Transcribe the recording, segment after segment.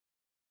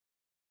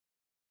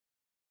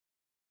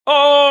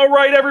All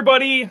right,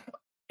 everybody.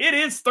 It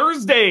is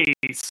Thursday.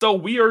 So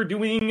we are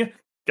doing,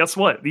 guess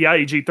what? The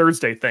IAG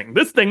Thursday thing.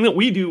 This thing that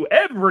we do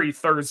every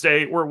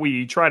Thursday where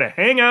we try to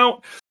hang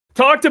out,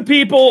 talk to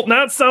people,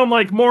 not sound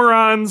like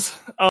morons,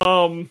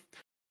 and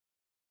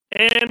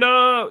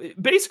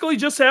basically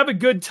just have a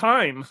good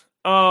time.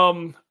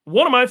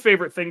 One of my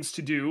favorite things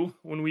to do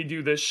when we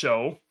do this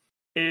show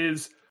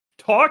is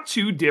talk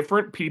to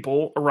different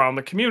people around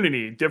the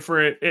community.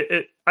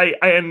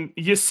 And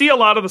you see a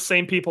lot of the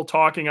same people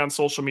talking on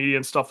social media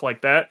and stuff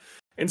like that.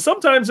 And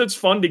sometimes it's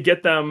fun to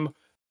get them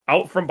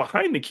out from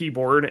behind the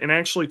keyboard and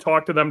actually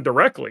talk to them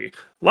directly.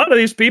 A lot of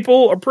these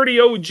people are pretty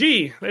OG.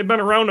 They've been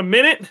around a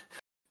minute,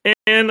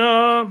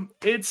 and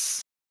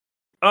it's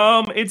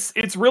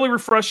really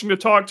refreshing to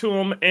talk to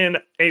them. And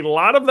a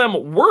lot of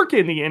them work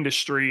in the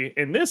industry,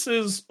 and this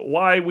is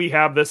why we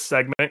have this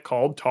segment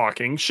called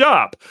Talking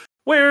Shop,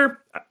 where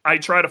I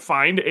try to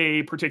find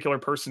a particular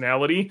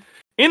personality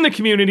in the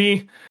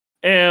community.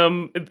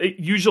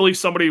 Usually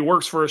somebody who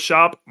works for a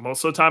shop,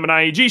 most of the time an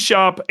IAG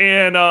shop,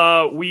 and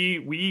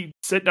we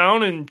sit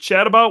down and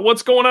chat about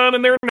what's going on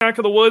in their neck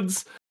of the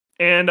woods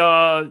and,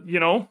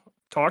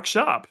 talk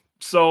shop.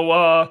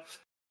 So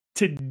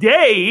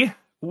today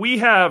we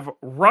have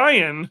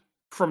Ryan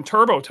from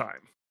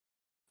Turbotime.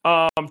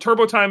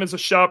 Turbotime is a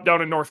shop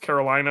down in North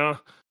Carolina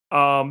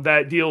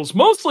that deals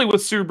mostly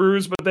with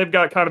Subarus, but they've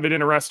got kind of an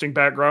interesting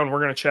background. We're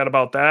going to chat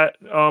about that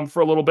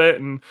for a little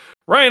bit. And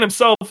Ryan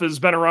himself has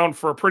been around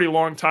for a pretty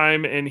long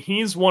time, and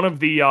he's one of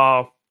the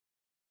I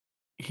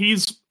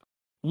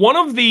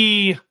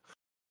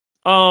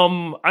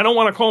don't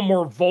want to call him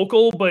more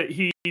vocal, but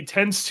he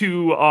tends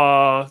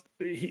to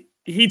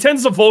he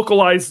tends to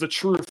vocalize the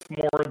truth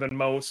more than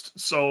most.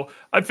 So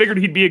I figured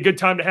he'd be a good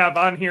time to have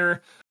on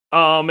here.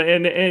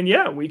 And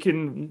yeah, we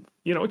can,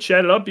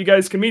 chat it up. You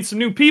guys can meet some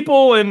new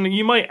people, and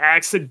you might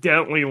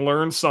accidentally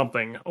learn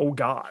something. Oh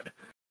God.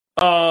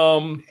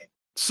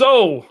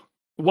 So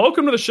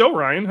welcome to the show,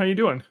 Ryan. How you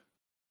doing?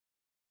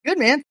 Good,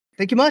 man.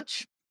 Thank you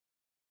much.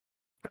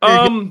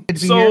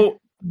 So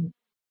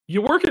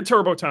you work at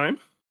Turbotime.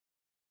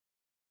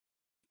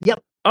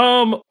 Yep.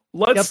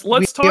 Let's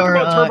talk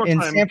about Turbotime.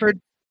 In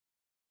Sanford.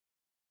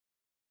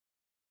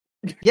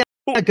 Yeah,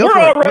 go We're for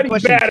already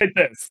bad at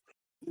this.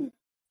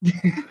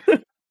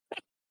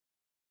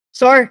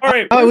 Sorry. All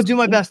right, I will do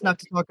my best not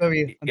to talk over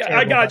you.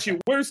 I got you.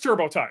 Where's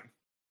Turbotime?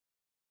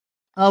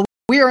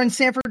 We are in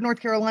Sanford, North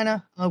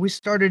Carolina. We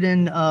started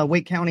in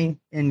Wake County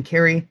in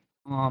Cary.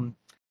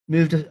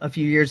 Moved a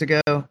few years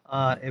ago.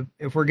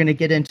 If we're going to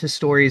get into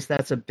stories,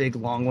 that's a big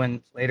long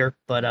one later.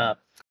 But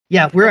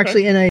yeah, we're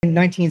actually in a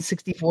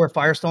 1964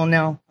 Firestone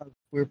now.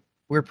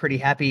 We're pretty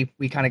happy.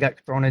 We kind of got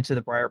thrown into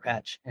the briar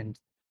patch, and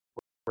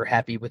we're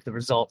happy with the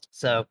result.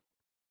 So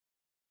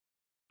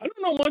I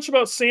don't know much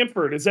about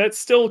Sanford. Is that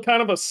still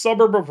kind of a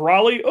suburb of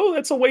Raleigh? Oh,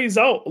 that's a ways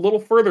out, a little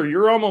further.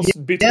 You're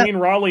almost between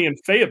Raleigh and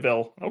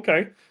Fayetteville.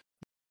 Okay.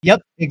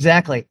 Yep,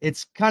 exactly.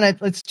 It's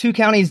 2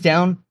 counties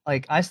down.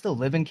 Like, I still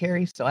live in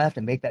Cary, so I have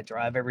to make that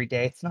drive every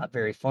day. It's not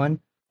very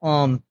fun.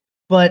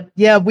 But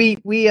yeah,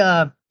 we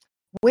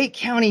Wake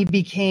County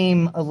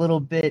became a little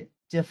bit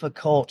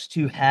difficult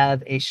to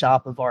have a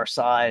shop of our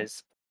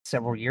size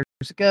several years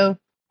ago.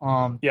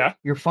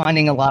 You're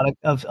finding a lot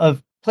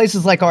of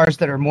places like ours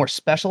that are more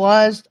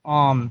specialized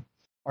are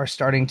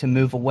starting to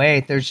move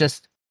away. There's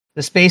just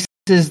the spaces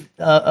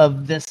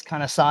of this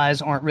kind of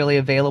size aren't really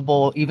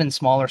available. Even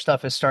smaller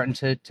stuff is starting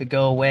to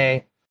go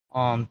away.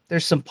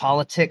 There's some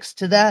politics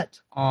to that.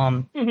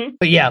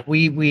 But yeah,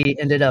 we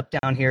ended up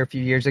down here a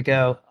few years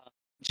ago,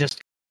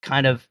 just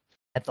kind of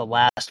at the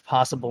last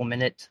possible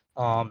minute.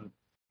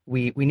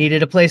 We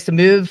needed a place to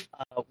move.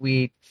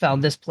 We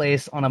found this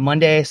place on a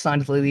Monday,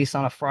 signed the lease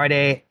on a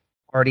Friday.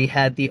 Already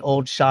had the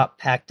old shop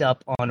packed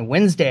up on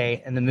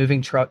Wednesday, and the moving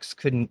trucks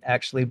couldn't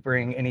actually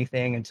bring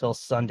anything until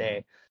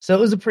Sunday. So it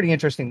was a pretty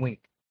interesting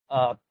week.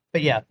 But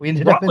yeah, we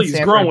ended up in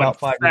Sanford about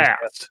 5 years ago.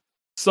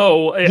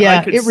 So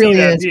yeah, it really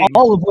is.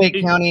 All of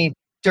Wake County,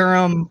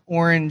 Durham,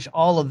 Orange,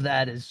 all of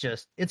that is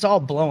just, it's all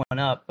blowing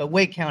up. But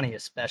Wake County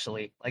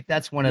especially, like,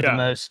 that's one of the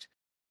most,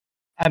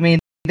 I mean,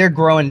 they're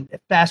growing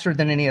faster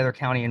than any other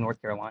county in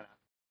North Carolina.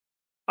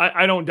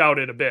 I don't doubt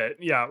it a bit.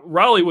 Yeah,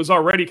 Raleigh was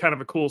already kind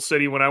of a cool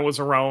city when I was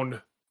around.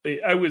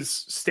 I was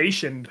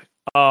stationed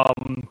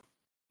in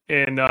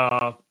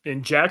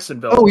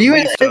Jacksonville. Oh, you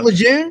at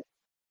Lejeune?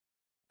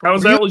 I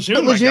was at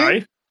Lejeune, my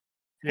guy.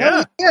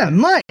 Yeah,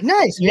 nice,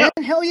 man.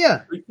 Hell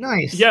yeah,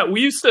 nice. Yeah,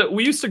 we used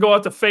to go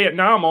out to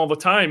Vietnam all the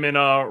time and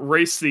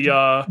race the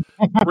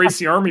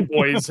Army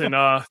boys and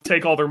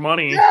take all their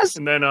money. Yes,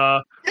 and then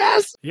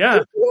yes, yeah,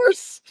 of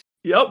course.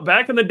 Yep,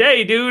 back in the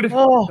day, dude.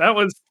 Oh. That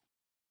was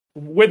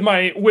with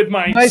my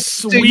nice.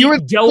 Sweet so you were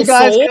Del the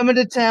guys Sol coming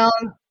to town.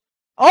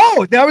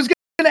 Oh, I was going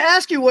to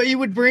ask you what you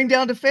would bring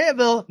down to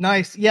Fayetteville.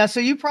 Nice. Yeah, so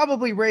you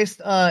probably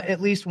raced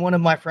at least one of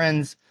my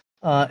friends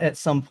at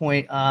some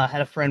point.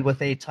 Had a friend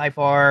with a Type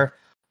R,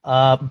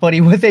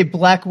 buddy with a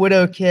Black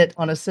Widow kit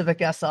on a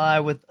Civic Si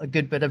with a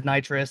good bit of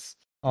nitrous.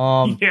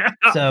 So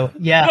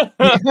yeah,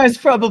 you guys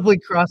probably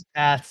crossed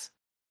paths.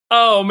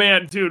 Oh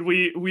man, dude,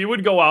 we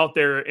would go out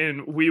there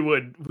and we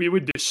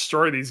would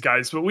destroy these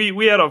guys, but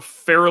we had a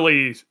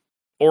fairly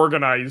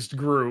organized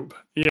group,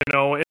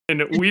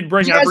 and we'd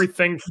bring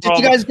everything Did you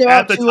from guys go at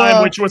out the to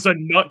time, which was a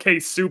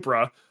nutcase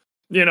Supra,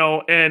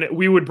 and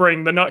we would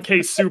bring the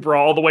nutcase Supra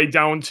all the way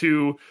down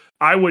to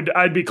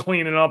I'd be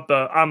cleaning up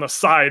on the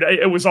side.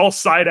 It was all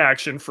side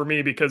action for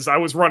me because I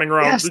was running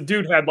around. Yes. The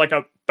dude had like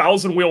a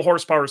 1,000 wheel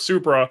horsepower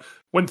Supra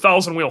when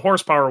 1,000 wheel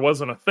horsepower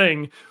wasn't a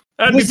thing.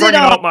 I'd be bringing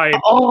out my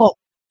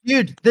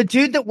dude, the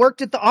dude that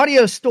worked at the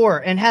audio store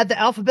and had the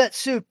alphabet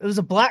soup. It was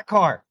a black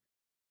car.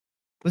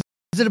 Was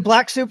it a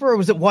black Supra or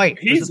was it white?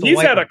 He's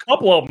had a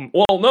couple of them.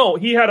 Well, no,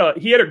 he had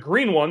a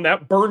green one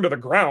that burned to the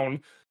ground.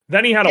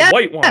 Then he had a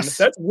white one.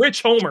 That's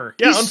Rich Homer.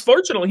 Yeah,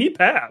 unfortunately, he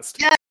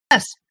passed.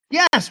 Yes.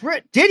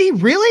 Did he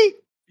really?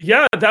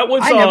 Yeah, that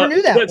was. I never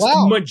knew that. That's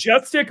Wow.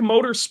 Majestic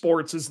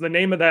Motorsports is the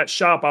name of that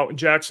shop out in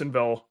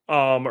Jacksonville,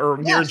 or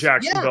near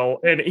Jacksonville,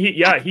 and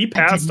he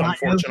passed,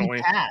 unfortunately.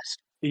 He passed.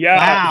 Yeah,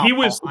 Wow. he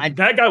was.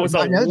 That guy was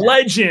a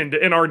legend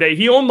in our day.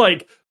 He owned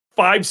like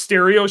 5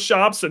 stereo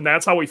shops, and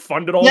that's how he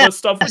funded all this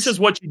stuff, which is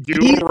what you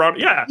do around.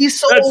 Yeah, he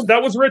sold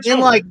that was Rich in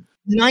Homer. like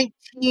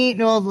 19.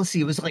 No, let's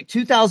see. It was like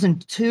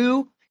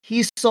 2002.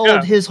 He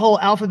sold his whole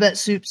alphabet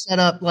soup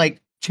setup, like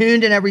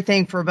tuned and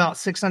everything, for about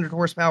 600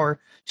 horsepower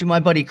to my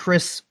buddy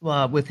Chris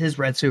with his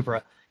red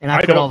Supra, and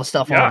I put all the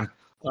stuff on. It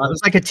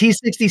was like a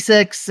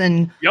T66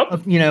 and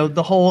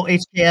the whole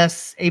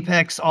HKS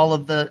Apex, all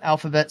of the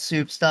alphabet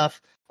soup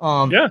stuff.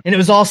 And it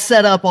was all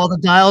set up. All the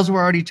dials were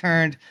already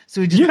turned,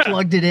 so we just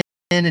plugged it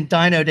in and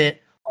dynoed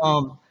it.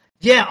 Oh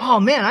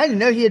man, I didn't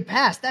know he had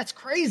passed. That's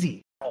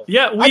crazy.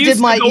 Yeah, I did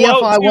my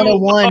EFI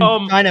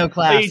 101 dyno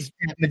class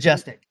at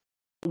Majestic.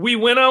 We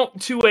went out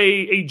to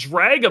a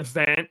drag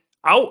event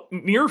out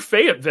near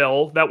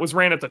Fayetteville that was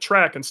ran at the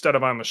track instead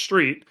of on the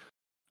street.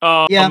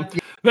 Of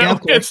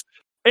course.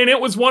 And it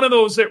was one of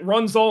those that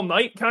runs all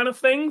night kind of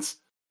things.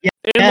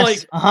 And like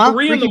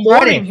 3 in the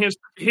morning,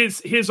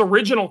 his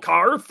original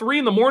car, 3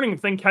 in the morning,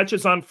 thing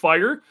catches on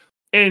fire,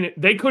 and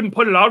they couldn't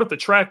put it out at the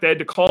track. They had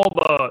to call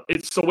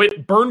so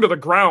it burned to the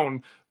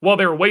ground while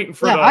they were waiting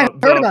for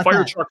the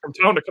fire truck from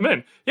town to come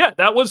in. Yeah,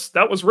 that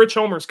was Rich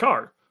Homer's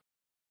car.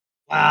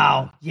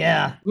 Wow.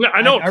 Yeah.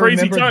 I know,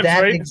 crazy times,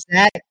 that right?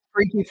 Exact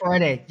Freaky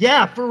Friday.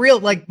 Yeah, for real.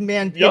 Like,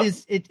 man,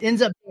 it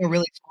ends up being a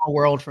really small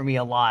world for me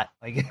a lot.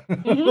 Like,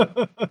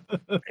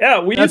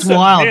 yeah, that's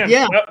wild. Man,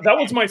 that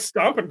was my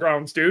stomping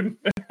grounds, dude.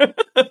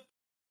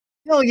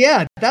 Oh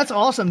yeah, that's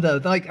awesome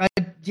though. Like,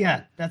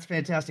 that's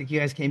fantastic. You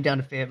guys came down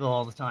to Fayetteville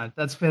all the time.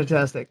 That's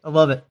fantastic. I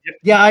love it.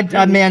 Yeah,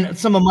 I man,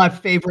 some of my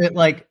favorite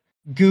like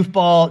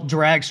goofball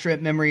drag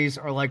strip memories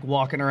are like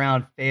walking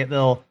around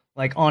Fayetteville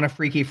like on a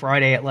Freaky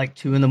Friday at like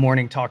 2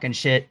 a.m. talking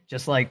shit,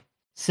 just like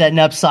setting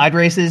up side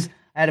races.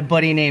 I had a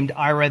buddy named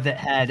Ira that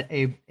had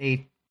a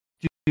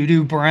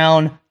doo-doo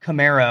brown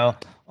Camaro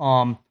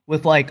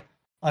with like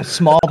a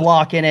small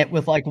block in it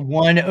with like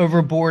 1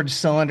 overboard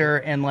cylinder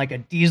and like a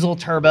diesel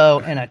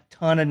turbo and a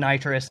ton of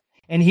nitrous.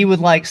 And he would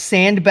like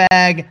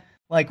sandbag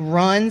like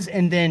runs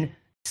and then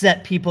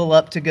set people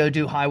up to go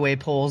do highway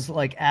pulls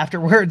like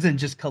afterwards and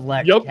just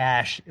collect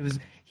cash.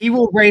 He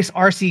will race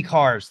RC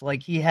cars.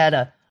 Like he had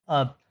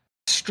a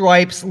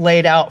stripes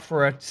laid out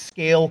for a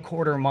scale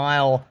quarter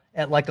mile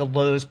at like a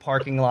Lowe's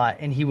parking lot,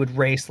 and he would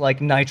race like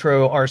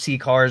nitro RC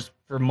cars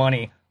for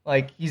money.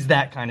 Like he's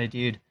that kind of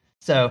dude.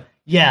 So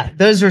yeah,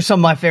 those are some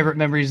of my favorite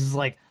memories. Is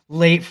like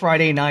late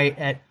Friday night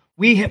at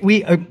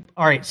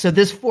all right. So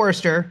this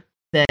Forester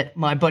that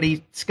my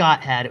buddy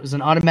Scott had, it was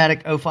an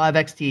automatic 05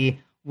 XT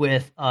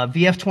with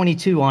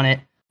VF22 on it.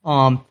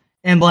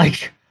 And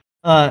like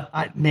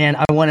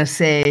I want to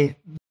say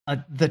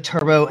the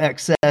Turbo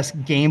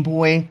XS Game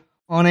Boy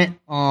on it.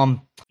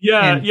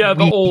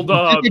 The old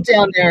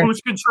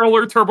boost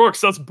controller, Turbo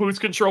XS boost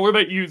controller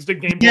that used a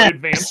Game Boy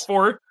Advance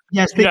for.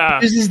 Yes,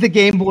 this is the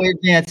Game Boy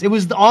Advance. It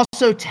was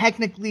also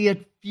technically a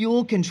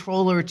fuel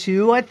controller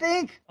too, I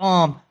think.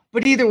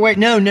 But either way,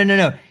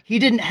 no. He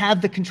didn't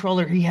have the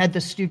controller. He had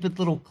the stupid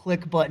little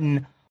click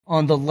button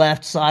on the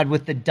left side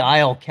with the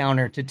dial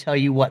counter to tell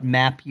you what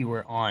map you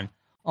were on.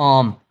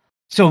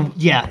 So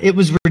yeah, it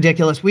was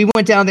ridiculous. We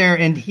went down there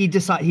and he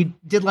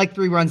did like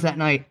 3 runs that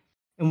night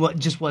and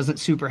just wasn't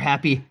super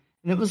happy.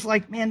 And it was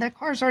like, man, that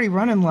car's already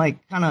running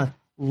like kind of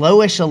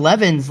lowish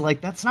 11s.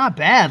 Like that's not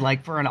bad.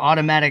 Like for an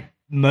automatic,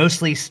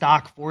 mostly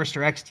stock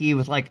Forester XT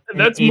with like an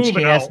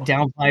HKS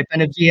downpipe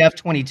and a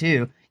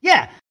VF22.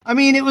 Yeah. I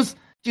mean, it was,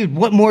 dude,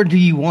 what more do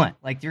you want?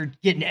 Like you're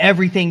getting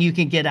everything you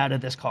can get out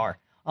of this car.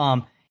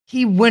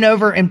 He went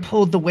over and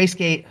pulled the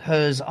wastegate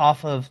hose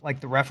off of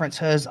like the reference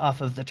hose off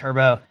of the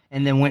turbo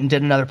and then went and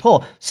did another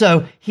pull.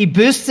 So he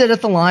boosts it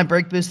at the line,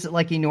 brake boosts it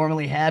like he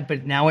normally had,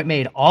 but now it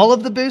made all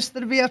of the boosts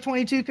that a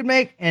VF22 could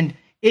make. And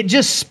it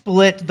just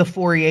split the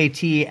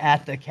 4EAT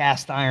at the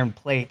cast iron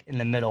plate in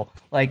the middle.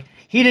 Like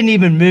he didn't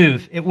even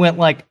move. It went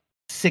like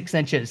 6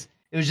 inches.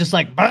 It was just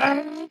like,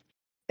 and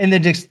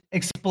then just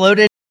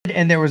exploded.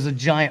 And there was a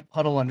giant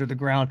puddle under the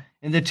ground.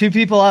 And the 2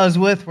 people I was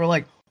with were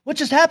like, what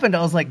just happened?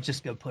 I was like,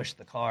 just go push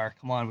the car.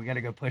 Come on, we got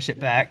to go push it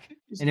back.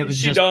 And it was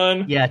just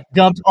done. Yeah,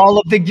 dumped all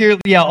of the gear.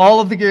 Yeah, all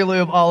of the gear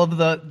lube, all of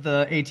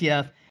the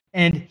ATF.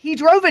 And he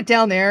drove it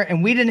down there,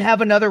 and we didn't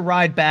have another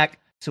ride back.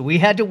 So we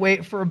had to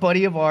wait for a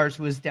buddy of ours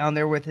who was down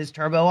there with his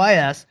Turbo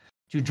IS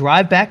to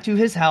drive back to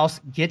his house,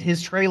 get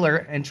his trailer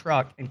and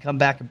truck, and come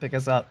back and pick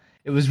us up.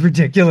 It was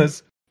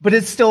ridiculous, but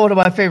it's still one of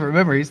my favorite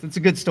memories. It's a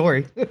good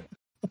story.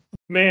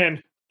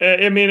 Man,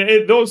 I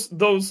mean,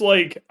 those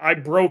like I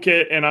broke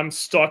it and I'm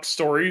stuck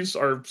stories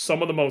are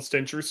some of the most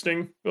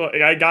interesting.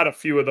 I got a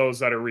few of those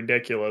that are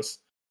ridiculous.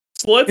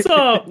 So let's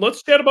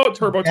chat about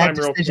Turbotime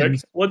real quick.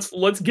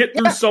 Let's get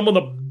through some of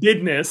the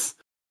business.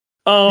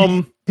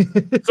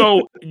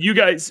 So you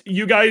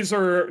guys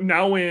are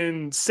now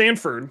in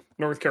Sanford,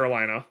 North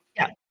Carolina.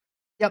 Yeah.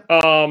 Yep.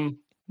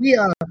 We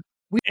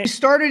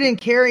started in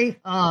Cary,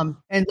 and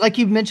like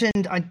you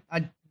mentioned,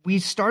 we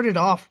started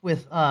off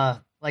with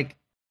like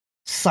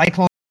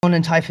cyclone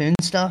and typhoon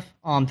stuff.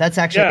 That's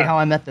actually how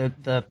I met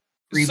the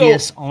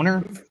previous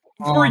owner.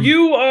 For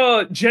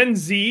you Gen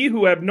Z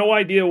who have no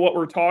idea what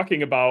we're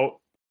talking about,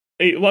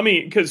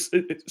 because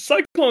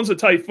cyclones and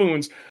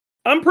typhoons,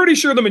 I'm pretty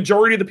sure the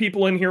majority of the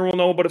people in here will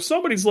know, but if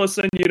somebody's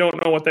listening, you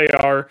don't know what they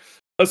are.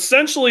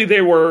 Essentially,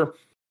 they were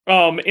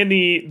in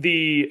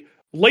the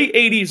late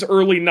 80s,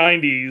 early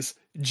 90s,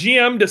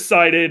 GM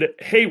decided,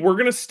 hey, we're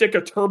going to stick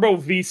a turbo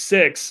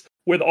V6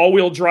 with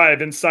all-wheel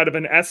drive inside of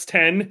an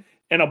S10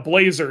 and a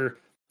Blazer,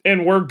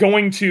 and we're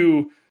going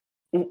to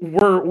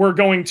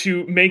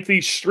make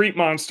these street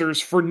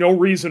monsters for no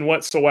reason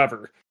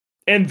whatsoever.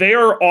 And they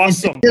are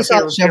awesome, but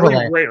they're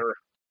very rare.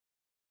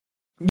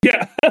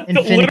 Yeah,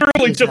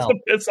 literally just to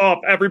piss off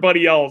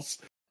everybody else.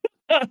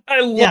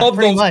 I love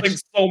those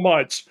things so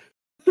much.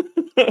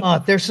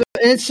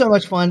 It's so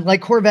much fun. Like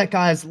Corvette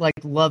guys like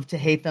love to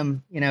hate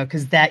them,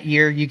 because that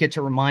year you get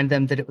to remind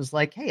them that it was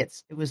like, hey,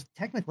 it was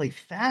technically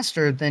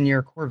faster than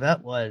your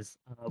Corvette was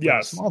with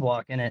a small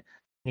block in it.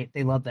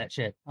 They love that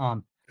shit.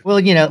 Well,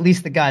 at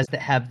least the guys that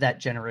have that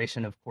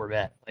generation of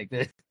Corvette, like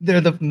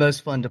they're the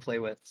most fun to play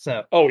with.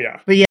 So, but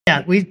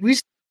we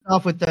started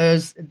off with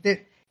those.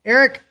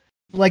 Eric,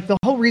 like the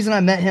whole reason I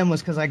met him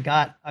was because I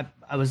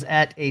was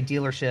at a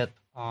dealership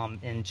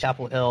in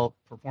Chapel Hill,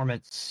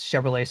 Performance,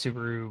 Chevrolet,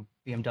 Subaru,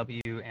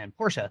 BMW, and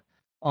Porsche.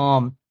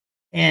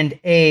 And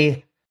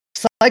a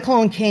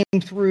Cyclone came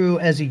through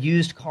as a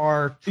used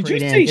car trade-in.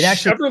 Did you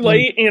say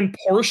Chevrolet and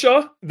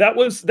Porsche? That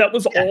was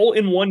all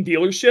in one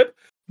dealership?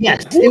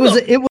 Yes, it was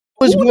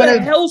who one the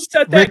of hell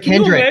set that? Rick Can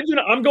Hendrick. You imagine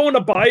I'm going to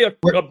buy a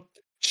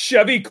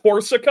Chevy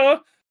Corsica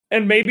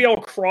and maybe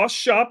I'll cross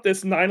shop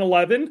this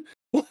 911?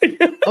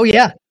 Oh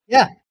yeah.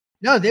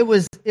 No, it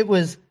was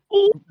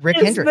Rick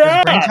Hendrick,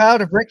 the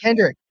brainchild of Rick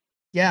Hendrick.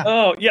 Yeah.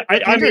 Oh yeah,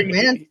 I mean,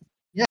 man.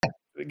 Yeah,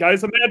 the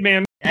guy's a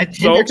madman.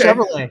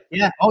 Chevrolet.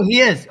 Yeah. Oh,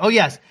 he is. Oh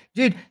yes,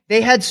 dude.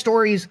 They had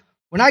stories.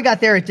 When I got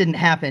there, it didn't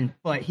happen,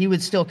 but he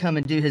would still come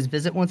and do his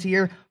visit once a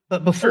year.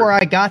 But before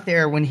I got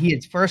there, when he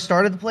had first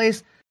started the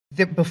place,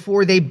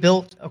 before they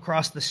built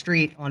across the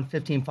street on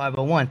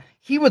 15501,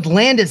 he would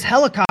land his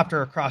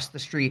helicopter across the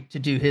street to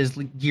do his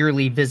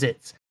yearly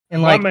visits.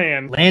 And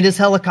land his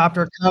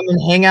helicopter, come and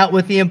hang out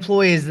with the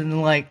employees, and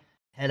then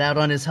head out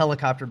on his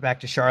helicopter back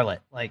to Charlotte.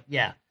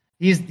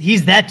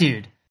 He's that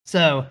dude.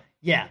 So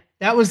yeah,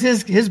 that was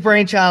his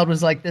brainchild,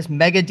 was like this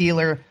mega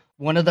dealer,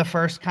 one of the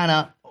first kind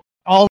of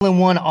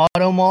all-in-one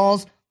auto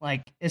malls,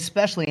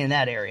 especially in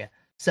that area.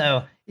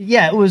 So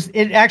yeah,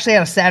 it actually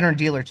had a Saturn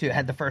dealer too. It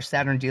had the first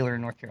Saturn dealer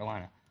in North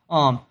Carolina.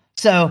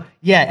 So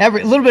yeah, a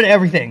little bit of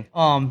everything.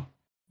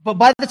 But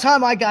by the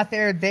time I got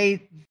there, they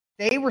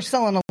were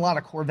selling a lot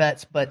of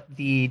Corvettes, but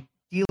the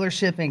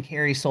dealership in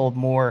Cary sold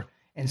more.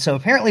 And so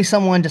apparently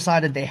someone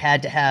decided they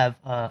had to have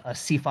a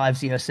C5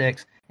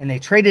 Z06, and they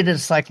traded it a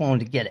Cyclone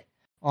to get it.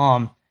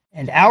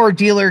 And our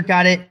dealer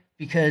got it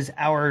because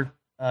our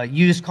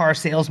used car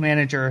sales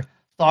manager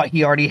thought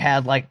he already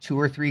had 2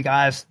 or 3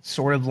 guys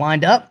sort of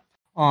lined up.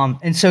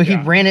 And so he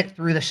ran it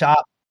through the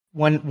shop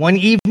one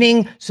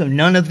evening, so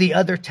none of the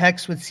other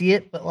techs would see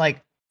it. But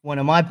one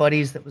of my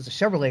buddies that was a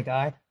Chevrolet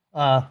guy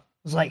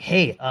was like,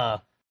 hey,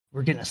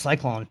 we're getting a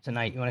Cyclone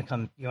tonight. You want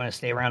to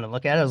stay around and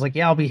look at it? I was like,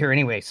 yeah, I'll be here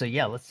anyway. So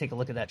yeah, let's take a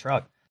look at that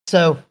truck.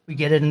 So we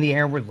get it in the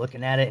air. We're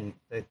looking at it, and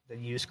the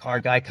used car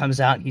guy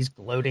comes out and he's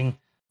gloating.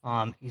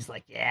 He's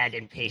like, yeah, I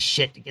didn't pay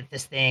shit to get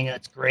this thing.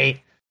 That's great.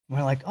 And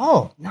we're like,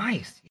 oh,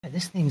 nice. Yeah,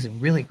 this thing's in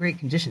really great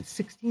condition.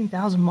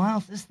 16,000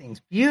 miles. This thing's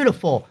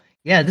beautiful.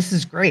 Yeah, this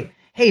is great.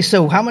 Hey,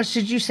 so how much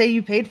did you say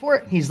you paid for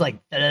it? And he's like,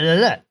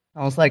 da-da-da-da.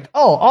 I was like,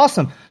 oh,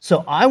 awesome.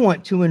 So I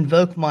want to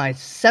invoke my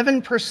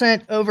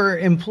 7% over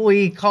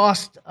employee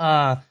cost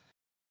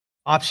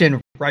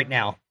option right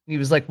now. He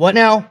was like, what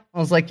now? I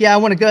was like, yeah, I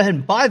want to go ahead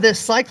and buy this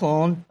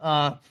Cyclone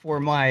for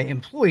my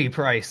employee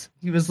price.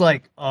 He was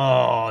like,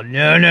 oh,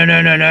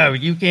 no.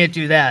 You can't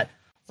do that. I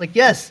was like,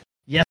 yes,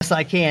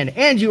 I can.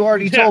 And you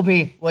already told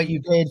me what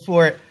you paid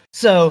for it.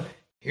 So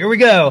here we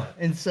go.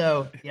 And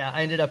so, yeah,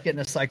 I ended up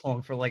getting a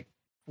Cyclone for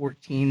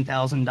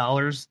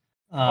 $14,000.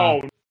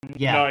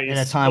 Yeah, nice.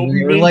 At a time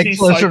we were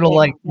closer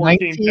to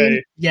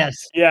 19.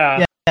 Yes.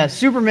 Yeah.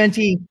 Super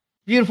minty.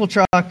 beautiful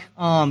truck.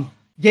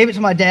 Gave it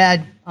to my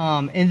dad,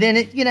 and then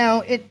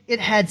it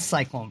had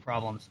cyclone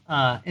problems.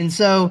 And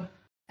so,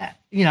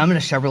 I'm in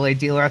a Chevrolet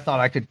dealer. I thought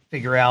I could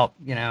figure out,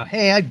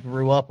 hey, I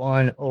grew up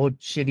on old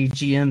shitty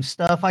GM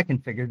stuff. I can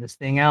figure this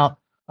thing out.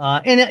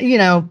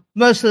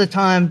 Most of the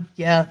time,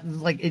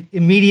 like it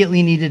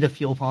immediately needed a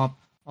fuel pump.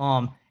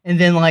 And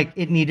then like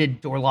it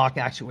needed door lock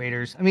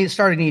actuators. I mean, it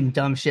started needing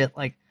dumb shit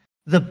like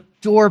the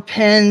door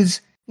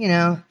pins,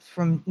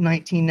 from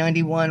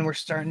 1991 were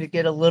starting to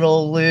get a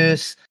little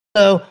loose.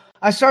 So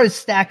I started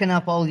stacking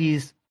up all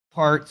these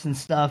parts and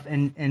stuff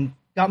and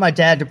got my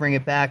dad to bring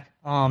it back.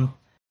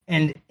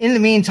 And in the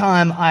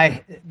meantime,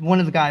 one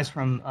of the guys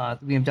from the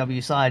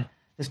BMW side,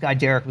 this guy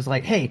Derek, was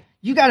like, hey,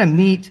 you got to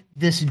meet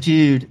this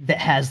dude that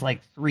has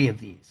like 3 of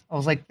these. I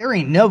was like, there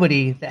ain't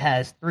nobody that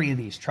has 3 of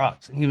these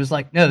trucks. And he was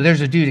like, no,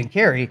 there's a dude in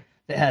Cary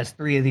that has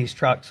 3 of these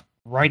trucks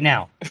right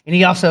now. And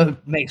he also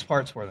makes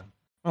parts for them.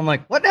 I'm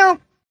like, what now?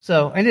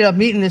 So I ended up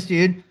meeting this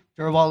dude,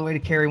 drove all the way to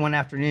Cary one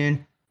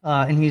afternoon.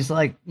 And he's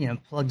like,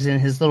 plugs in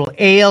his little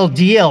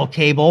ALDL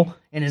cable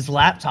in his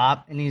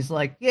laptop. And he's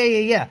like,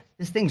 yeah.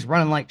 This thing's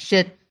running like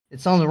shit.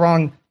 It's on the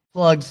wrong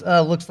plugs.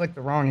 Looks like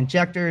the wrong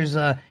injectors.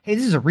 Hey,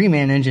 this is a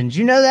reman engine. Did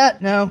you know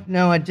that?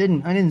 No, I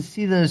didn't. I didn't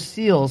see those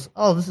seals.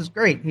 Oh, this is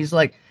great. He's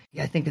like,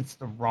 yeah, I think it's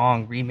the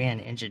wrong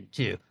reman engine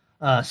too.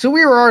 So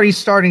we were already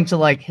starting to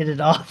like hit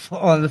it off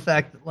on the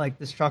fact that like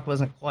this truck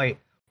wasn't quite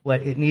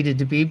what it needed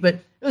to be, but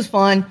it was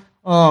fun.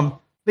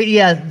 But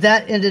yeah,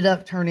 that ended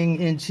up turning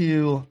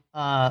into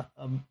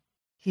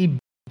he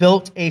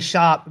built a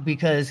shop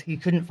because he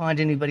couldn't find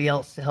anybody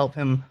else to help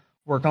him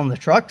work on the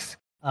trucks.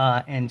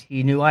 And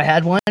he knew I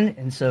had one.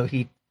 And so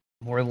he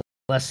more or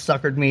less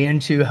suckered me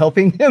into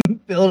helping him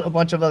build a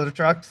bunch of other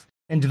trucks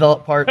and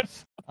develop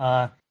parts.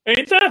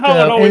 Ain't that how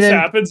it always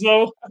happens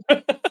though?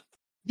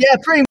 Yeah,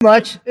 pretty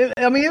much. It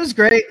was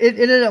great. It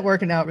ended up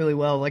working out really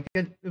well. Like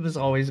it was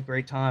always a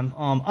great time.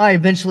 I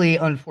eventually,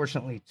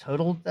 unfortunately,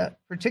 totaled that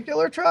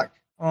particular truck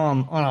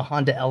on a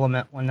Honda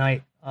Element one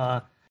night.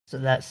 So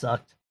that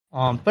sucked.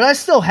 But I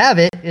still have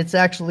it. It's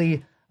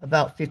actually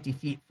about 50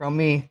 feet from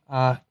me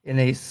in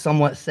a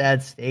somewhat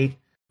sad state.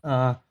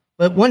 But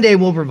one day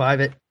we'll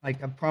revive it.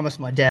 Like I promised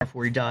my dad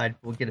before he died,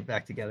 we'll get it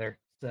back together.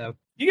 So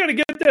you got to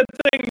get that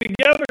thing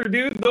together,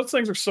 dude. Those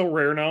things are so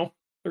rare now.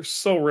 They're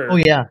so rare.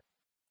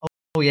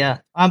 Oh yeah.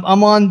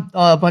 I'm on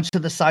a bunch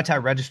of the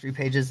SciTi registry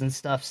pages and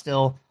stuff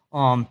still.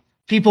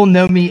 People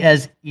know me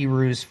as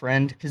Iru's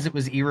friend because it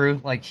was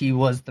Iru. Like he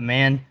was the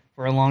man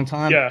for a long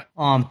time. Yeah.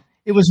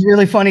 It was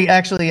really funny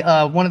actually.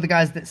 One of the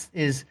guys that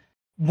is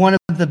one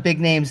of the big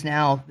names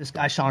now, this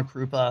guy Sean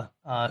Krupa,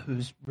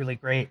 who's really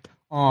great.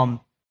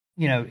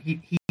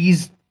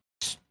 He's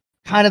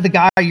kind of the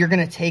guy you're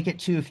going to take it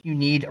to if you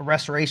need a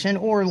restoration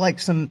or like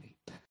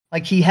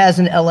he has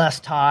an LS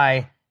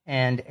tie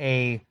and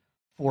a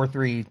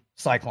 4.3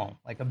 Cyclone,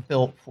 like a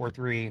built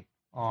 4.3.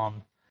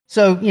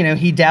 So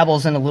he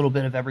dabbles in a little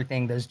bit of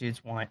everything those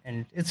dudes want,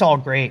 and it's all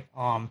great.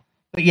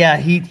 But yeah,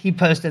 he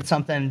posted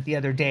something the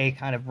other day,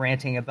 kind of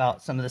ranting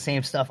about some of the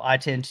same stuff I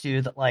tend to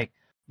do. That like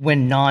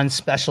when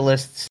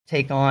non-specialists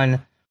take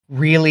on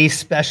really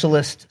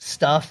specialist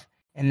stuff,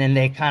 and then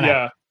they kind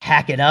of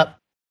hack it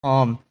up.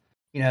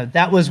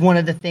 That was one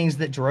of the things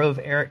that drove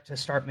Eric to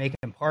start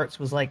making parts.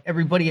 Was like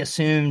everybody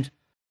assumed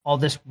all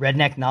this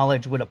redneck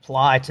knowledge would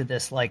apply to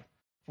this like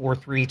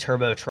 4.3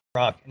 turbo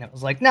truck, and it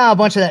was like, a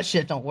bunch of that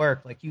shit don't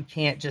work. Like you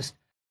can't just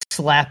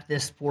slap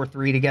this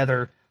 4.3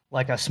 together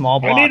like a small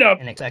block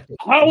and expect it.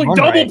 Holly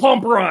double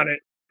pumper on it.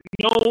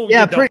 No,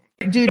 yeah,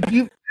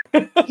 dude.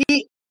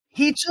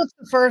 He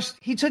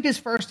took his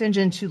first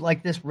engine to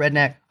like this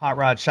redneck hot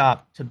rod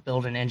shop to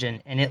build an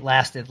engine, and it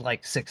lasted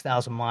like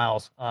 6,000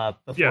 miles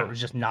before it was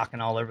just knocking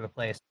all over the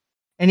place.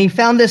 And he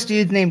found this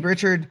dude named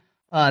Richard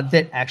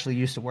that actually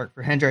used to work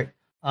for Hendrick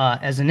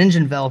as an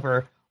engine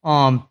developer.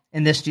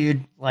 And this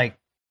dude, like,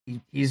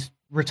 he's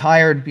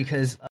retired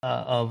because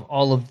of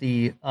all of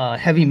the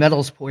heavy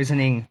metals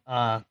poisoning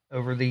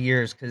over the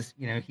years. Because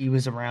he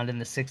was around in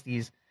the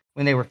 '60s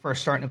when they were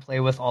first starting to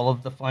play with all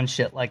of the fun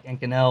shit like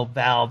Inconel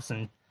valves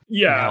and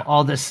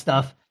all this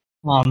stuff.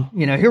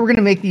 Here we're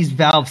gonna make these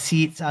valve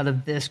seats out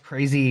of this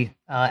crazy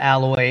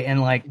alloy,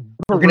 and like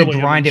we're gonna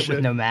grind it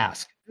with no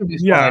mask.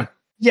 Fine.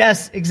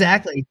 Yes,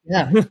 exactly.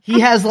 Yeah,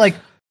 he has like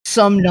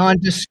some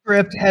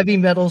nondescript heavy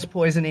metals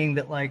poisoning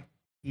that like.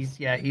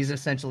 He's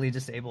essentially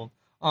disabled.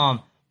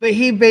 But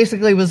he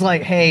basically was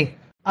like, hey,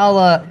 I'll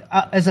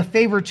as a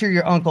favor to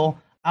your uncle,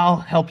 I'll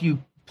help you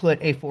put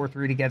a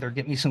 4.3 together,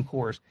 get me some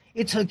cores.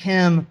 It took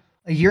him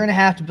a year and a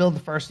half to build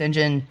the first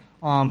engine.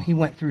 He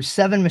went through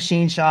 7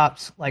 machine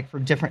shops, like for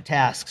different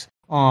tasks.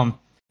 And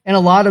a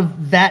lot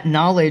of that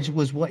knowledge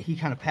was what he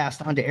kind of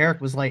passed on to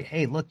Eric, was like,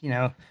 hey, look,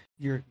 your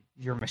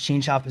machine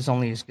shop is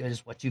only as good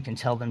as what you can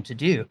tell them to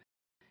do.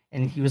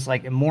 And he was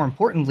like, and more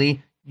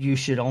importantly, you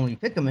should only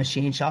pick a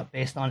machine shop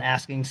based on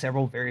asking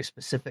several very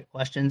specific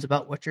questions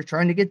about what you're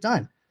trying to get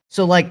done.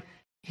 So like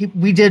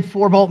we did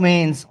 4-bolt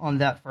mains on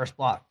that first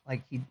block.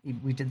 Like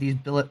we did these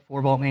billet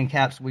 4-bolt main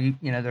caps where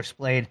they're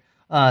splayed.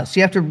 So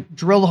you have to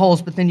drill the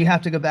holes, but then you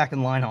have to go back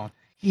and line haul.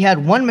 he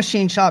had one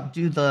machine shop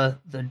do the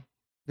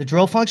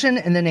drill function,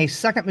 and then a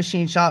second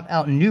machine shop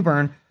out in New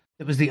Bern.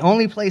 It was the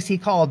only place he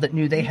called that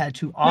knew they had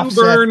to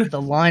offset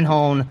the line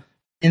hone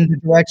in the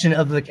direction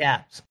of the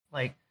caps.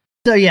 Like,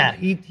 so yeah,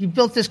 he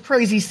built this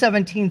crazy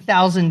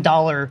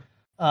 $17,000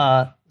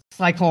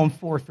 Cyclone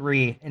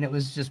 4.3, and it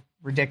was just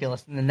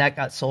ridiculous. And then that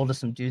got sold to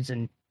some dudes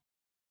in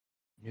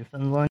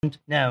Newfoundland.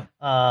 No,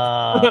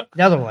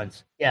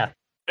 Netherlands. Yeah,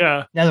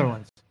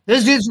 Netherlands.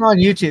 Those dudes were on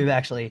YouTube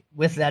actually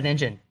with that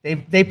engine.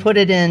 They put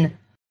it in.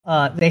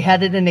 They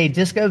had it in a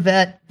Disco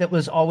Vet that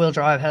was all-wheel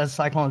drive, had a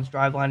Cyclone's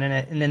driveline in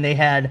it, and then they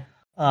had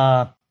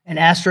an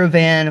Astro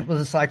van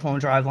with a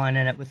Cyclone driveline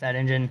in it with that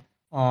engine.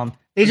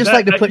 They just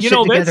like to put shit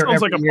together. That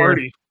sounds like a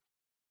party.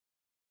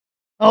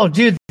 Oh,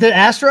 dude, the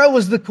Astro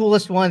was the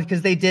coolest one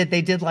because they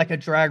did like a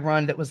drag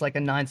run that was like a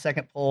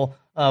 9-second pull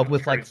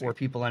with like 4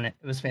 people in it.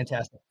 It was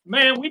fantastic.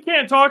 Man, we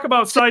can't talk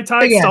about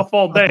side-tie stuff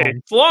all day. Okay.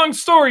 Long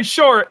story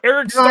short,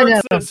 Eric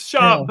starts this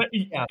shop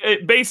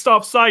based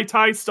off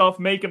side-tie stuff,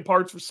 making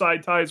parts for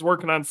side-ties,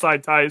 working on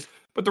side-ties.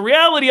 But the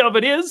reality of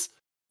it is,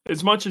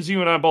 as much as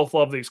you and I both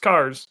love these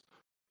cars,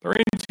 there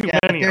ain't too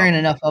many. There ain't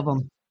enough of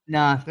them.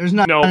 Nah, there's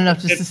not enough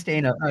to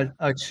sustain a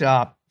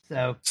shop.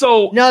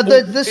 So no,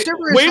 the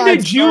Subaru. When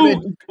did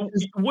you?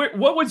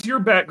 What was your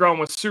background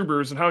with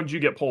Subarus, and how did you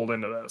get pulled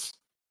into this?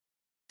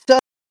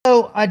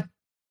 So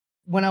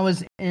when I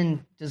was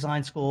in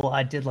design school,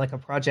 I did like a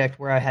project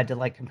where I had to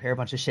like compare a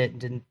bunch of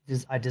shit, and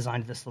I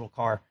designed this little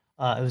car.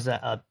 It was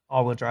a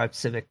all-wheel drive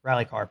Civic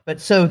rally car.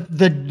 But so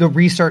the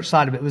research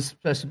side of it was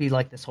supposed to be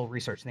like this whole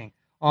research thing.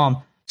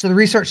 So the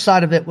research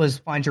side of it was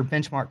find your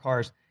benchmark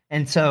cars.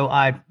 And so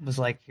I was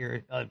like,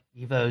 here,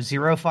 Evo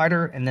Zero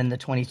Fighter, and then the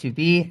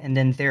 22B, and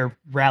then their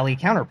rally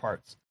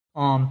counterparts.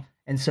 And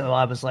so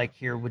I was like,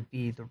 here would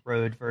be the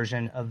road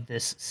version of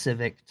this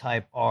Civic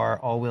Type R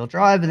all-wheel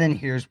drive, and then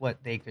here's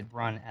what they could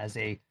run as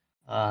a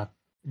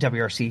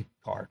WRC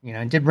car,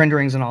 and did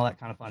renderings and all that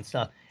kind of fun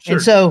stuff. Sure.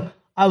 And so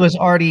I was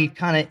already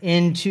kind of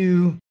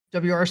into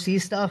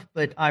WRC stuff,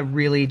 but I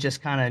really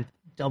just kind of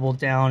doubled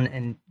down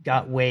and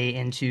got way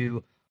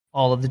into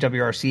all of the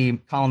WRC,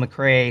 Colin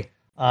McRae,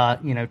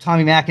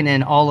 Tommy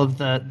Mäkinen, all of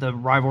the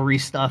rivalry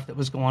stuff that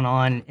was going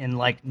on in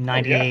like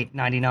 98,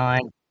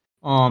 99.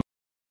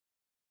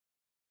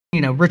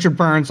 Richard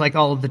Burns, like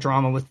all of the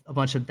drama with a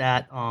bunch of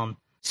that.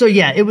 So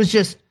yeah, it was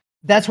just,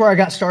 that's where I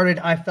got started.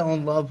 I fell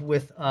in love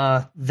with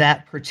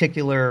that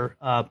particular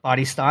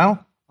body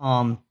style,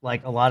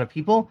 like a lot of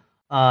people.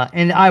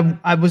 And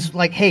I was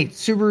like, hey,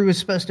 Subaru was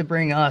supposed to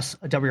bring us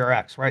a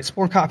WRX, right?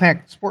 Sport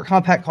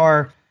compact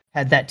car,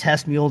 had that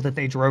test mule that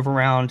they drove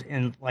around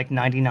in like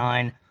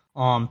 99.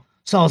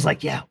 So I was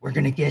like, yeah, we're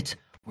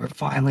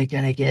finally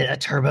gonna get a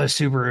turbo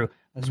Subaru.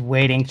 I was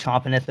waiting,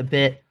 chomping at the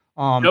bit.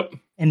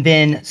 And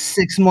then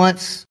 6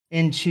 months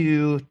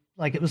into,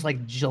 like, it was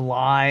like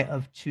July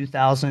of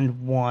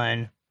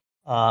 2001,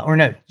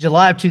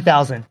 July of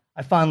 2000,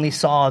 I finally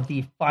saw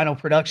the final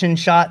production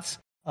shots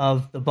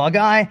of the Bug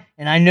Eye,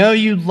 and I know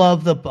you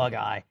love the Bug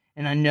Eye,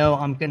 and I know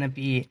I'm gonna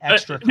be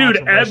extra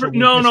controversial.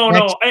 Dude,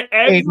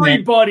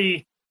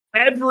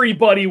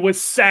 everybody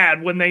was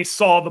sad when they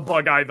saw the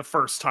Bug Eye the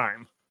first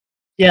time.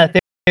 Yeah,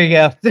 there you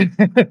go.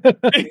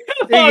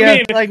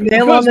 Like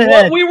nail on the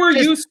head. What we were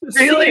used to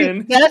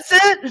seeing. That's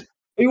it.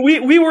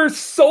 We were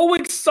so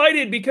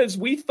excited because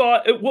we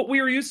thought what we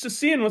were used to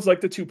seeing was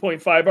like the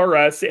 2.5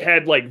 RS. It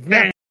had like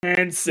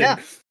vents and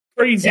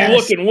crazy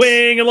looking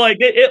wing, and like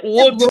it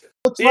looked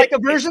like a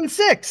version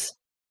 6.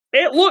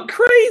 It looked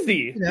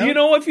crazy.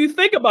 If you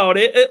think about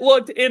it, it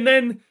looked. And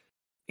then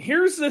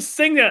here's this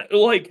thing that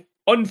like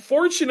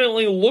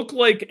unfortunately looked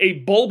like a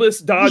bulbous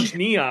Dodge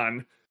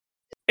Neon.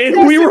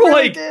 And we were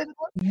like,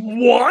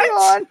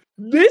 what?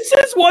 This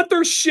is what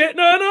they're shitting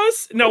on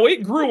us? No,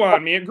 it grew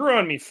on me. It grew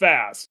on me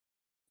fast.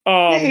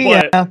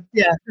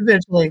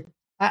 Eventually.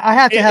 I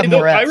have to have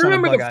more. I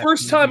remember the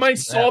first time I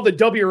saw the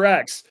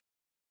WRX,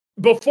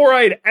 before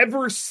I'd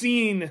ever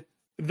seen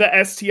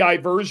the STI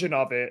version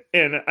of it.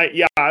 And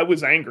I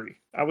was angry.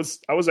 I was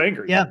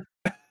angry. Yeah.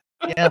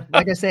 Yeah.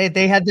 Like I say,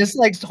 they had this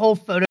like whole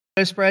photo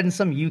spread in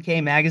some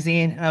UK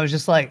magazine. And I was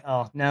just like,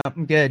 oh, no,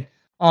 I'm good.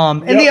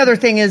 And the other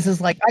thing is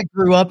like I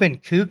grew up in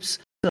coupes,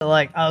 so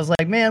like I was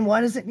like, man,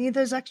 why does it need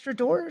those extra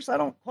doors? I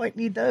don't quite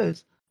need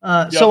those.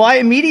 So I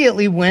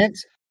immediately went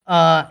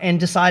and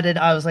decided,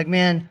 I was like,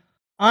 man,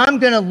 I'm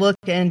gonna look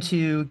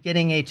into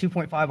getting a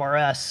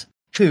 2.5 RS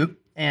coupe,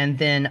 and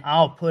then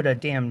I'll put a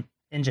damn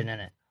engine in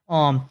it.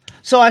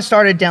 So I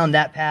started down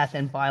that path,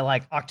 and by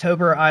like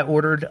October, I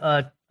ordered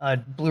a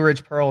Blue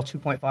Ridge Pearl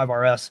 2.5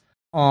 RS.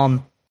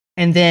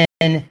 And then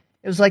it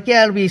was like,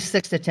 yeah, it'll be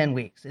 6 to 10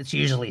 weeks. It's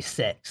usually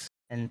 6.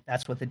 And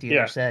that's what the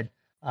dealer said.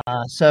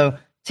 So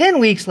 10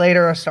 weeks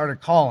later, I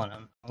started calling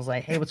him. I was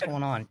like, hey, what's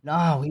going on?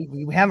 No,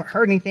 we haven't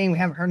heard anything.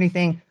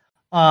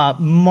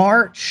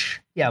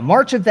 March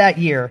of that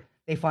year,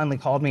 they finally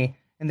called me,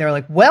 and they're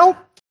like, well,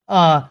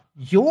 the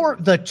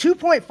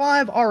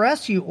 2.5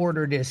 RS you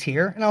ordered is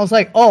here. And I was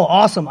like, oh,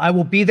 awesome. I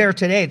will be there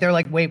today. They're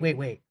like, wait.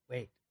 I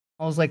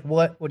was like,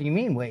 what do you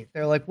mean, wait?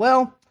 They're like,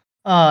 well,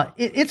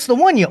 it's the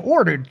one you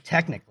ordered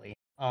technically.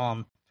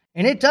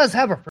 and it does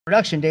have a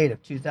production date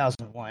of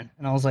 2001.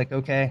 And I was like,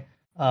 okay,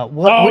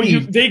 what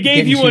they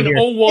gave you an here?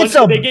 01. It's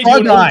a they gave you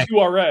an Bug-Eye.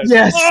 02 RS.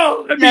 Yes.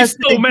 Oh, I'd be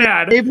so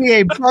mad. Gave me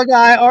a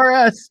Bug-Eye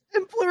RS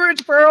in Blue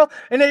Ridge Pearl,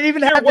 and it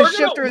even had the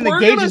shifter and the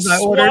gauges I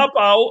ordered. Swap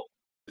out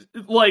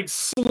like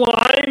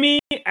slimy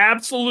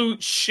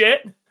absolute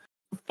shit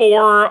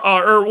for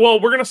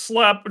we're gonna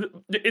slap.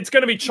 It's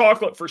gonna be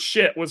chocolate for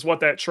shit was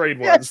what that trade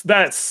was. Yes.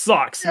 That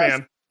sucks,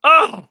 man.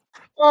 Oh,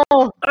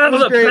 that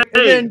was great.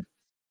 And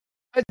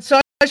then, so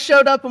I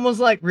showed up and was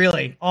like,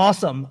 really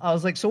awesome. I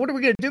was like, so what are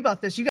we gonna do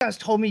about this? You guys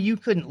told me you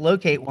couldn't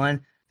locate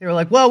one. They were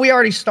like, well, we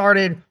already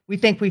started. We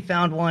think we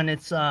found one.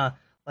 It's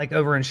like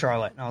over in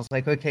Charlotte. And I was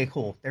like, okay,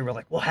 cool. They were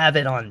like, we'll have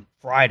it on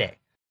Friday.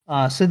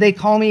 So they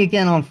call me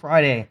again on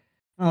Friday.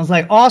 And I was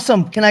like,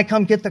 awesome. Can I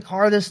come get the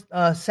car this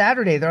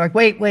Saturday? They're like,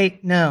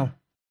 wait, no.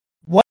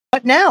 What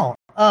now?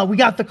 We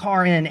got the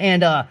car in,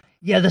 and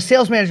the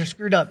sales manager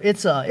screwed up.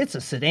 It's a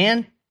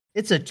sedan.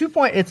 It's a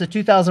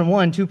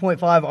 2001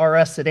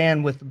 2.5 RS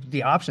sedan with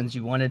the options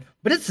you wanted,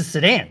 but it's a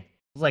sedan. I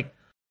was like,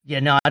 yeah,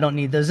 no, I don't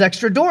need those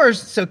extra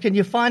doors. So can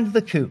you find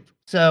the coupe?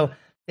 So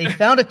they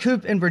found a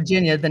coupe in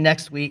Virginia the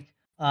next week.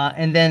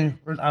 And then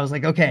I was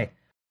like, okay,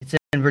 it's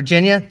in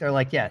Virginia. They're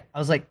like, yeah. I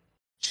was like,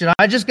 should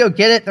I just go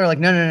get it? They're like,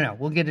 no.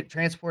 We'll get it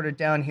transported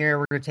down here.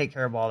 We're going to take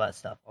care of all that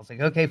stuff. I was like,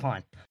 okay,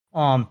 fine.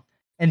 And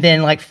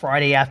then like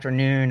Friday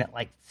afternoon at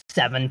like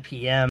 7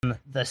 p.m.,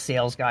 the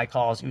sales guy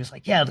calls. He was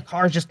like, yeah, the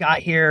car just got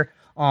here.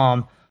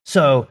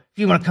 So if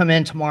you want to come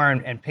in tomorrow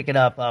and pick it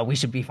up, we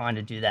should be fine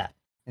to do that.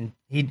 And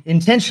he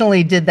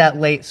intentionally did that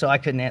late so I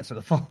couldn't answer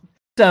the phone.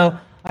 So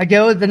I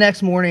go the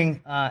next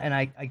morning and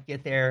I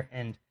get there,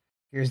 and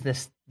here's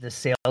this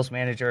sales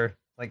manager,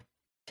 like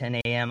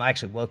 10 a.m. I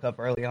actually woke up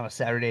early on a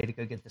Saturday to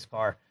go get this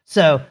car.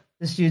 So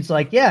this dude's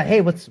like, yeah,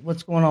 hey, what's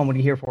going on? What are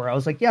you here for? I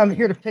was like, yeah, I'm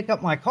here to pick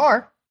up my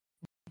car.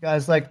 The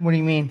guy's like, what do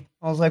you mean?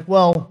 I was like,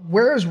 well,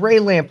 where's Ray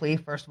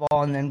Lampley, first of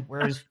all, and then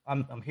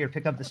I'm here to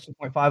pick up this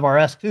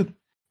 2.5 RS coupe.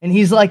 And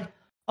he's like,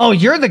 oh,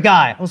 you're the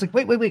guy. I was like,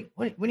 wait, what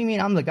do you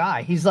mean I'm the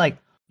guy? He's like,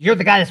 you're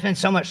the guy that's been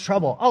so much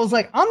trouble. I was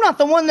like, I'm not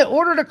the one that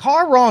ordered a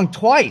car wrong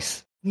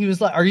twice. He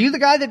was like, are you the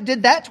guy that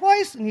did that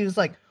twice? And he was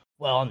like,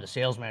 well, I'm the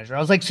sales manager. I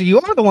was like, so you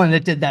are the one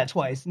that did that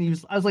twice.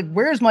 And I was like,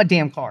 where's my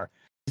damn car?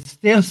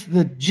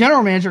 The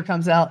general manager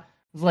comes out.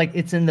 Was like,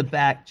 it's in the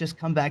back. Just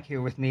come back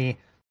here with me.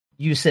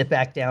 You sit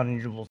back down in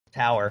your little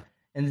tower.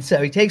 And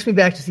so he takes me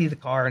back to see the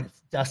car, and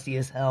it's dusty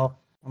as hell.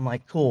 I'm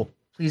like, cool.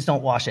 Please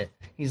don't wash it.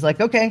 He's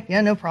like, okay,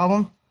 yeah, no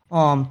problem.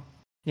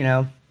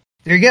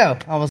 There you go.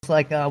 I was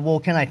like, well,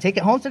 can I take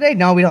it home today?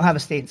 No, we don't have a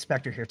state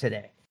inspector here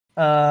today.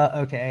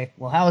 Okay.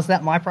 Well, how is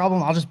that my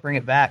problem? I'll just bring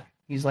it back.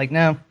 He's like,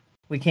 no,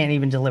 we can't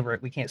even deliver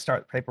it. We can't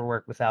start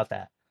paperwork without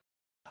that.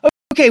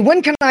 Okay,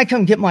 when can I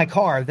come get my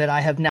car that I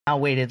have now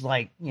waited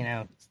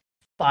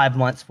 5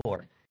 months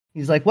for?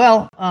 He's like,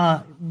 well,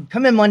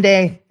 come in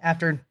Monday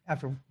after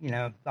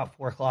about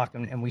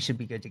 4:00 and we should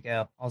be good to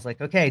go. I was like,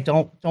 okay,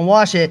 don't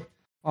wash it.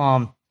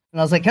 And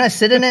I was like, can I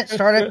sit in it,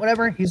 start it,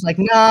 whatever? He's like,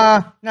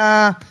 nah.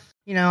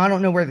 I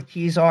don't know where the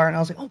keys are. And I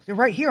was like, oh, they're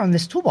right here on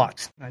this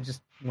toolbox. And I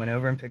just went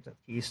over and picked up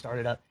the keys,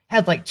 started up.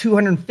 Had like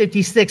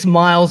 256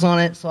 miles on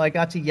it, so I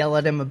got to yell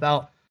at him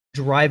about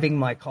driving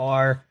my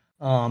car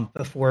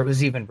before it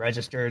was even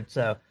registered.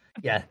 So,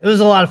 yeah, it was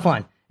a lot of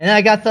fun. And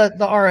I got the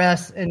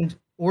RS and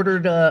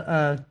ordered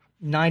a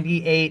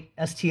 98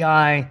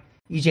 STI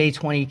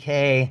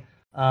EJ20K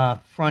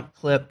front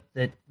clip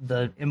that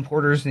the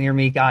importers near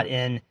me got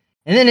in.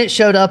 And then it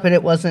showed up, and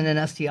it wasn't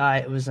an STI.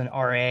 It was an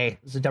RA. It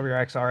was a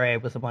WRX RA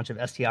with a bunch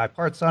of STI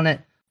parts on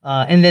it.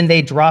 And then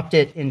they dropped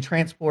it in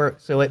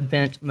transport, so it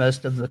bent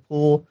most of the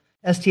cool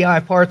STI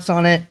parts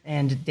on it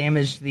and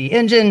damaged the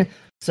engine.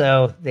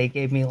 So they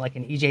gave me like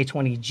an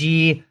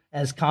EJ20G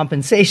as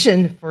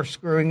compensation for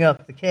screwing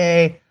up the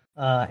K.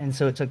 And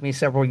so it took me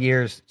several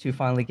years to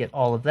finally get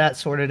all of that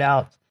sorted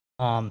out.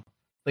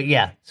 But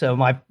yeah, so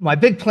my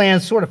big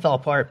plans sort of fell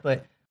apart,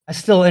 but I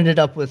still ended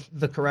up with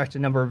the correct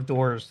number of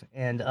doors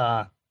and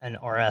an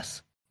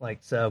RS.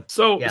 So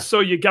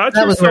you got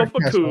yourself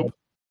a coupe,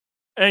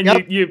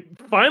 and you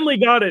finally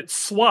got it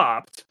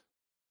swapped.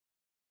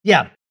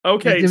 Yeah.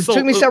 Okay. It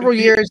took me several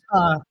years.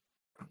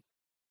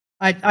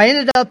 I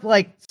ended up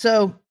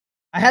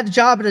I had a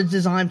job at a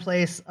design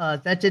place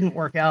that didn't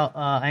work out.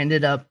 I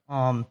ended up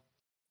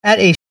at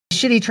a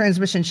shitty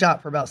transmission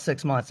shop for about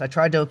 6 months. I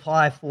tried to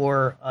apply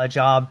for a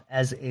job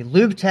as a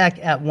lube tech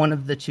at one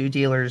of the two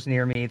dealers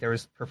near me. There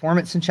was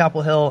Performance in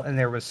Chapel Hill, and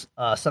there was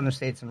Southern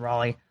States in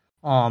Raleigh.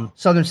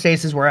 Southern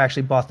States is where I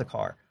actually bought the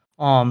car.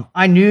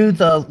 I knew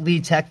the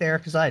lead tech there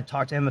because I had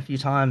talked to him a few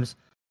times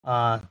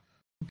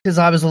because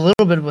I was a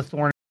little bit of a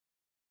thorn.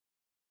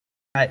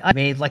 I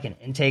made like an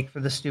intake for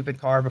the stupid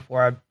car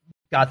before I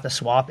got the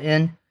swap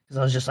in because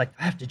I was just like,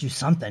 I have to do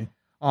something.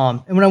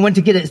 And when I went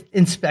to get it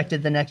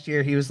inspected the next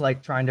year, he was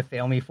like trying to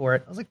fail me for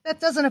it. I was like,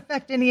 that doesn't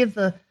affect any of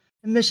the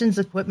emissions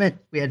equipment.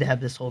 We had to have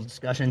this whole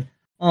discussion.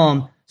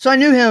 So I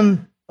knew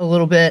him a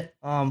little bit.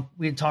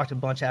 We had talked a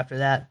bunch after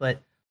that,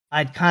 but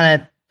I'd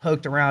kind of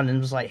poked around and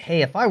was like,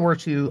 hey, if I were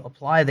to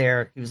apply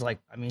there, he was like,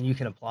 I mean, you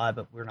can apply,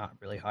 but we're not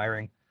really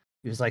hiring.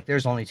 He was like,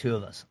 there's only 2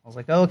 of us. I was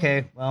like, oh,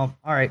 okay, well,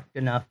 all right,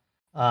 good enough.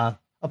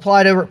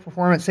 Applied over at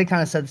Performance. They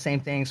kind of said the same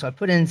thing. So I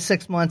put in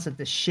 6 months at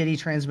this shitty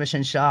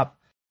transmission shop,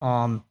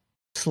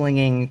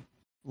 slinging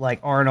like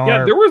R&R.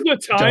 Yeah, there was a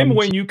time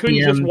when you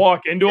couldn't just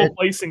walk into a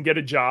place and get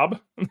a job.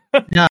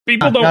 No,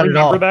 People don't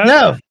remember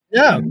that.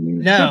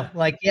 No.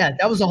 Like, yeah,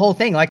 that was the whole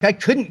thing. Like, I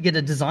couldn't get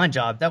a design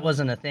job. That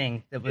wasn't a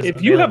thing. That was.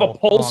 If you have a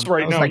pulse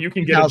right now, you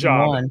can get a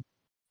job.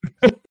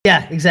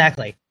 Yeah,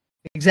 exactly.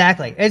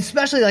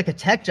 Especially like a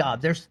tech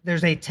job.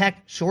 There's a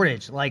tech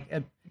shortage. Like,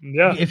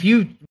 if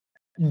you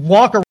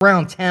walk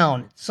around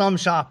town, some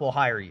shop will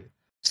hire you.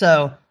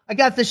 So I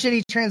got the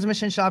shitty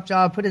transmission shop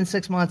job, put in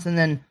 6 months, and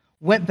then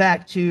went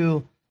back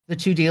to the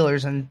 2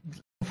 dealers. And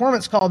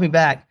Performance called me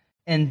back.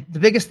 And the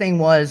biggest thing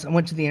was, I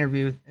went to the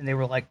interview, and they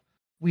were like,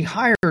 we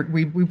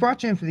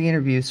brought you in for the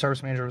interview.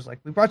 Service manager was like,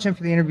 we brought you in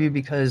for the interview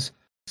because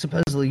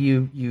supposedly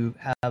you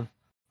have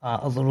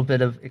a little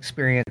bit of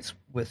experience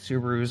with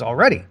Subarus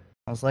already.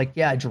 I was like,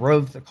 yeah, I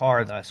drove the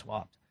car that I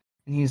swapped.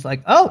 And he's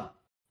like, oh,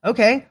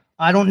 okay.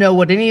 I don't know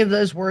what any of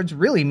those words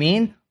really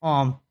mean,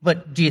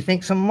 but do you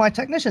think some of my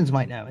technicians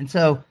might know? And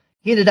so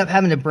he ended up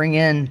having to bring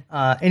in,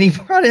 and he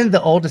brought in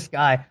the oldest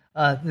guy,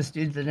 this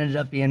dude that ended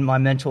up being my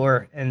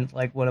mentor and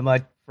like one of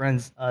my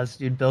friends, this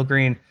dude, Bill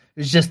Green,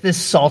 who's just this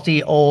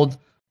salty old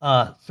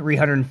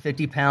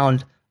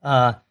 350-pound,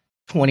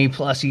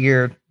 20-plus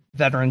year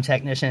veteran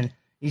technician.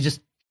 He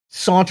just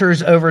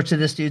saunters over to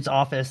this dude's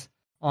office,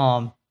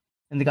 and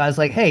the guy's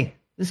like, hey,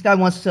 this guy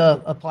wants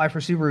to apply for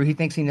Subaru. He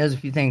thinks he knows a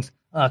few things.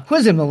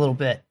 Quiz him a little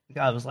bit. The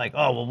guy was like,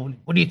 oh, well,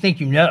 what do you think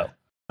you know?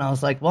 And I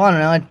was like, well, I don't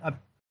know. I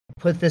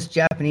put this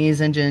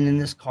Japanese engine in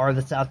this car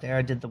that's out there.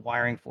 I did the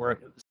wiring for it.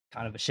 It was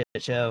kind of a shit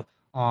show.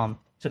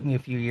 Took me a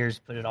few years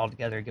to put it all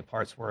together, get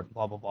parts for it,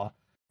 blah, blah, blah.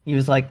 He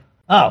was like,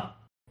 oh,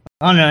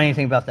 I don't know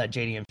anything about that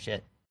JDM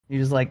shit. He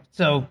was like,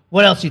 so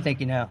what else do you think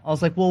you know? I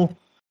was like, well,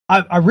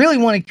 I really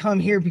want to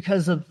come here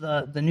because of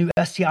the new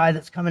STI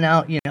that's coming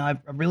out. You know, I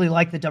really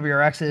like the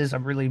WRXs. I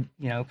really,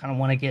 kind of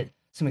want to get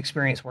some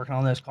experience working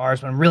on those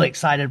cars, but I'm really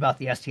excited about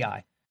the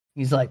STI.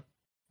 He's like,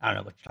 I don't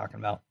know what you're talking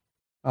about.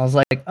 I was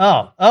like,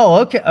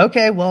 oh,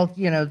 okay. Well,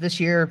 this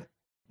year,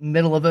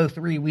 middle of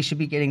 03, we should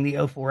be getting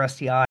the 04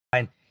 STI,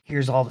 and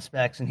here's all the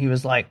specs. And he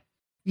was like,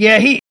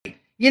 yeah,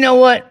 you know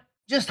what?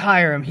 Just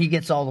hire him. He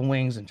gets all the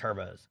wings and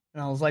turbos.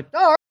 And I was like,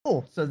 oh,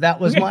 cool. So that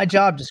was my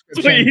job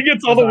description. So he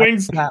gets all the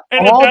wings.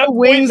 And all the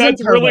wings and turbos.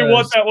 That's really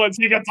what that was.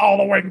 He gets all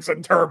the wings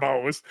and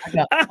turbos. I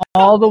got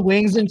all the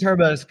wings and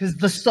turbos because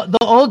the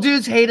old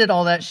dudes hated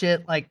all that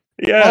shit. Like,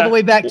 all the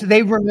way back to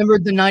they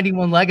remembered the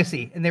 91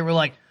 Legacy. And they were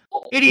like,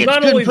 idiots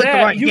couldn't put the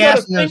right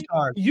gas in those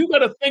cars. You got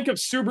to think of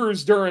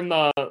Subarus during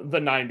the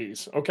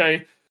 90s,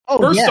 okay? Oh,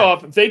 First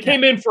off, if they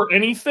came in for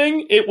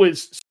anything, it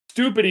was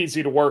stupid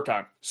easy to work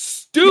on.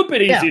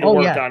 Stupid easy to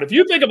work on. If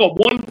you think of a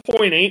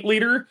 1.8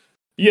 liter,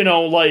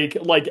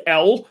 like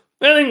L,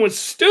 that thing was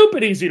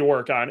stupid easy to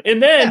work on.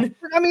 And then,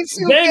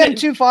 then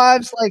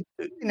 2.5s,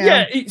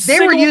 they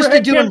were used to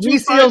doing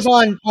reseals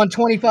on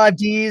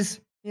 25Ds.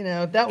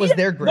 That was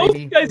their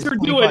gravy. Those guys are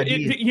doing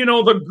it.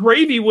 The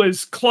gravy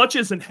was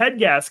clutches and head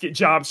gasket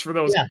jobs for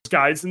those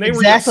guys, and they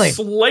were just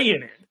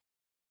slaying it.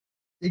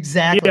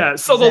 Exactly. Yeah.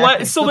 So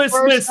this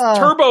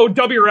turbo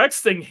WRX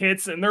thing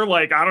hits, and they're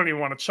like, I don't even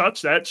want to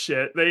touch that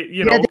shit. They,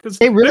 because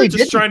they're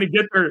just trying to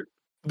get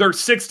their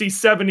 60,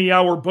 70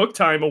 hour book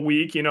time a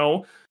week, and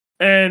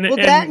it was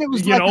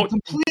a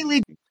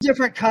completely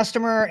different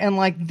customer, and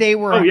they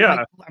were.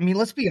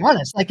 Let's be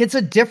honest. It's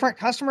a different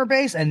customer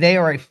base, and they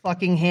are a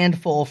fucking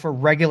handful for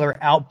regular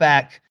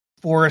Outback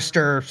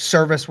Forester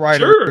service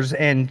riders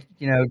and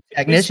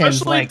technicians.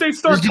 Especially if they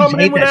start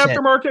coming in with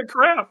aftermarket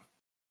crap.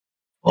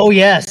 Oh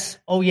yes.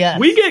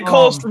 We get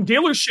calls from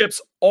dealerships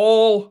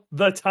all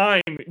the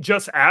time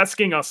just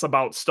asking us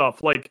about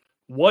stuff like,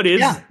 what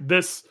is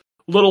this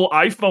little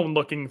iPhone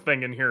looking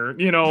thing in here?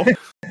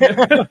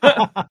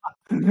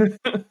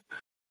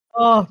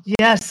 Oh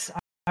yes,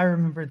 I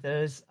remember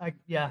those. I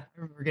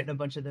remember getting a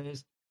bunch of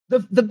those.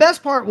 The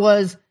best part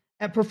was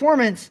at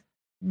Performance,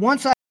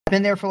 once I'd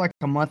been there for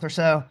a month or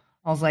so,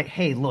 I was like,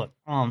 hey, look,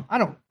 I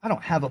don't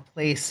have a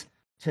place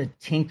to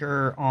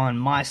tinker on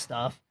my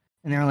stuff.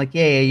 And they're like,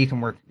 yeah, you can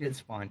work.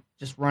 It's fine.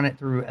 Just run it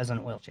through as an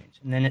oil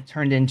change. And then it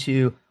turned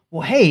into,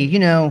 well, hey,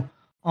 the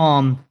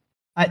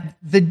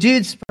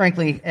dudes,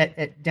 frankly,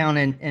 at down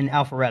in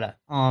Alpharetta,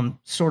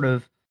 sort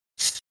of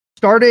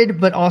started,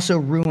 but also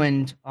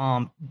ruined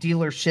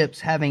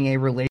dealerships having a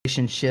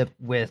relationship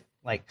with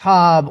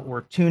Cobb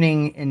or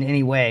tuning in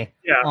any way.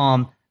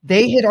 Yeah.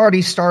 They had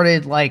already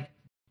started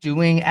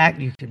doing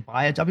you could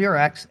buy a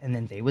WRX and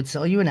then they would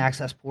sell you an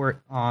access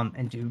port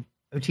and do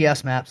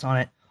OTS maps on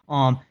it.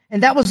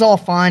 And that was all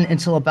fine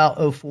until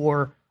about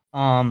 04,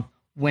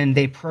 when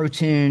they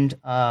pro-tuned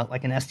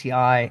an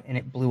STI and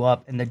it blew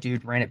up and the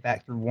dude ran it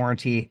back through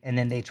warranty and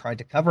then they tried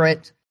to cover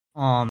it.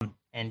 And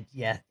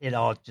it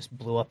all just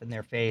blew up in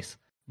their face.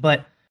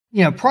 But,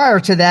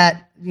 prior to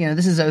that,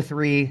 this is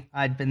 03.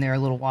 I'd been there a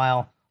little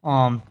while.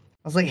 I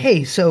was like,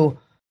 hey, so,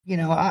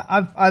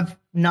 I've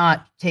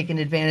not taken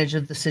advantage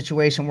of the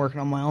situation working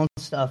on my own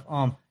stuff.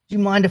 Do do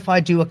you mind if I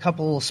do a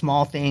couple of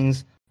small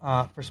things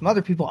for some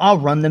other people? I'll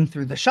run them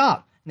through the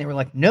shop. And they were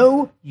like,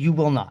 no, you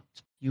will not.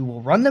 You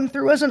will run them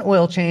through as an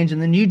oil change, and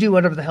then you do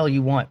whatever the hell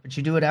you want, but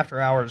you do it after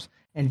hours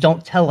and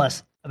don't tell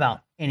us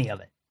about any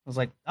of it. I was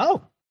like,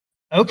 oh,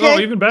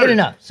 okay, even better. Good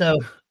enough. So,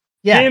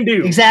 yeah, Can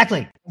do.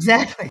 exactly.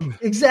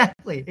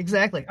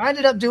 I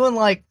ended up doing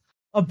like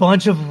a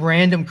bunch of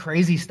random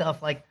crazy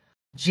stuff, like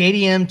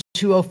JDM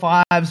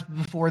 205s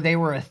before they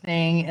were a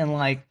thing, and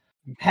like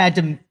had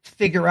to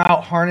figure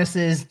out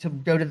harnesses to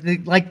go to the,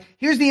 like,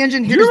 here's the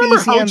engine, here's the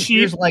ECM,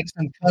 here's like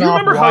some cut-off wires. Do you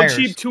remember how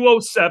cheap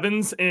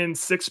 207s and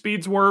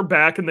 6-speeds were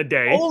back in the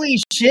day? Holy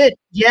shit,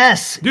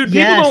 yes. Dude,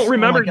 yes. people don't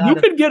remember. You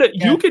could get it.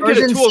 You could get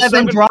a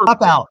 207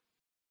 dropout.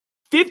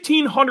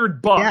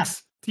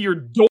 $1,500 to your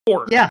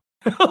door. Yeah.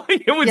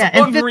 It was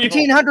and unreal.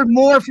 $1,500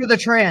 more for the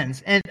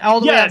trans, and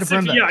all the way out to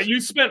Brembos. Yeah, you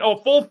spent a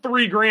full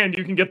 $3,000,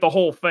 you can get the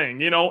whole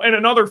thing, and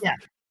another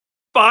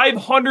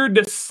 $500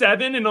 to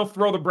 $700, and they'll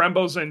throw the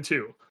Brembos in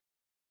too.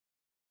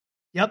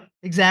 Yep,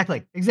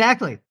 exactly.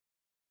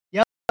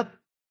 Yep.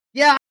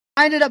 Yeah,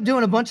 I ended up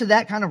doing a bunch of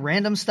that kind of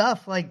random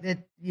stuff, like it,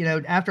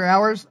 after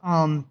hours.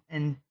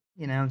 And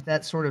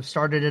that sort of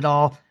started it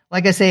all.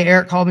 Like I say,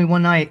 Eric called me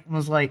one night and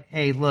was like,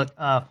 "Hey, look,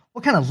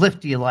 what kind of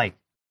lift do you like?"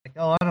 Like,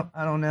 oh,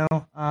 I don't know.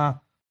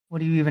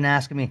 What are you even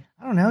asking me?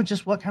 I don't know.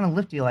 Just what kind of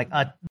lift do you like?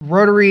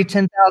 Rotary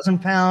 10,000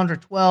 pound or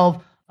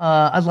 12.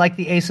 I'd like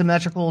the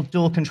asymmetrical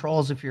dual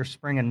controls if you're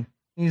springing.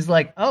 He's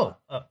like, oh,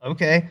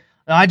 okay.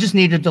 I just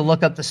needed to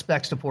look up the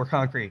specs to pour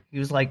concrete. He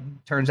was like,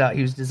 turns out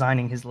he was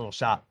designing his little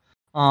shop.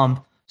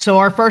 So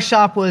our first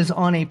shop was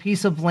on a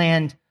piece of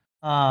land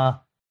that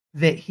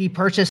he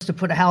purchased to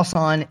put a house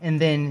on, and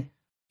then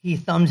he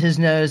thumbed his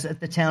nose at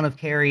the town of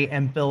Cary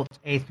and built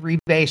a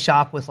 3-bay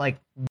shop with like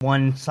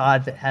one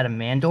side that had a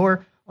man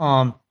door,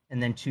 and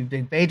then 2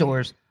 big bay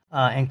doors,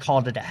 and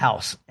called it a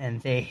house.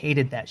 And they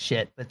hated that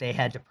shit, but they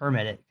had to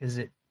permit it because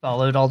it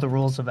followed all the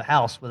rules of a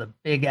house with a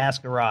big ass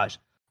garage.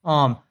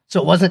 So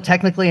it wasn't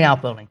technically an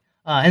outbuilding.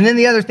 And then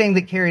the other thing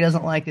that Cary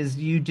doesn't like is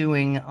you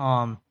doing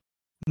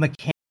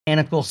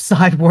mechanical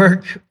side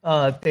work.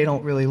 They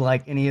don't really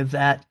like any of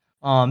that.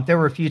 There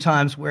were a few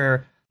times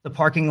where the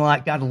parking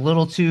lot got a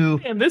little too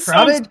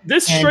crowded.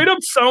 This straight up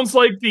sounds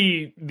like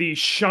the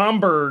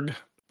Schaumburg,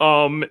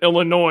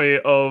 Illinois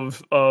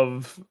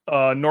of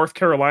North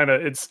Carolina.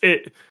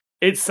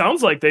 It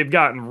sounds like they've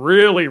gotten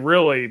really,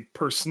 really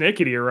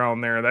persnickety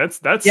around there. That's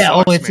sucks,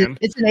 man.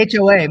 It's an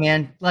HOA,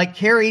 man. Like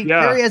Cary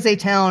as a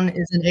town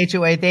is an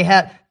HOA.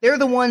 They're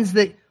the ones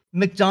that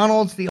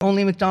McDonald's, the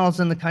only McDonald's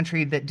in the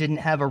country that didn't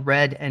have a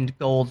red and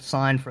gold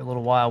sign for a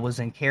little while, was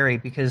in Cary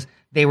because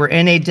they were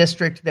in a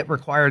district that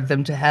required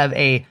them to have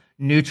a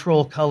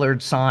neutral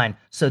colored sign.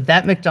 So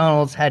that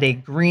McDonald's had a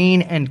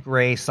green and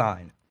gray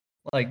sign.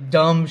 Like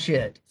dumb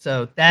shit.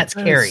 So that's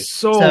Cary.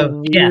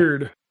 So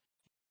weird. Yeah.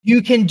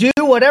 You can do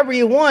whatever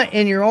you want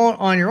on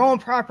your own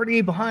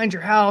property, behind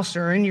your house,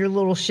 or in your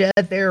little shed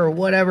there, or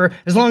whatever,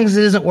 as long as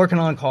it isn't working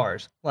on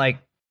cars.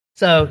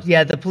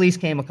 The police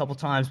came a couple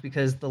times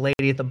because the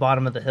lady at the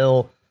bottom of the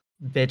hill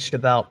bitched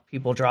about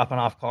people dropping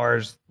off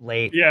cars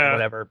late, or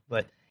whatever.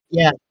 But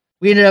yeah,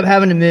 we ended up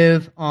having to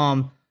move.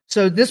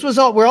 So this was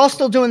all. We're all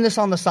still doing this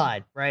on the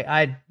side, right?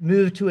 I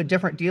moved to a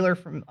different dealer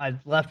I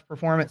left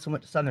Performance and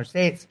went to Southern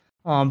States,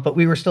 but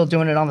we were still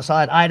doing it on the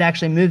side. I'd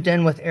actually moved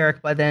in with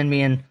Eric by then.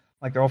 Me and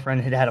my girlfriend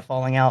had a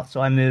falling out,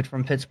 so I moved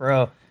from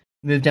Pittsburgh,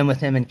 moved in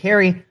with him in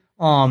Cary.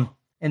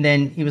 And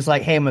then he was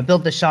like, "Hey, I'm gonna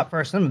build this shop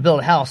first. I'm gonna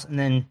build a house, and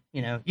then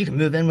you can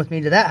move in with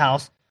me to that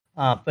house."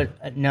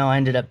 But no, I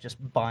ended up just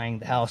buying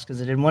the house because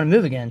I didn't want to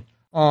move again.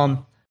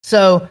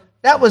 So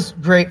that was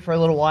great for a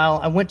little while.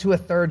 I went to a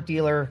third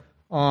dealer,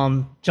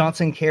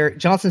 Johnson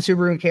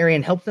Subaru and Cary,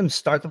 and helped them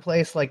start the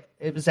place. Like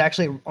it was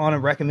actually on a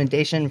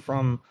recommendation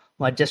from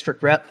my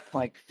district rep,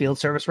 like field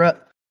service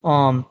rep.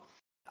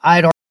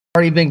 I'd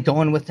already been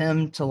going with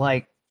him to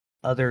like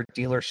other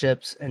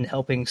dealerships and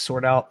helping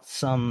sort out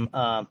some,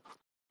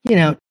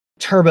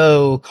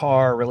 turbo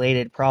car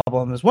related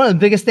problems. One of the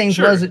biggest things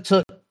was it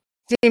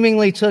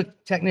seemingly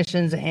took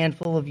technicians a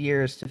handful of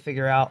years to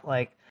figure out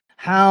like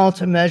how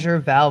to measure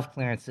valve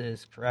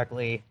clearances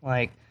correctly.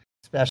 Like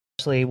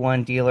especially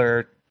one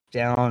dealer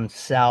down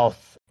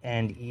south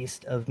and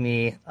east of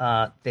me,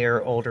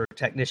 their older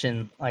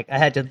technician, like I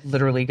had to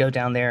literally go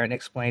down there and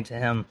explain to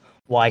him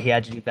why he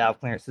had to do valve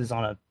clearances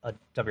on a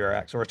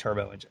WRX or a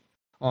turbo engine.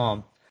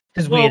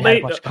 Because we had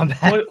a bunch of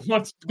comeback.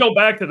 Let's go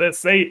back to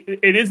this.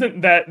 It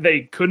isn't that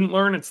they couldn't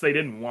learn; it's they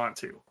didn't want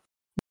to.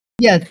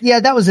 Yeah,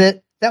 that was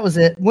it.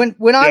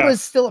 When I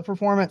was still at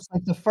Performance,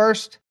 like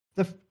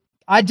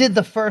I did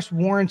the first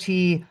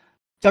warranty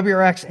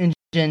WRX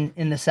engine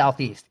in the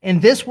Southeast,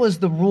 and this was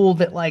the rule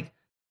that like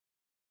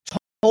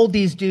told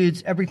these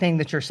dudes everything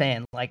that you're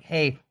saying. Like,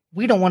 hey,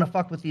 we don't want to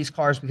fuck with these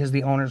cars because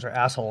the owners are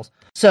assholes.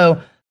 So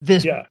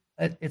this. Yeah.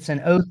 It's an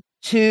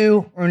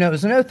 02, or no, it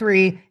was an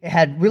 03. It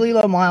had really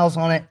low miles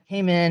on it.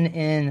 Came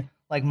in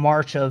like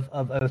March of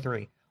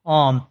 03.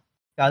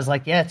 Guys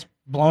like, yeah, it's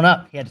blown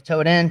up. He had to tow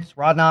it in. It's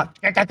rod knock.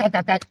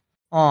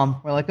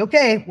 We're like,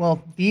 okay,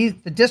 well, the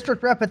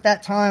district rep at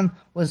that time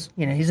was,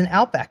 he's an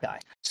Outback guy.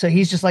 So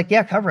he's just like,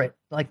 yeah, cover it.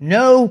 Like,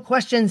 no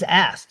questions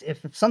asked.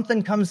 If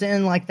something comes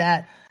in like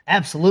that,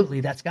 absolutely,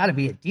 that's got to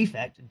be a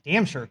defect.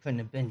 Damn sure it couldn't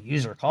have been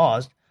user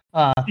caused.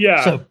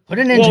 So put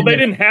an engine. Well, they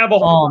didn't have a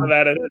whole lot of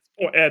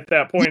that at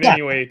that point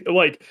anyway.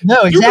 Like,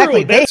 no,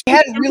 exactly. They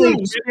hadn't really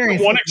Subaru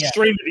experienced one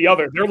extreme to the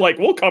other. They're like,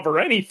 we'll cover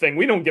anything.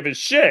 We don't give a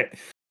shit.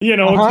 We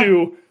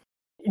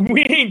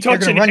ain't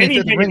touching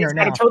anything that's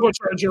got a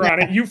turbocharger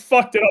on it. You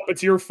fucked it up.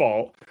 It's your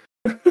fault.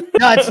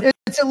 No,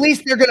 it's at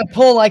least they're gonna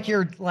pull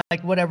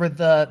whatever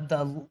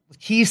the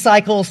key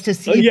cycles to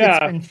see if it's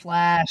been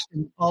flashed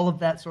and all of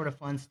that sort of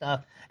fun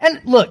stuff. And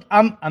look,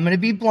 I'm gonna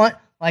be blunt.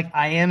 Like,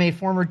 I am a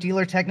former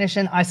dealer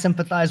technician. I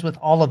sympathize with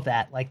all of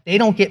that. Like, they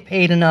don't get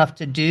paid enough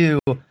to do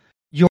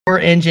your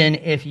engine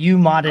if you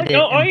modded it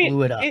and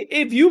blew it up.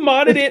 If you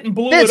modded it and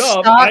blew it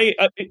up,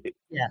 if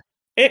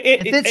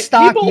it's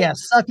stock,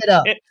 suck it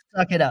up.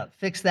 Suck it up.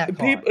 Fix that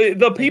car.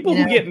 The people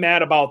who get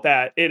mad about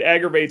that, it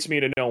aggravates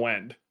me to no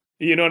end.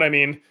 You know what I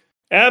mean?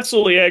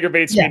 Absolutely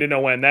aggravates me to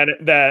no end.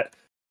 That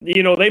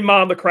they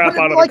mod the crap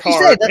out of the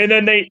car, and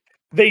then they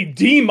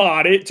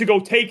demod it to go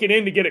take it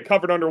in to get it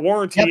covered under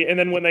warranty, and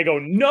then when they go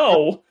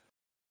no,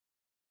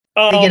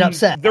 they get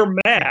upset. They're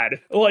mad.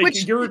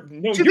 Like, you're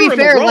in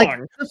fair, the wrong. like,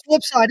 the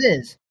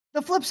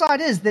flip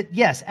side is that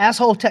yes,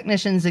 asshole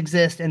technicians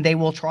exist, and they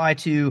will try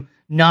to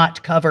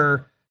not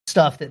cover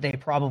stuff that they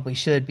probably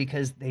should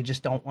because they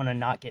just don't want to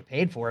not get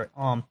paid for it.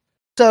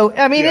 So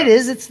I mean,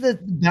 it's the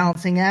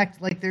balancing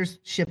act. Like, there's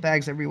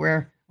shitbags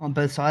everywhere on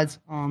both sides.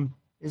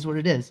 Is what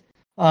it is.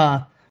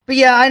 But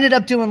yeah, I ended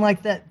up doing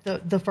like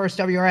the first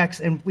WRX,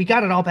 and we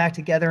got it all back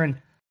together and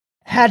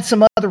had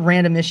some other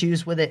random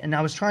issues with it, and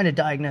I was trying to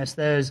diagnose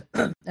those.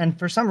 And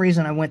for some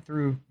reason, I went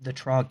through the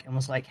trunk and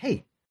was like,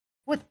 hey,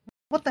 what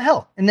the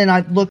hell? And then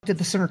I looked at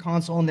the center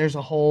console, and there's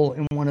a hole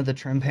in one of the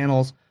trim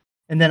panels.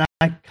 And then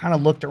I kind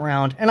of looked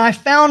around, and I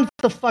found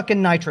the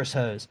fucking nitrous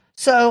hose.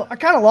 So I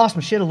kind of lost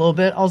my shit a little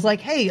bit. I was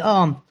like, hey,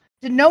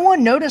 did no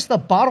one notice the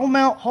bottle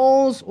mount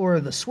holes or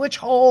the switch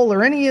hole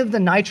or any of the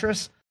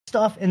nitrous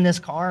stuff in this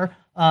car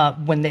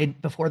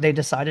before they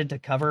decided to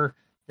cover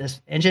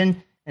this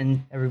engine?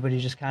 And everybody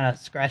just kind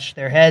of scratched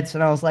their heads.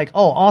 And I was like,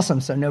 oh,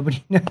 awesome. So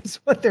nobody knows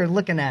what they're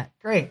looking at.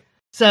 Great.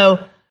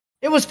 So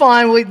it was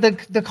fine.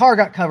 The car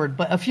got covered.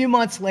 But a few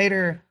months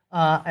later,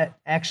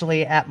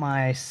 actually at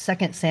my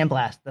second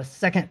sandblast, the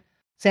second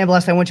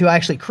sandblast I went to, I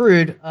actually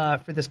crewed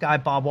for this guy,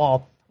 Bob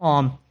Wall.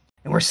 And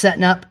we're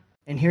setting up,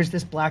 and here's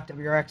this black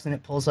WRX, and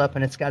it pulls up,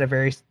 and it's got a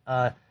very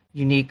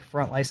unique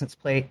front license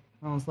plate.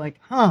 And I was like,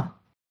 I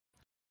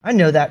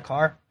know that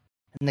car.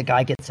 And the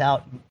guy gets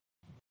out, and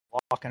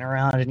walking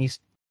around, and he's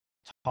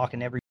talking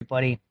to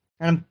everybody.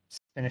 And I'm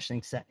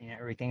finishing setting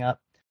everything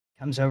up.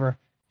 Comes over.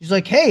 He's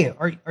like, hey,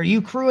 are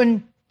you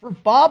crewing for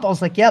Bob? I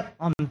was like, yep,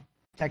 I'm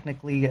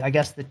technically, I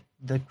guess,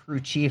 the crew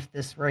chief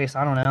this race.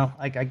 I don't know.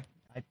 Like, I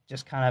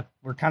just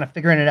we're kind of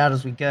figuring it out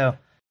as we go.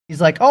 He's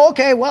like, oh,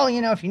 okay, well,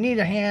 if you need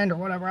a hand or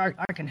whatever,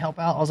 I can help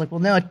out. I was like, well,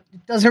 no, it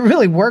doesn't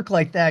really work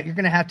like that. You're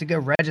going to have to go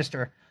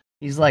register.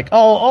 He's like,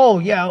 oh,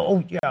 yeah,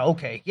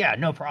 okay, yeah,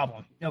 no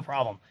problem.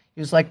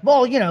 He was like,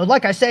 well,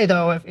 like I say,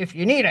 though, if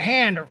you need a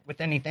hand or with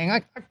anything,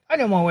 I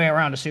know my way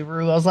around a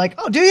Subaru. I was like,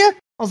 oh, do you?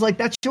 I was like,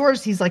 that's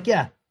yours? He's like,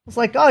 yeah. I was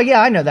like, oh,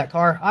 yeah, I know that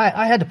car.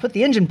 I had to put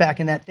the engine back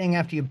in that thing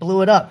after you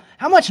blew it up.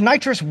 How much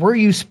nitrous were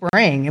you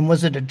spraying? And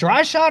was it a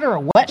dry shot or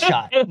a wet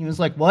shot? And he was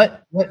like,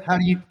 what? What are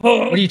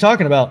you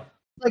talking about?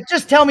 Like,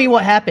 just tell me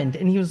what happened.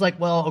 And he was like,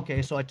 well,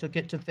 okay, so I took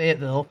it to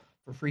Fayetteville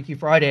for Freaky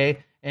Friday,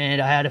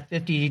 and I had a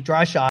 50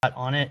 dry shot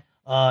on it,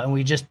 and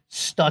we just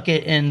stuck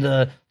it in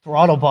the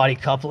throttle body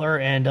coupler,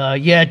 and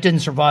it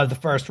didn't survive the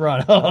first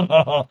run.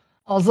 I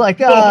was like,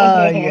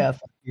 yeah,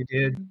 fuck you,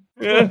 dude.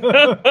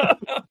 I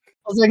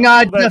was like, no,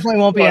 I definitely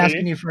won't be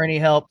asking you for any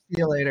help. See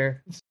you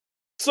later.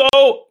 So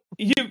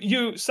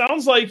you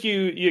sounds like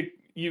you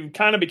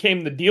kind of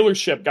became the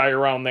dealership guy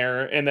around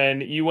there, and then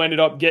you ended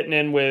up getting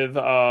in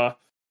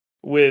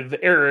with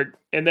Eric,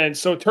 and then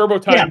so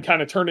Turbotime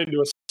kind of turned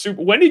into a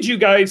super. When did you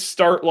guys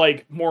start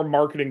like more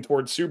marketing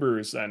towards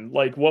Subarus then?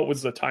 Like, what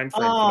was the time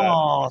frame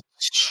for that?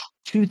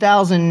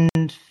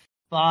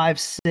 2005,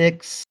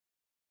 6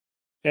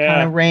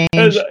 kind of range.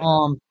 It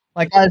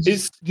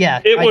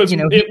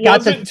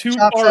wasn't too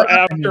far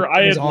after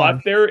I had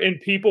left there,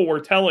 and people were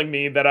telling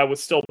me that I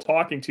was still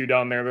talking to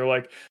down there. They're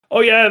like,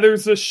 "Oh yeah,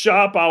 there's this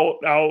shop out,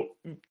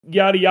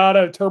 yada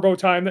yada,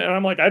 Turbotime," and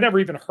I'm like, I never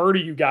even heard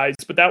of you guys.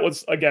 But that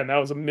was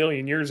a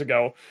million years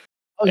ago.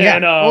 Oh yeah.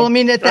 And, well, I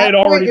mean, at that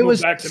point, it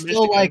was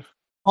still like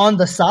on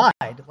the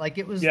side. Like,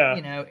 it was,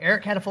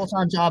 Eric had a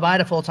full-time job. I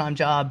had a full-time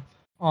job.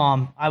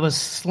 I was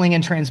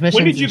slinging transmissions.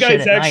 When did you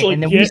guys actually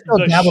get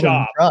the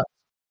shop?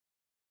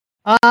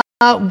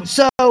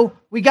 So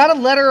we got a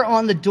letter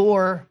on the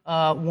door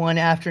one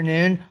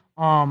afternoon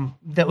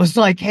that was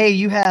like, hey,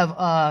 you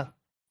have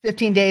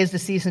 15 days to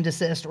cease and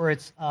desist, or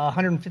it's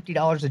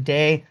 $150 a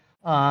day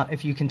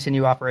if you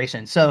continue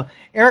operation. So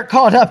Eric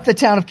called up the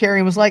town of Cary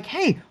and was like,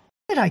 hey,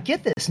 where did I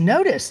get this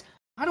notice?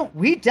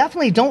 We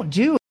definitely don't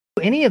do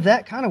any of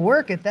that kind of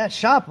work at that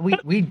shop.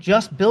 We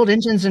just build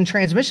engines and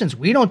transmissions.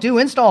 We don't do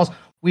installs.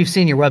 We've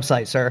seen your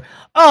website, sir.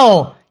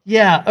 Oh,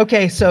 yeah.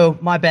 Okay. So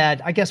my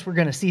bad. I guess we're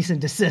going to cease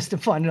and desist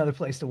and find another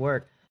place to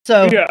work.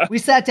 So we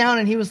sat down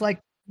and he was like,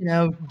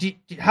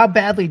 how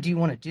badly do you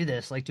want to do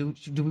this? Like, do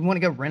we want to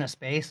go rent a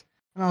space?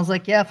 And I was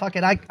like, yeah, fuck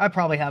it. I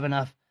probably have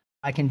enough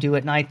I can do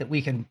at night that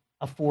we can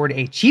afford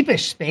a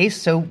cheapish space.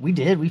 So we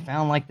did. We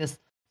found like this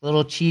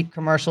little cheap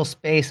commercial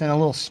space in a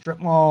little strip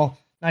mall,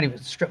 not even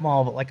a strip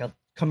mall, but like a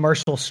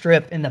commercial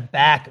strip in the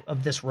back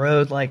of this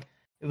road. Like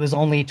it was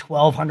only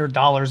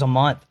 $1,200 a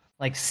month,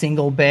 like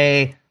single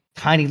bay,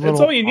 tiny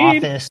little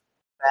office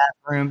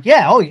bathroom.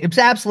 Yeah. Oh, it's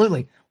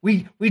absolutely.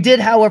 We did,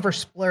 however,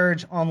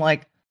 splurge on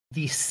like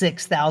the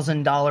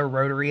 $6,000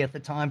 rotary at the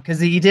time, because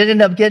he did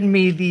end up getting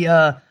me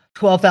the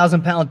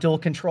 12,000 pound dual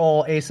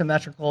control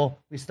asymmetrical.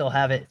 We still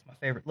have it. It's my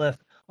favorite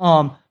lift.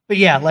 But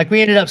yeah, like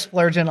we ended up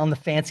splurging on the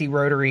fancy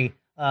rotary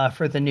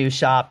for the new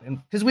shop,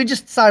 and because we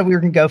just decided we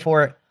were gonna go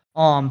for it.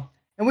 And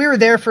we were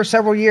there for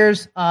several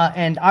years,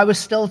 and I was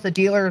still at the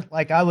dealer.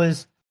 Like I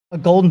was a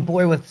golden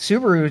boy with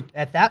Subaru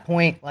at that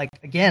point. Like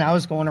again, I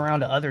was going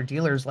around to other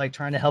dealers, like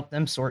trying to help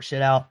them sort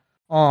shit out.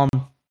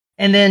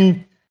 And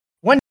then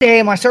one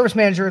day, my service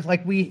manager,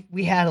 like we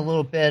had a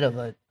little bit of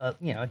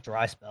a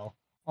dry spell.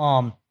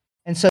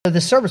 And so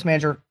the service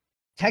manager,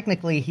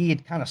 technically, he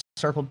had kind of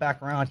circled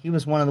back around. He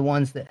was one of the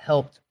ones that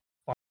helped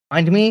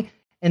find me,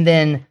 and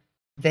then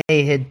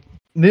they had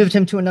moved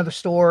him to another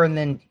store, and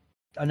then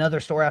another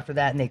store after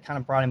that, and they kind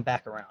of brought him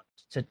back around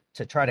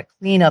to try to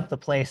clean up the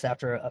place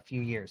after a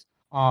few years.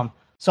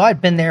 So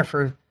I'd been there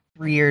for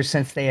 3 years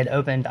since they had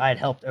opened. I had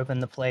helped open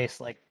the place,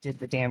 like did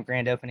the damn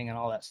grand opening and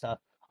all that stuff.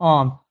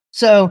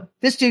 So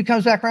this dude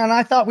comes back around, and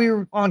I thought we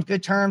were on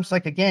good terms.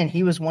 Like, again,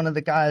 he was one of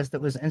the guys that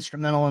was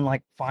instrumental in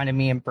like finding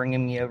me and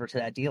bringing me over to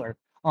that dealer.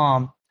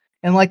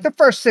 And like the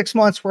first 6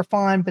 months were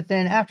fine, but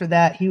then after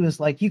that, he was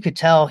like, you could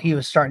tell he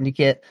was starting to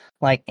get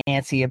like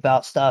antsy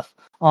about stuff.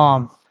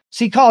 So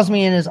he calls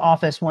me in his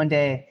office one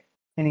day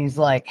and he's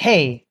like,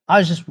 hey, I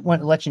was just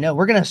wanting to let you know,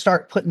 we're going to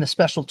start putting the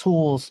special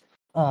tools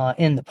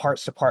in the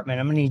parts department.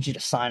 I'm going to need you to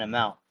sign them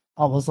out.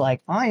 I was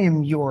like, I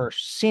am your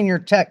senior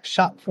tech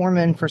shop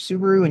foreman for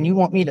Subaru, and you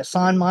want me to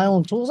sign my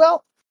own tools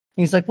out?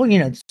 And he's like, well, the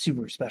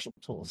Subaru special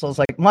tools. So I was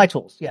like, my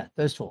tools. Yeah,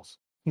 those tools.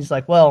 He's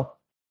like, well,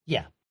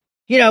 yeah.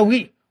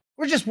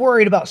 We're just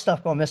worried about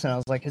stuff going missing. I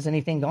was like, has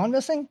anything gone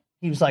missing?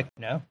 He was like,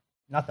 no,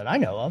 not that I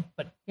know of.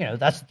 But,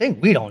 that's the thing.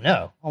 We don't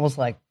know. I was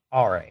like,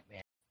 all right,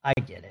 man, I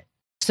get it.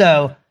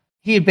 So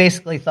he had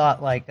basically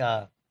thought like,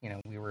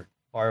 we were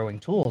borrowing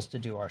tools to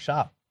do our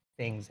shop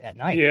things at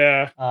night.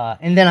 Yeah.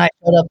 And then I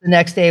showed up the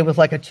next day with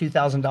like a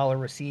 $2,000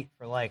 receipt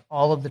for like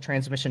all of the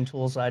transmission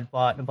tools I'd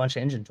bought and a bunch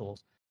of engine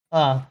tools.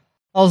 I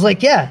was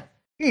like, yeah,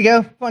 here you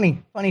go.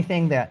 Funny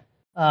thing that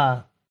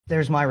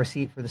there's my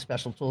receipt for the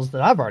special tools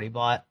that I've already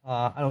bought.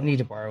 I don't need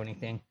to borrow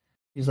anything.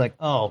 He's like,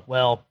 oh,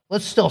 well,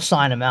 let's still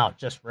sign them out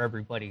just for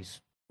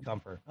everybody's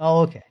comfort.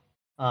 Oh, okay.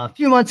 A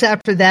few months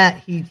after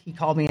that, he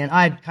called me in.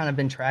 I'd kind of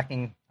been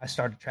I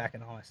started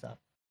tracking all my stuff.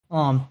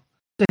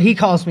 So he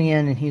calls me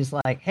in and he's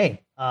like,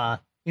 hey,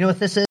 you know what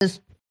this is?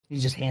 He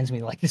just hands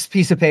me like this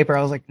piece of paper.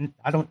 I was like,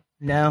 I don't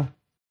know.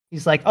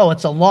 He's like, oh,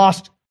 it's a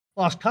lost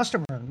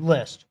customer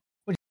list.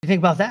 What do you think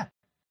about that?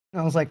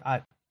 And I was like,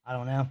 I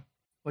don't know.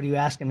 What are you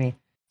asking me?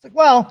 It's like,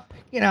 well,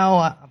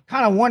 I'm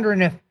kind of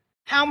wondering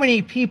how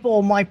many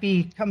people might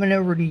be coming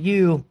over to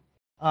you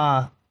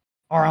are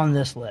on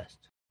this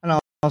list. And I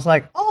was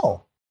like,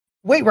 oh,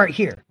 wait right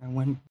here. I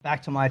went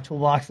back to my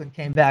toolbox and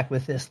came back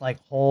with this like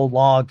whole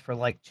log for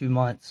like 2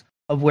 months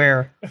of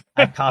where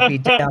I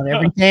copied down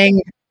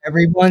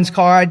everyone's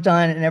car I'd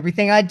done and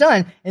everything I'd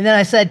done. And then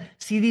I said,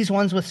 see these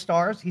ones with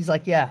stars? He's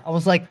like, yeah. I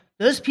was like,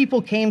 those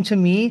people came to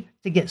me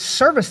to get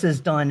services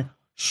done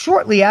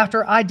shortly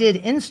after I did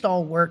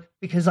install work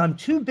because I'm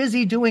too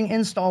busy doing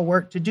install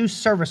work to do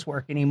service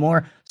work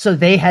anymore. So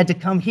they had to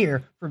come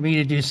here for me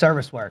to do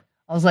service work.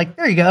 I was like,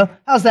 there you go.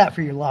 How's that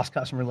for your lost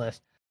customer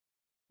list?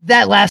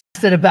 That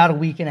lasted about a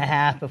week and a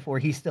half before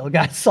he still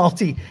got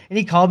salty. And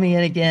he called me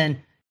in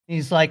again.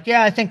 He's like,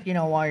 yeah, I think you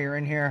know why you're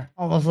in here.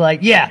 I was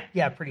like,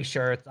 yeah, pretty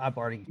sure. I've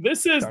already.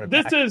 This is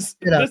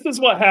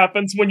what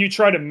happens when you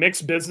try to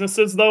mix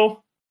businesses,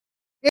 though.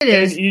 It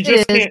is. And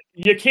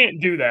you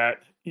can't do that.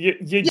 You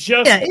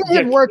can't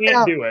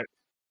do it.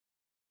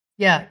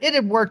 Yeah, it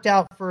had worked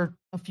out for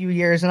a few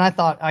years, and I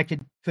thought I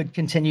could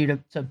continue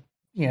to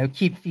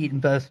keep feet in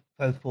both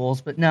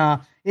pools, but nah,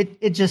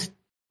 it just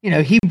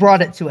he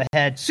brought it to a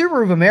head.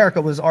 Subaru of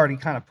America was already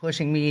kind of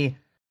pushing me,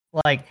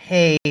 like,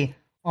 hey.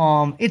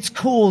 It's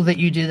cool that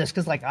you do this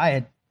because like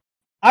I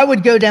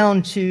would go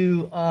down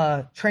to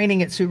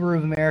training at Subaru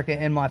of America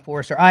in my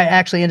Forester. I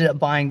actually ended up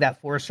buying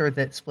that Forester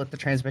that split the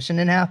transmission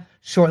in half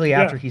shortly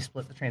after he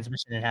split the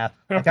transmission in half.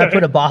 Like I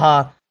put a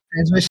Baja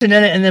transmission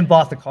in it and then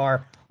bought the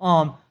car.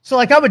 So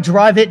like I would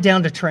drive it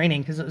down to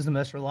training because it was the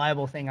most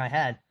reliable thing I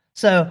had.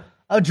 So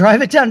I would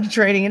drive it down to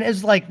training and it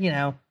was like,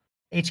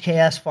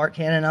 HKS fart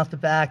cannon out the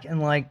back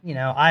and like,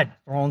 I'd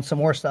thrown some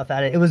more stuff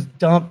at it. It was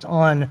dumped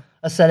on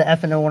a set of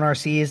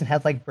F&O1RCs and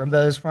had like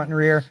Brimbos front and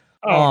rear.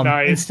 And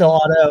nice. still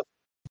auto,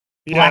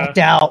 Yeah. blacked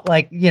out,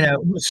 like,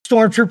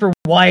 Stormtrooper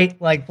white,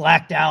 like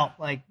blacked out,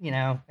 like,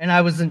 and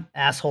I was an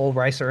asshole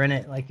racer in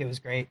it. Like, it was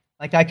great.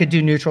 Like, I could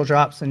do neutral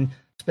drops and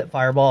spit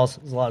fireballs.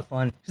 It was a lot of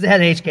fun because it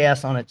had an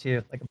HKS on it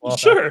too, like a ball.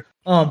 Sure.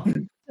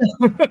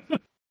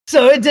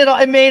 So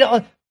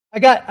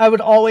I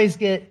would always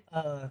get,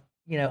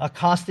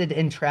 accosted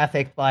in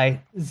traffic by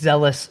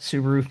zealous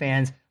Subaru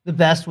fans. The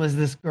best was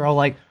this girl,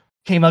 like,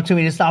 came up to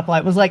me to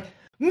stoplight, was like,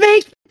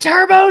 "Make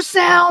turbo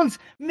sounds!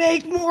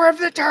 Make more of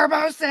the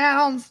turbo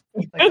sounds!"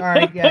 Like, all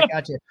right, yeah, I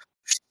got you.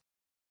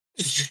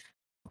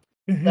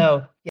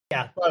 So,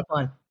 yeah, a lot of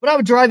fun. But I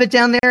would drive it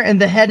down there, and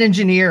the head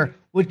engineer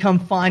would come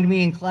find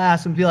me in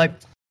class and be like,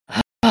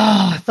 "Oh,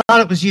 I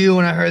thought it was you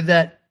when I heard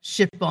that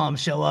shit bomb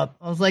show up."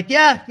 I was like,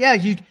 yeah,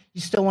 you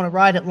still want to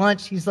ride at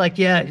lunch? He's like,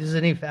 yeah. Is it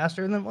any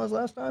faster than it was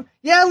last time?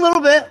 Yeah, a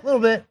little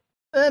bit.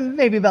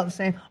 Maybe about the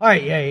same. All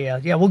right,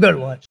 yeah, we'll go to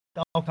lunch.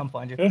 I'll come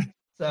find you.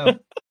 So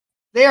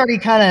they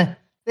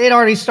had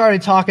already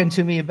started talking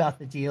to me about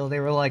the deal. They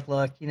were like,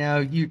 look, you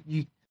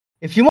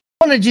if you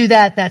want to do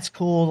that, that's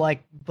cool.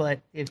 Like, but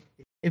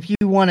if you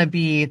want to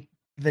be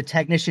the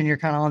technician, you're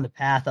kind of on the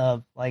path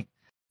of, like,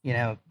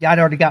 I'd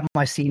already got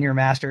my senior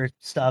master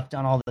stuff,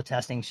 done all the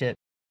testing shit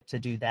to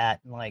do that,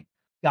 and, like,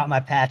 got my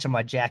patch on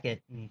my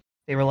jacket. And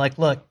they were like,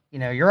 look,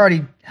 you're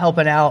already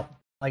helping out.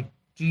 Like,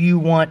 do you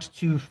want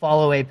to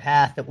follow a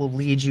path that will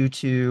lead you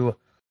to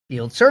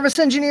field service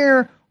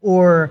engineer,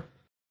 or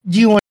do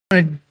you want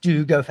to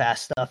do go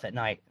fast stuff at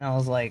night? And I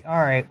was like, all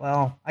right,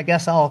 well, I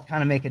guess I'll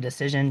kind of make a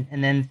decision.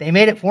 And then they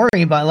made it for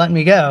me by letting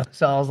me go.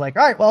 So I was like,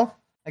 all right, well,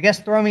 I guess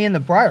throw me in the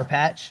briar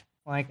patch.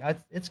 Like,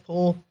 it's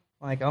cool.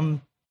 Like,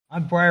 I'm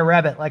Briar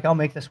Rabbit. Like, I'll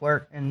make this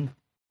work. And,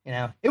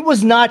 it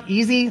was not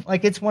easy.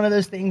 Like, it's one of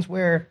those things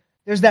where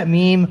there's that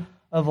meme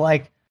of,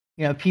 like,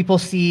 people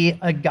see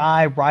a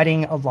guy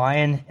riding a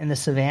lion in the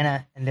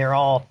savannah and they're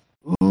all,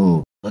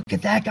 ooh, look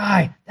at that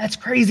guy. That's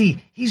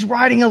crazy. He's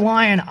riding a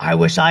lion. I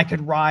wish I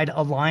could ride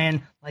a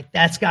lion. Like,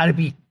 that's got to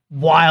be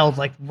wild,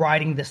 like,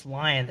 riding this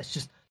lion that's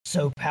just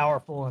so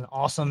powerful and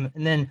awesome.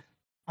 And then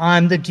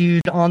I'm the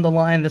dude on the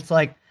lion that's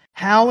like,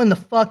 how in the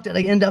fuck did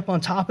I end up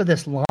on top of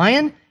this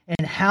lion?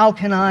 And how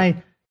can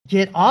I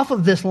get off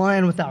of this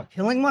lion without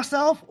killing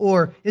myself?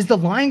 Or is the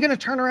lion going to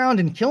turn around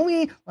and kill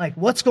me? Like,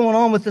 what's going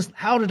on with this?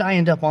 How did I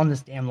end up on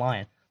this damn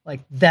lion?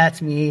 Like,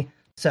 that's me.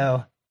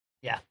 So,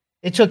 yeah,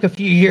 it took a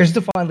few years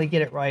to finally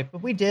get it right,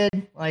 but we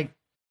did. Like,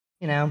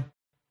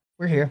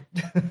 we're here.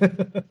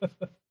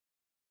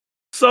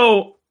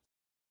 So,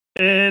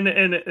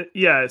 and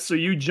yeah, so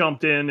you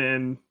jumped in,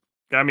 and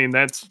I mean,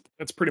 that's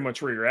pretty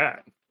much where you're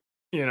at,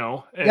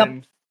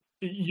 and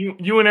Yep.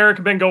 you and Eric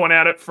have been going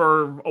at it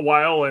for a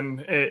while,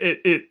 and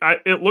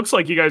it looks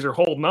like you guys are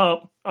holding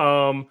up.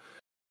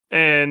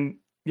 And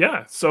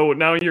yeah, so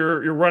now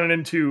you're running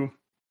into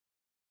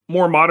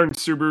more modern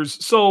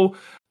Subarus. So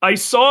I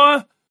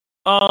saw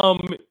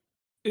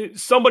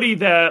somebody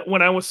that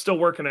when I was still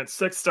working at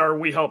Six Star,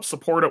 we helped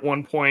support at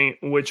one point,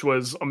 which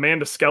was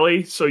Amanda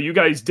Skelly. So you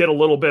guys did a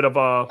little bit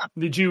of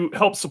did you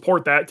help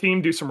support that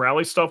team, do some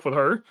rally stuff with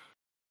her?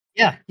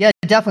 Yeah,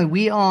 definitely.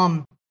 We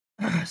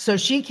so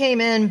she came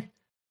in.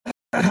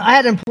 I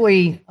had an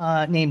employee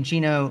named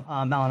Gino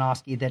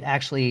Malinowski that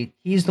actually,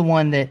 he's the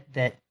one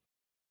that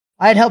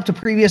I had helped a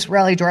previous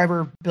rally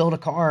driver build a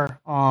car.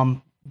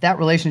 That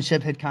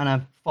relationship had kind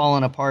of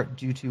fallen apart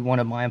due to one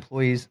of my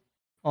employees.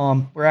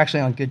 We're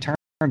actually on good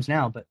terms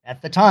now, but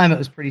at the time it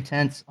was pretty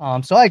tense.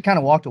 So I kind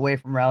of walked away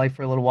from rally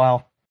for a little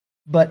while.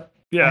 But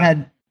yeah. I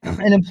had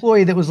an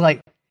employee that was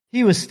like,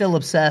 he was still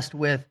obsessed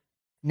with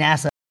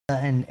NASA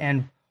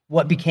and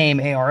what became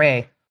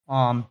ARA.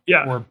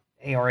 Or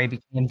ARA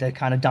became the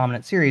kind of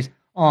dominant series.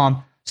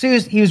 So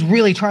he was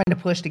really trying to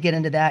push to get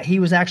into that. He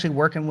was actually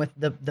working with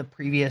the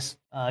previous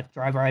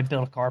driver I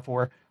built a car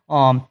for.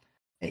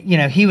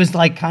 He was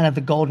like kind of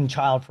the golden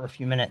child for a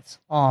few minutes.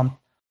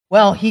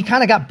 Well, he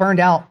kind of got burned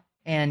out,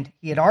 and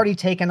he had already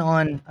taken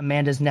on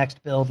Amanda's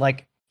next build.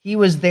 Like, he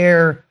was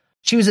there.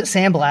 She was at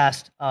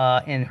Sandblast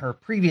in her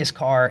previous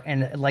car,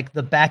 and like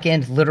the back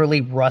end literally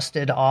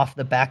rusted off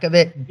the back of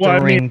it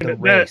during the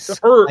race.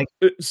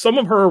 Some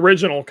of her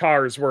original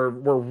cars were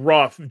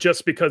rough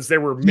just because they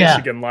were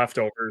Michigan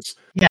leftovers.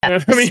 Yeah,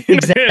 I mean,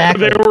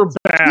 exactly. They were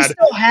bad.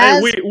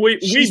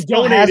 We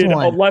donated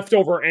a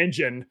leftover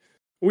engine.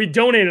 We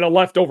donated a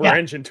leftover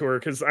engine to her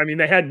because, I mean,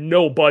 they had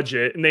no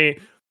budget, and they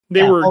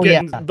were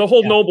getting the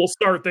whole Noble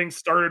Star thing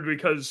started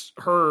because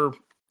her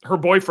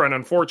boyfriend,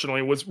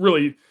 unfortunately, was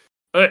really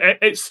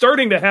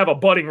starting to have a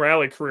budding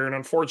rally career, and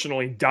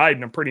unfortunately died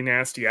in a pretty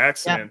nasty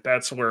accident.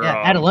 That's where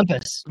at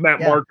Olympus,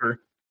 Matt Marker.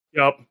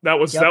 Yep, that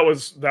was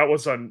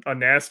a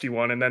nasty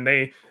one, and then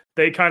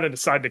they kind of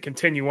decided to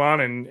continue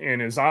on in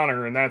his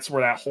honor, and that's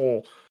where that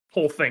whole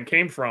thing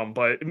came from.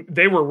 But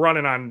they were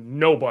running on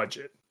no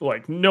budget,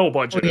 like no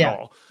budget at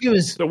all.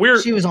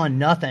 She was on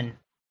nothing.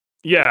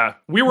 Yeah,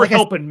 we were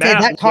helping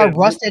Matt that car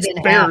rusted in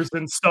spares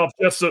and stuff.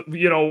 Just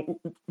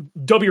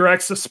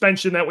WRX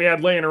suspension that we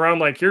had laying around.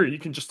 Like, here, you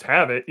can just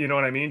have it. You know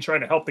what I mean?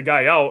 Trying to help the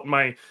guy out.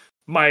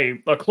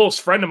 A close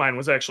friend of mine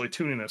was actually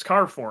tuning his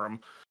car for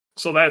him.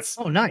 So that's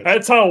nice.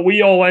 That's how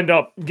we all end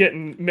up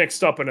getting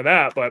mixed up into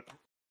that. But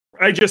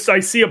I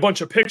see a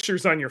bunch of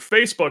pictures on your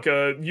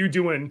Facebook, you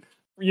doing,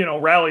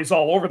 rallies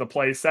all over the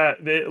place.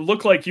 That it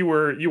looked like you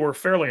were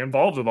fairly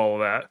involved with all of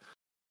that.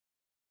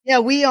 Yeah,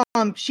 we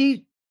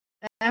she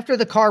after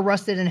the car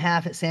rusted in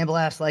half at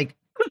Sandblast, like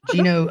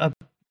Gino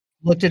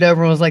looked it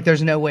over and was like,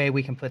 "There's no way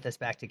we can put this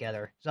back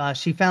together."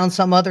 She found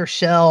some other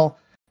shell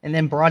and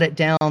then brought it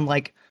down.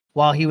 Like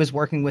while he was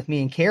working with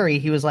me and Carrie,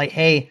 he was like,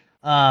 "Hey,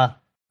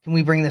 can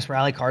we bring this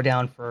rally car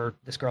down for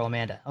this girl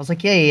Amanda?" I was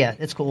like, yeah,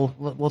 it's cool.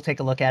 We'll take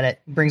a look at it.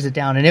 He brings it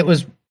down, and it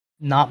was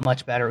not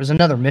much better. It was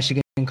another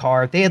Michigan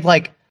car. They had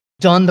like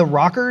done the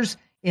rockers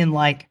in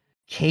like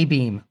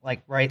K-beam,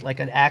 like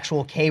an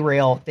actual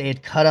K-rail. They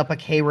had cut up a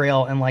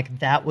K-rail, and like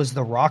that was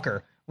the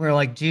rocker. We were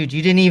like, dude,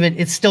 you didn't even.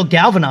 It's still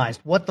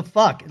galvanized. What the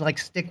fuck? Like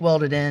stick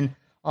welded in.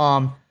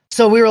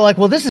 So we were like,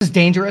 well, this is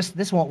dangerous.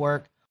 This won't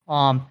work.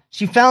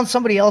 She found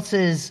somebody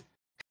else's.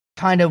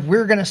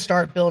 We're going to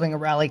start building a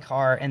rally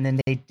car, and then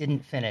they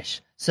didn't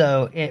finish.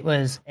 So it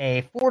was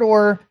a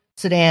 4-door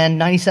sedan,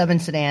 97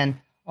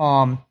 sedan.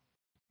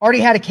 Already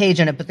had a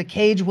cage in it, but the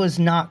cage was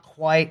not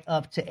quite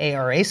up to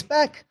ARA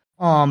spec.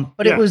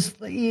 But it was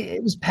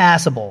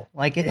passable.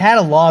 Like it had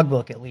a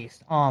logbook at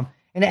least. And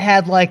it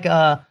had like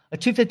a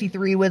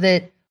 253 with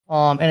it,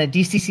 and a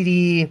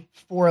DCCD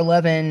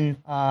 411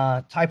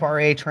 Type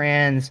RA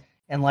trans,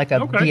 and like a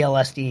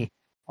VLSD.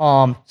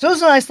 So it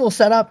was a nice little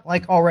setup.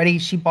 Like already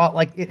she bought,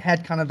 like it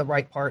had kind of the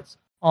right parts.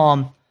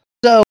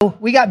 So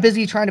we got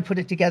busy trying to put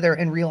it together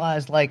and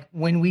realized like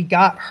when we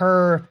got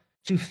her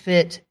to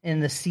fit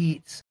in the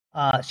seats,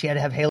 she had to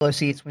have halo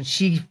seats. When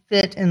she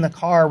fit in the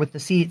car with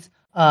the seats,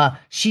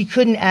 she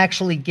couldn't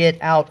actually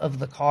get out of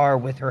the car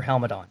with her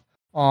helmet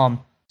on.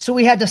 So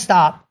we had to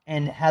stop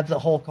and have the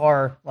whole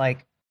car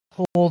like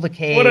pull the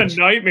cage. What a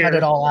nightmare. Cut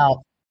it all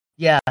out.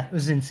 Yeah, it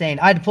was insane.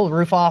 I had to pull the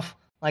roof off.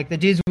 Like the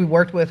dudes we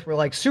worked with were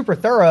like super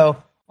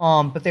thorough,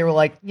 but they were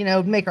like,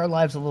 make our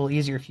lives a little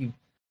easier if you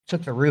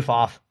took the roof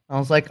off. I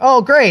was like,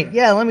 oh great,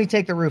 yeah, let me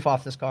take the roof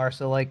off this car.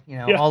 So like,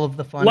 all of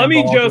the fun. Let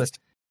me just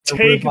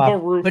take the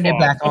roof putting off. it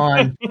back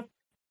on.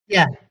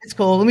 Yeah, it's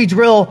cool. Let me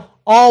drill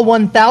all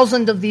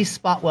 1,000 of these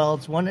spot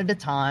welds one at a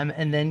time,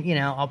 and then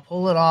I'll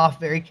pull it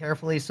off very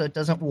carefully so it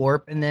doesn't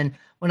warp. And then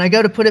when I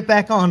go to put it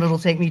back on, it'll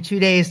take me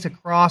 2 days to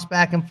cross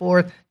back and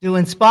forth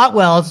doing spot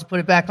welds to put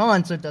it back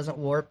on so it doesn't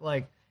warp.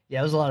 Like. Yeah,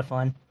 it was a lot of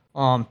fun.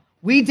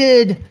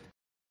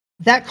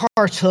 That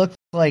car took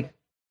like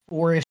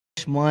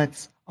 4-ish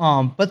months.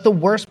 But the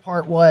worst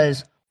part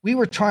was we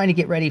were trying to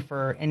get ready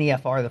for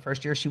NEFR the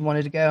first year she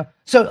wanted to go.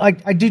 So I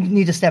do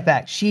need to step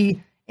back.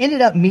 She ended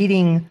up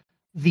meeting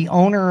the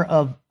owner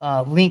of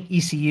Link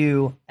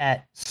ECU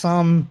at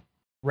some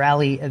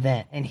rally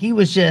event, and he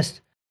was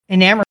just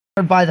enamored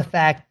by the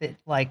fact that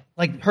like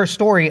her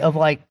story of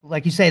like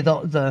you say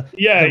the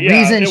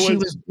reason she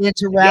was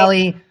into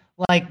rally,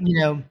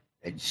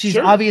 she's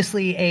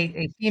obviously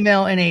a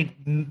female in a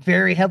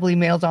very heavily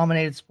male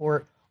dominated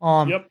sport.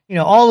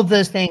 All of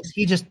those things.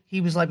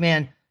 He was like,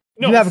 man,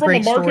 you have a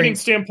great story. From a marketing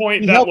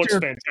standpoint, that looks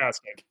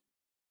fantastic.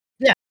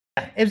 Yeah,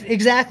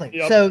 exactly.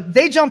 Yep. So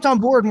they jumped on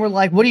board and were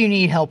like, what do you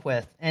need help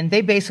with? And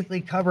they basically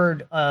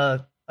covered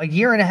a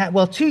year and a half,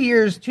 2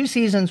 years, 2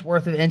 seasons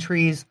worth of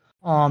entries.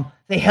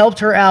 They helped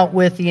her out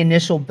with the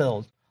initial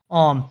build.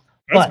 But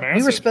massive.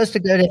 We were supposed to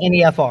go to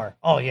NEFR.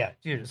 Oh yeah,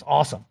 dude, it's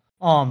awesome.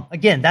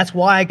 Again, that's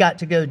why I got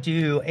to go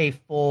do a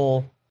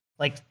full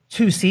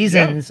 2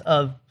 seasons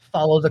of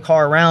follow the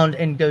car around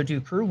and go do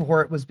crew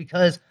report, was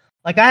because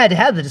I had to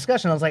have the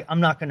discussion. I was like, I'm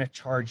not going to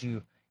charge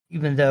you,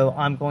 even though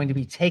I'm going to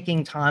be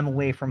taking time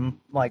away from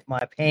my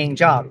paying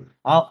job.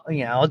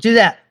 I'll do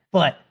that,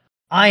 but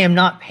I am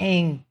not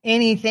paying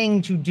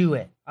anything to do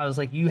it. I was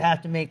like, you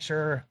have to make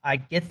sure I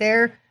get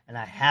there and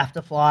I have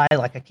to fly.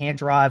 I can't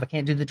drive. I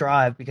can't do the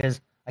drive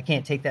because I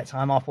can't take that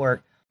time off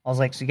work. I was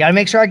like, so you got to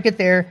make sure I get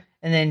there.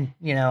 And then,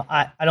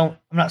 I'm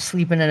not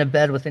sleeping in a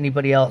bed with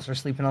anybody else or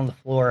sleeping on the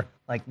floor.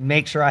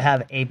 Make sure I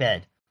have a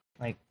bed.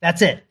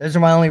 That's it. Those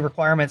are my only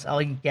requirements.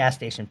 I'll eat gas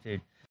station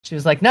food. She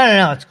was like,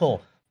 no, it's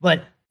cool.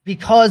 But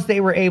because they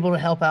were able to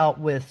help out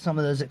with some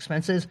of those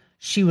expenses,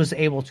 she was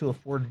able to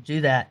afford to do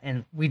that.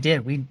 And we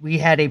did. We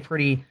had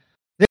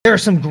there are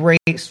some great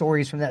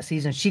stories from that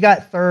season. She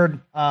got third,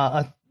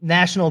 a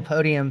national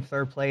podium,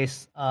 third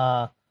place,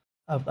 a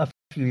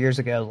few years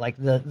ago.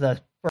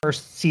 The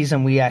first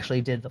season we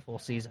actually did the full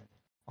season.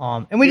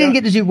 And we didn't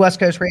get to do West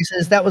Coast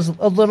races. That was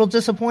a little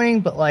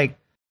disappointing, but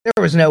there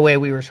was no way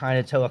we were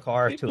trying to tow a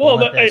car to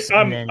Olympus.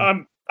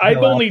 I've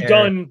only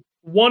done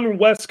one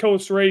West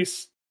Coast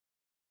race.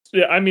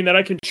 I mean, that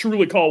I can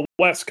truly call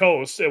West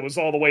Coast. It was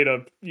all the way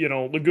to,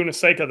 Laguna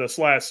Seca this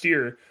last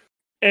year.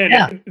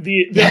 And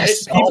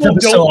people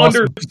don't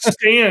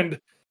understand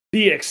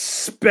the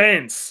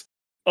expense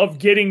of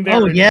getting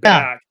there and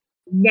back.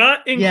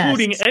 Not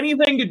including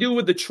anything to do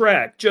with the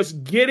track,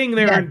 just getting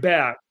there and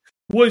back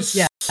was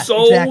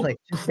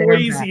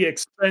crazy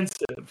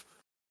expensive.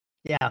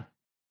 Yeah.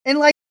 And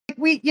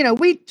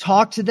we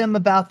talked to them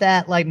about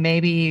that,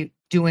 maybe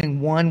doing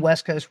one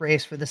West Coast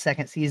race for the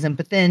second season,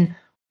 but then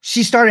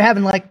she started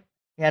having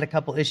We had a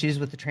couple issues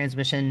with the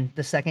transmission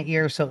the second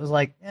year, so it was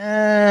like,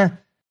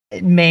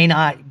 it may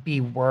not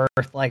be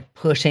worth like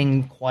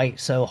pushing quite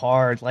so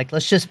hard. Like,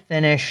 let's just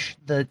finish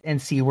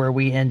and see where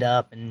we end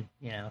up. And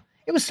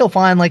it was still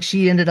fine. Like,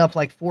 she ended up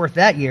like 4th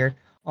that year.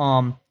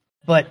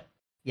 But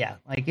yeah,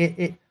 like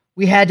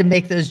we had to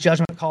make those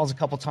judgment calls a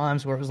couple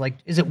times where it was like,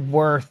 is it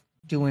worth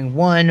doing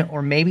 1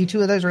 or maybe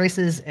 2 of those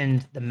races?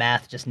 And the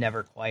math just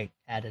never quite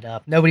added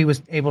up. Nobody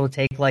was able to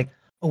take like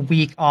a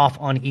week off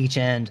on each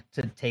end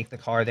to take the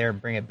car there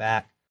and bring it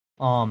back.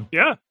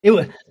 It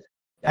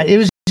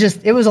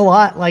was a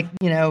lot. Like,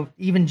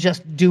 even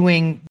just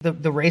doing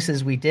the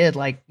races we did,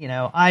 like,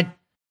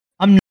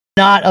 I'm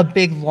not a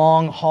big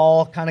long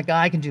haul kind of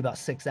guy. I can do about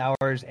 6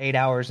 hours, 8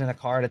 hours in a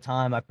car at a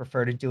time. I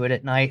prefer to do it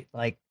at night.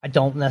 Like, I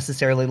don't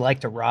necessarily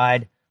like to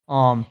ride.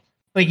 But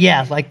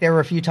yeah, like there were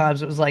a few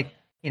times it was like,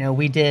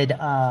 we did,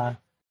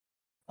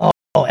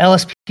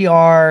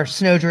 LSPR,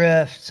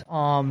 Snowdrift,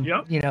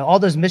 all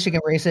those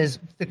Michigan races.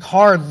 The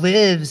car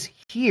lives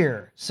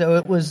here. So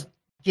it was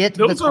get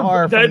the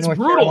car from North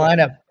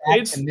Carolina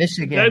back to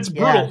Michigan. That's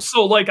brutal.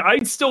 So like, I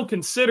still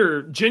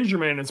consider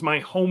Gingerman as my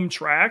home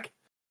track,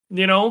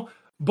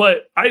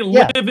 but I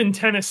live in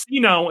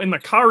Tennessee now and the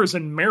car is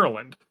in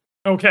Maryland.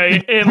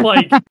 Okay. And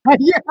like,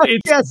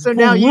 it's so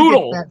brutal. Now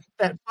you get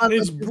that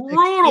it's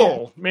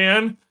brutal,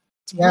 man.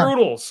 It's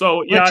brutal. So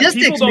logistics,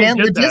 people don't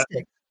get logistics.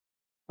 that.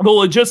 The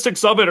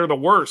logistics of it are the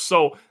worst.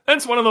 So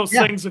that's one of those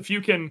things. If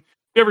you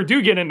ever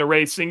do get into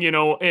racing,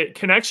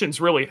 connections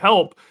really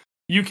help.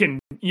 You can,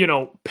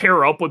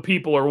 pair up with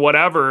people or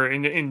whatever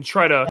and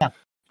try to,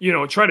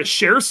 try to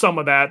share some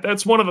of that.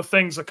 That's one of the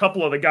things a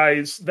couple of the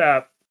guys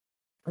that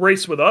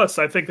race with us,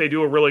 I think they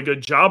do a really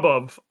good job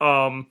of.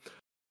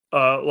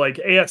 Like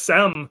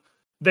ASM,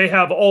 they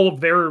have all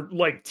of their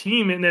like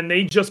team, and then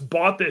they just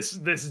bought this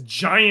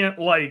giant,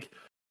 like,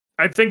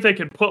 I think they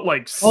could put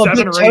like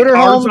 7 or 8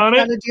 cars on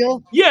it.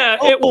 Deal? Yeah.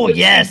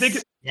 Yes.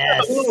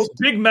 Those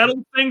big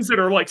metal things that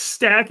are like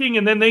stacking,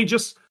 and then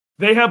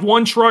they have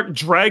one truck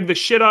drag the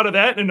shit out of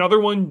that, and another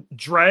one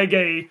drag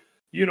a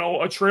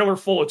trailer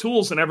full of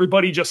tools, and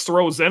everybody just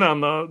throws in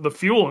on the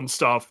fuel and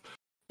stuff.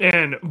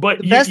 But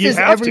the best is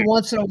every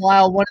once in a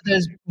while, one of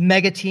those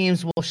mega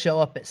teams will show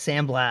up at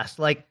Sandblast.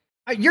 Like,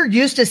 you're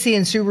used to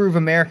seeing Subaru of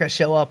America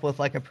show up with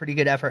like a pretty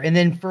good effort. And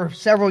then for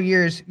several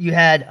years you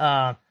had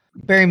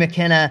Barry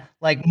McKenna,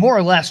 like more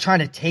or less trying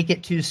to take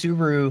it to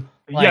Subaru.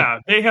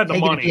 Like, they had the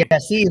money.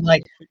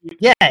 Like,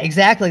 yeah,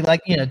 exactly.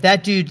 Like,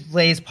 that dude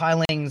lays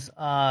pilings,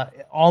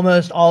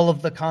 almost all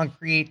of the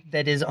concrete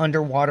that is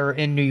underwater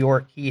in New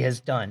York he has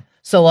done.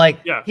 So like,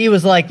 he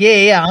was like,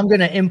 I'm going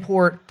to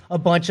import a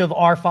bunch of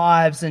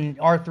R5s and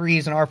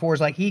R3s and R4s.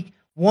 Like,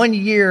 one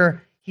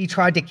year he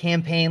tried to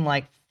campaign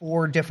like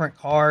 4 different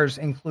cars,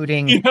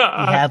 including he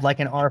had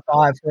like an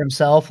R5 for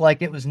himself.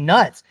 Like, it was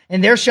nuts.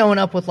 And they're showing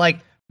up with like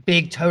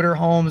big toter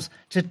homes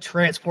to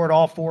transport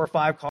all 4 or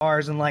 5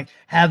 cars and like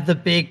have the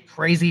big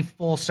crazy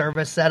full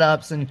service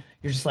setups. And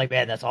you're just like,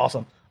 man, that's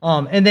awesome.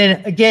 And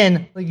then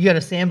again, like, you got a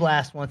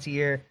Sandblast once a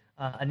year,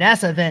 a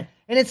NASA event,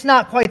 and it's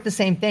not quite the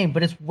same thing,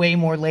 but it's way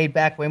more laid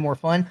back, way more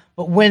fun.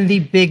 But when the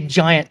big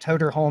giant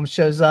toter home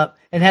shows up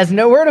and has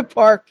nowhere to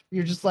park,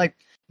 you're just like,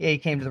 yeah, you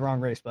came to the wrong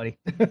race, buddy.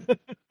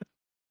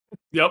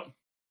 Yep.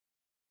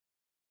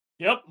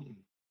 I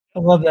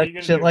love that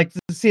shit. Like, to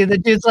see the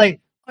dude's like,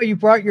 oh, you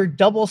brought your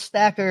double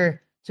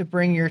stacker to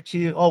bring your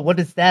what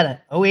is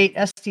that? An 08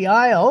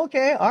 STI? Oh,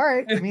 okay. All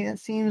right. I mean, it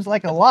seems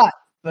like a lot,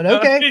 but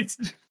okay.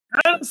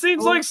 That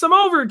seems like some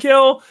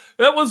overkill.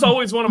 That was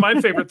always one of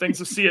my favorite things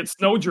to see at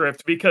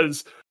Snowdrift,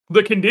 because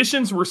the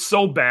conditions were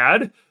so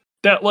bad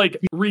that like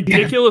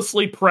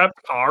ridiculously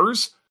prepped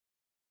cars,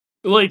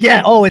 like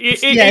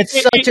it's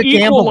such a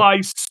gamble.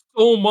 Equalized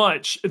so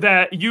much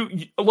that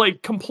you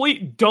like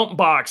complete dump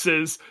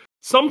boxes,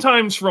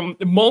 sometimes from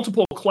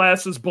multiple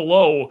classes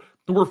below,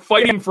 were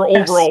fighting for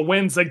overall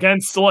wins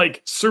against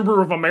like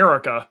Subaru of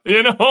America.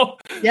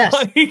 Yes,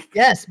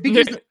 yes,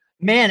 because.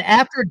 Man,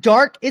 after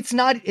dark, it's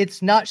not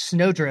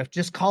Snowdrift.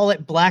 Just call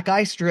it Black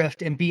Ice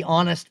Drift and be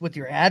honest with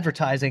your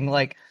advertising.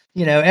 Like,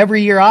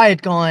 every year I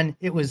had gone,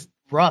 it was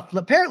rough.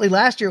 Apparently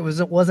last year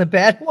it wasn't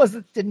bad.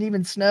 It didn't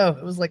even snow.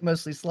 It was like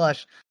mostly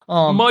slush.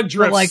 Mud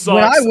drift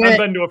sucks. I've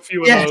been to a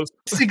few of those.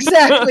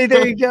 Exactly.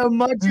 There you go.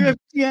 Mud drift.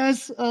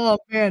 Yes. Oh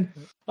man.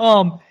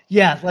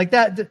 Like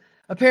that.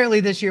 Apparently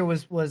this year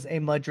was a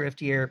mud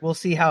drift year. We'll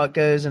see how it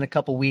goes in a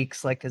couple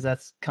weeks. Like, cause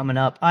that's coming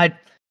up. I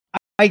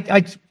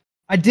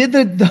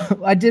did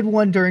I did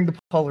one during the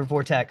polar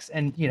vortex,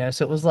 and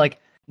so it was like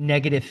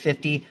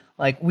 -50.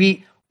 Like,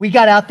 we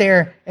got out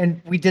there and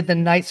we did the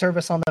night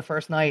service on the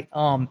first night.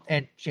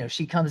 And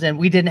she comes in.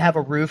 We didn't have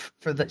a roof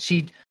for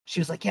she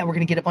was like, yeah, we're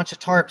gonna get a bunch of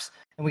tarps,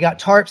 and we got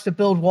tarps to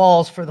build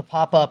walls for the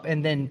pop up,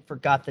 and then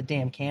forgot the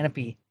damn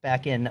canopy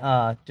back in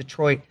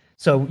Detroit.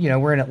 So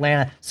we're in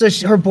Atlanta. So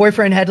her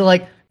boyfriend had to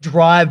like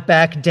drive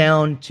back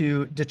down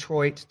to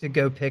Detroit to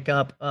go pick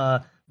up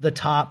the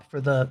top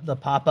for the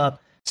pop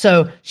up.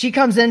 So she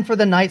comes in for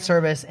the night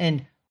service,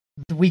 and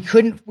we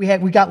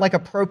got like a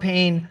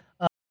propane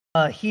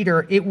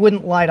heater. It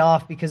wouldn't light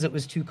off because it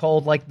was too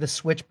cold. Like, the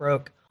switch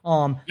broke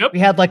Yep. We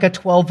had like a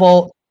 12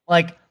 volt,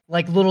 like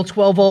little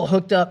 12 volt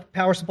hooked up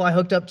power supply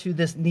hooked up to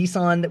this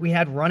Nissan that we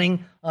had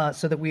running,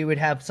 so that we would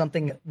have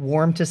something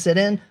warm to sit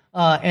in.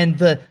 And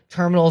the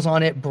terminals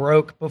on it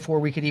broke before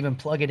we could even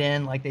plug it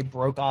in. Like they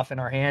broke off in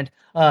our hand.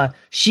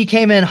 She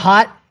came in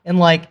hot and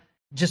like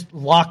just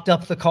locked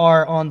up the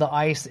car on the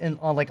ice and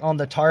on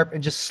the tarp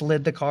and just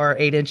slid the car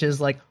 8 inches,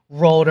 like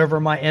rolled over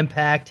my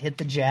impact, hit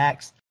the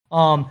jacks.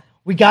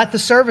 We got the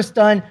service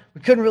done.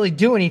 We couldn't really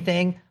do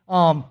anything.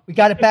 We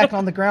got it back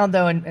on the ground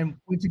though, and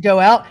went to go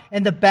out,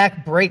 and the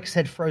back brakes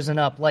had frozen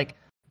up. Like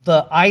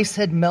the ice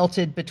had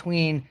melted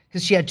between,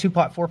 because she had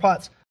 2-pot,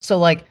 4-pots. So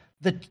like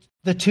the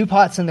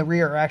 2-pots in the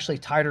rear are actually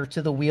tighter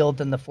to the wheel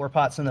than the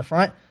 4-pots in the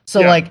front.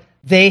 So like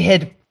they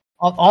had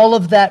all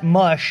of that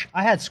mush.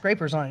 I had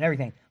scrapers on it and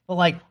everything, but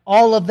like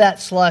all of that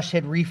slush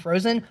had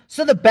refrozen.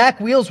 So the back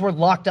wheels were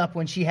locked up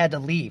when she had to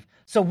leave.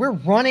 So we're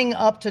running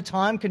up to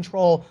time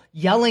control,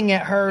 yelling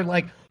at her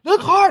like,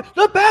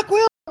 the back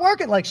wheels are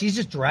working. Like she's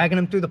just dragging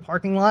them through the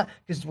parking lot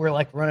because we're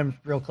like running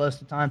real close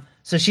to time.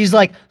 So she's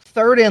like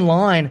third in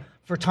line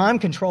for time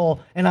control.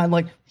 And I'm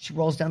like, she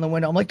rolls down the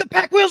window. I'm like, the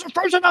back wheels are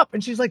frozen up.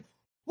 And she's like,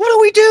 what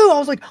do we do? I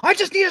was like, I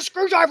just need a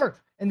screwdriver.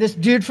 And this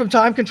dude from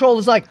time control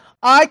is like,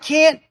 I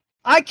can't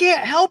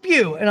help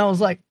you. And I was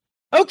like,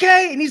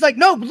 okay. And he's like,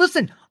 no,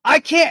 listen, I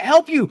can't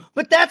help you,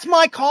 but that's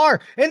my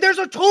car. And there's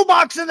a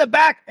toolbox in the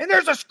back and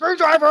there's a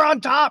screwdriver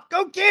on top.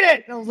 Go get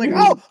it. And I was like,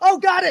 oh,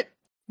 got it.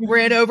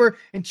 Ran over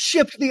and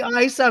chipped the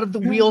ice out of the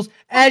wheels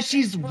as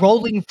she's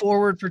rolling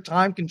forward for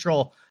time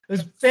control. It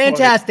was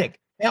fantastic.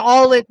 And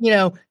all at,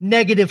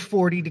 negative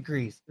 40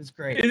 degrees. It was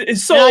great.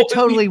 So and I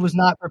totally was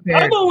not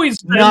prepared. I've always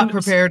been not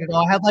prepared at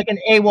all. I had like an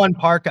A1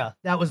 parka.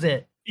 That was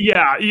it.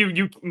 Yeah,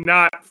 you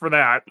not for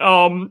that.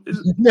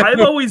 I've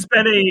always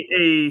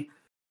been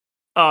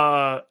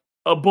a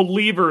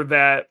believer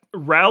that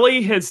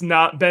rally has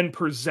not been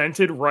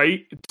presented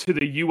right to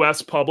the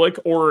U.S. public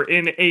or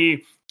in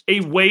a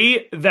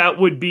way that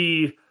would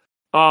be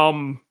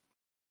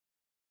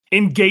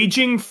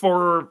engaging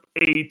for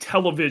a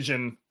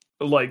television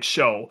like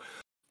show.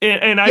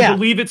 And I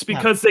believe it's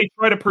because they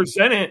try to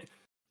present it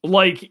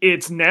like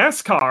it's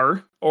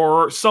NASCAR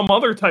or some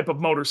other type of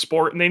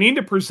motorsport, and they need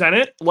to present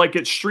it like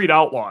it's Street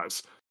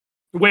Outlaws,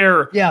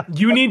 where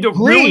you need to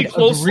really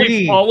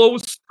closely follow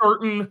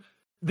certain.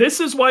 This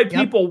is why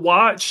people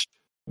watch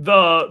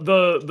the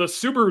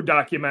Subaru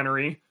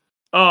documentary.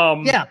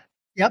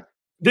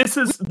 This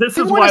is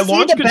why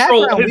launch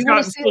control has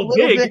gotten so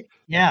big.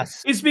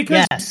 Yes. Is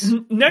because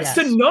next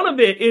to none of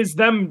it is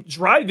them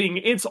driving.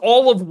 It's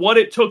all of what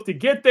it took to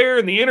get there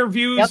and the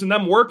interviews and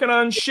them working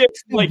on shit.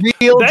 Like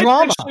real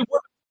drama.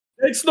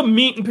 That's the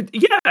meat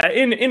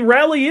and and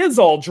rally is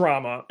all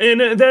drama.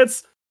 And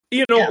that's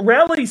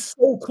rally's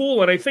so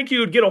cool. And I think you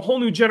would get a whole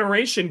new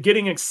generation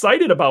getting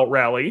excited about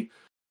rally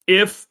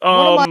if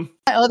one of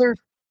my other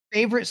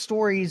favorite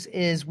stories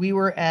is we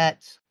were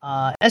at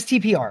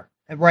STPR.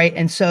 Right.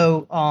 And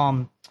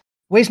so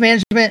Waste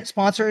Management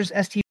sponsors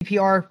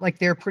STPR, like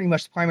they're pretty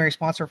much the primary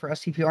sponsor for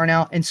STPR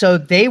now. And so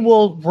they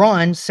will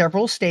run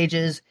several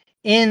stages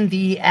in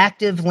the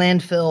active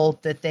landfill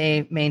that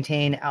they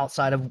maintain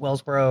outside of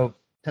Wellsboro,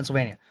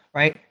 Pennsylvania.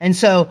 Right. And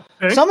so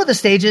some of the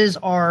stages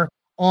are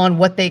on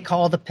what they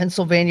call the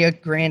Pennsylvania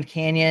Grand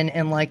Canyon.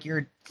 And like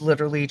you're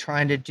literally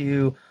trying to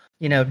do,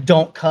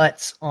 don't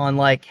cuts on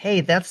like, hey,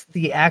 that's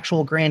the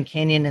actual Grand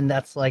Canyon. And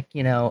that's like,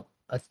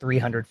 a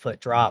 300-foot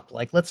drop.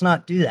 Like, let's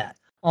not do that.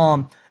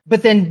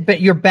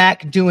 But you're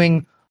back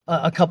doing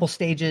a couple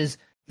stages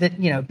that,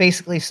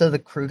 basically so the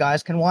crew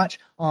guys can watch,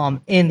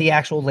 in the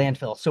actual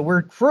landfill. So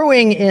we're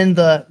crewing in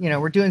the,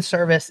 we're doing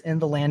service in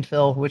the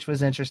landfill, which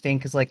was interesting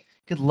because like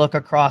you could look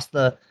across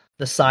the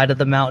side of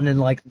the mountain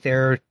and like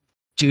there are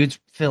dudes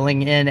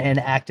filling in an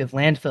active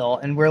landfill.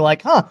 And we're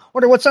like,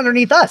 wonder what's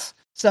underneath us.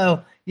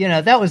 So,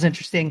 that was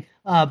interesting.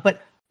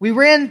 But we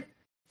ran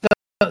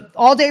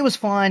all day was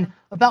fun.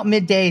 About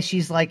midday,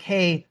 she's like,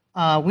 hey,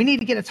 we need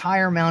to get a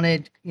tire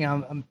mounted.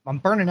 I'm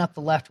burning up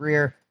the left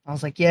rear. I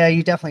was like, yeah,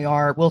 you definitely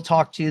are. We'll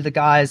talk to the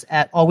guys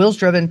at All Wheels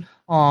Driven.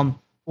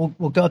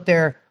 We'll go up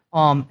there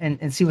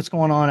and see what's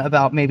going on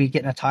about maybe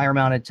getting a tire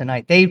mounted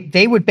tonight.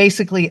 They would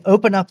basically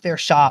open up their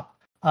shop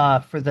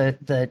for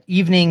the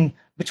evening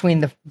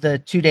between the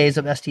 2 days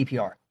of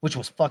STPR, which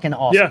was fucking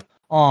awesome.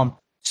 Yeah.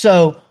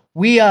 So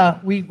we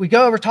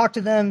go over, talk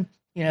to them.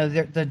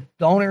 The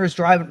owner is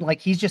driving,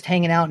 like he's just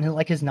hanging out in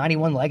like his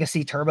 91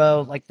 Legacy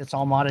Turbo, like that's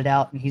all modded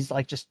out. And he's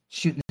like just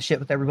shooting the shit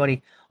with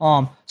everybody.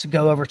 So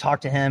go over, talk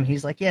to him.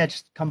 He's like, yeah,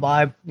 just come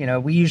by.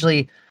 We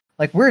usually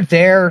like, we're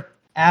there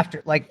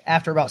after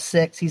about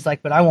 6. He's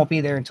like, but I won't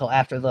be there until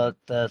after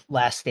the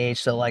last stage.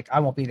 So like,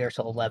 I won't be there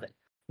till 11.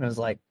 And I was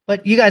like,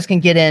 but you guys can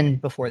get in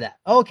before that.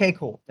 Oh, okay,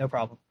 cool. No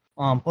problem.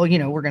 Well,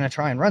 we're going to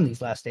try and run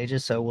these last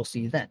stages. So we'll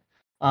see you then.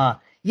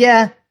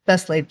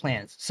 Best laid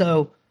plans.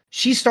 So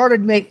she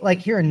started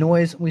hearing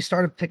noise. We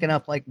started picking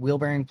up like wheel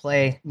bearing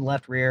play in the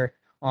left rear.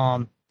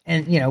 And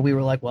we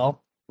were like,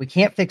 well, we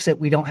can't fix it.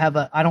 I don't have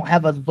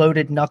a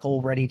loaded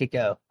knuckle ready to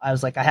go. I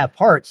was like, I have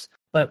parts,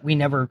 but we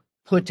never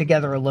put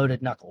together a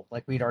loaded knuckle.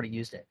 Like we'd already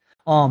used it.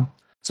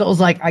 So it was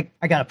like,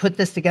 I got to put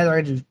this together.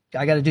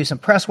 I got to do some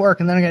press work,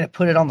 and then I got to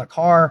put it on the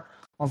car.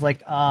 I was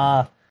like,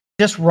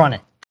 just run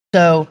it.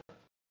 So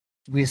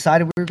we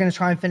decided we were going to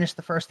try and finish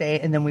the first day,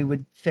 and then we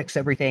would fix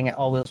everything at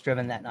all wheels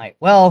driven that night.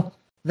 Well,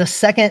 the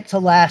second to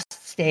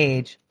last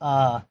stage,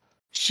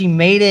 she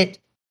made it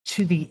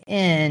to the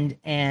end,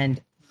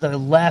 and the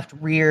left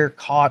rear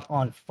caught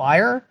on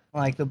fire.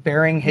 Like the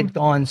bearing had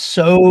gone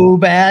so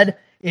bad,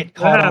 it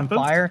caught on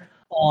fire.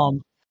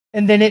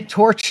 And then it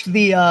torched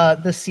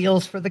the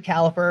seals for the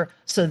caliper.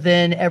 So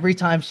then every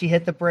time she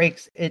hit the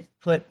brakes, it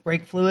put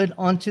brake fluid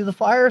onto the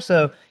fire.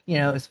 So,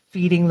 it's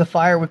feeding the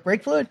fire with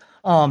brake fluid.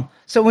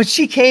 So when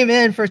she came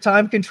in for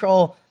time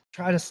control,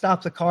 try to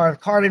stop the car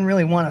didn't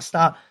really want to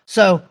stop.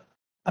 So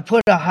I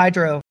put a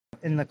hydro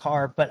in the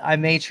car, but I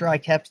made sure I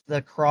kept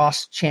the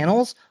cross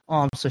channels.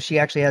 So she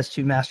actually has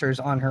 2 masters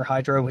on her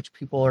hydro, which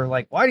people are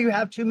like, why do you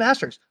have 2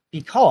 masters?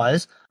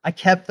 Because I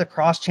kept the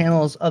cross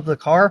channels of the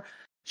car.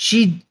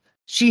 She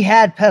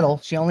had pedal.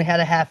 She only had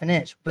a 1/2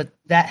 inch, but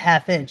that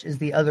 1/2 inch is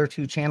the other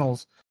 2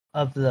 channels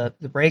of the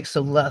brakes.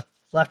 So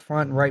left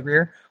front and right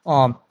rear.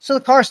 So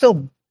the car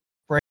still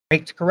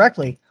braked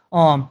correctly.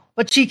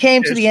 But she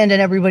came to the end,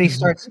 and everybody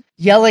starts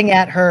yelling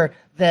at her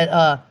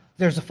that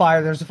there's a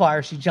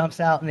fire. She jumps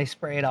out and they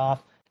spray it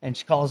off, and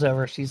she calls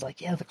over. She's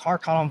like, yeah, the car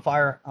caught on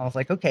fire. I was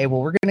like, okay,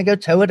 well, we're going to go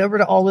tow it over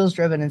to all wheels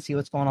driven and see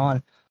what's going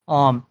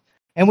on.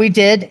 And we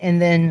did.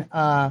 And then,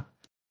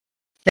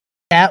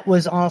 that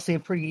was honestly a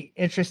pretty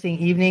interesting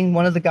evening.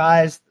 One of the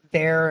guys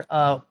there,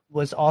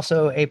 was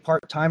also a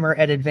part-timer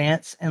at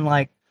Advance. And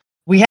like,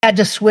 we had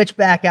to switch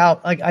back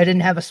out. Like I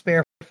didn't have a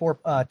spare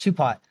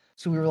 2-pot.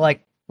 So we were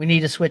like, we need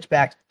to switch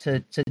back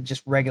to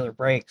just regular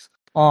brakes.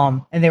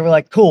 And they were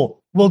like,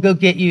 cool, we'll go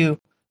get you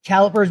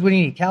calipers. What do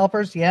you need?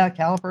 Calipers? Yeah,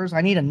 calipers.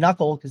 I need a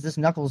knuckle because this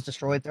knuckle is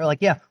destroyed. They're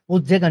like, yeah, we'll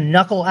dig a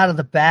knuckle out of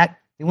the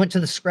back. They went to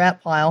the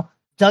scrap pile,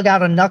 dug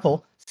out a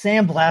knuckle,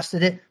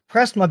 sandblasted it,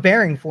 pressed my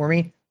bearing for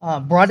me,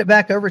 brought it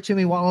back over to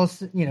me while I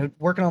was,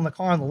 working on the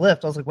car on the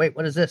lift. I was like, wait,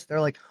 what is this?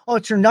 They're like, oh,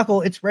 it's your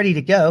knuckle. It's ready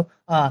to go.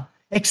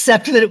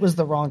 Except that it was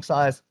the wrong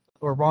size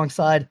or wrong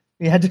side.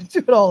 We had to do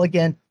it all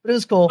again, but it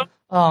was cool.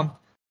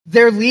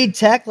 Their lead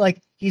tech,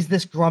 like he's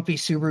this grumpy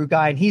Subaru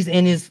guy, and he's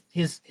in his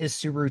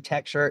Subaru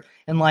tech shirt.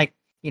 And like,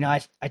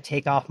 I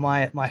take off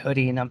my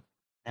hoodie, and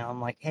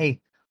I'm like, hey,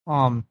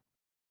 do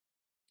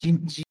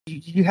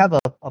you have a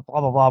blah,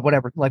 blah, blah,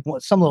 whatever, like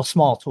some little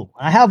small tool.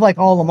 And I have like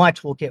all of my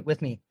toolkit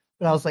with me,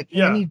 but I was like,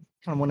 hey, I need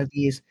kind of one of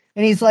these.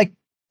 And he's like,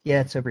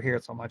 yeah, it's over here.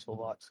 It's on my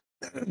toolbox.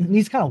 And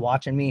he's kind of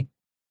watching me,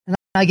 and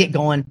I get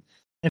going.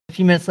 And a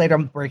few minutes later,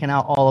 I'm breaking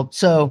out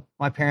so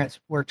my parents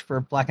worked for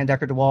Black &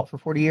 Decker DeWalt for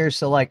 40 years.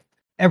 So like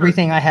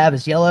everything I have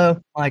is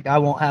yellow. Like I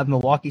won't have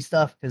Milwaukee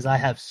stuff because I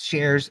have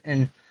shares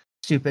and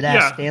stupid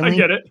ass Stanley. I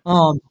get it.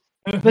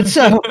 But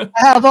so I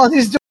have all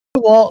these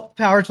DeWalt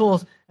power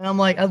tools, and I'm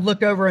like, I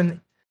look over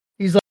and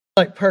he's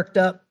like perked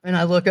up, and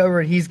I look over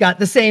and he's got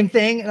the same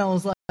thing. And I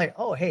was like,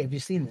 oh, hey, have you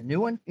seen the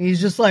new one? And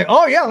he's just like,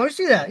 oh yeah, let me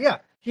see that. Yeah.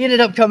 He ended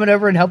up coming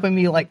over and helping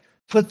me like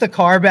put the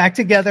car back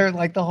together,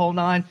 like the whole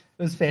 9.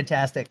 It was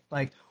fantastic.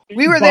 Like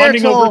we were there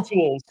till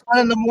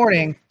 1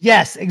 a.m.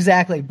 Yes,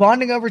 exactly.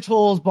 Bonding over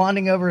tools,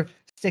 bonding over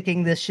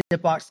sticking this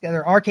shit box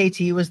together.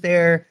 RKT was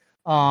there.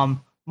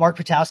 Mark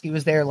Patowski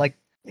was there. Like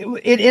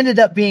it ended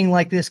up being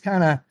like this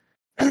kind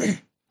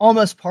of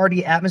almost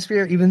party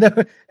atmosphere, even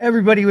though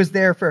everybody was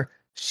there for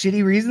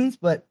shitty reasons,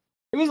 but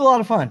it was a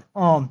lot of fun.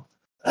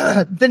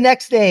 The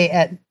next day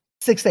at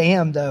 6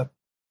 a.m. though,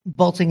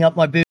 bolting up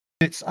my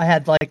boots, I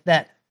had like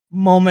that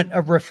moment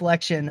of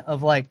reflection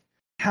of like,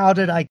 how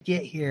did I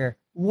get here?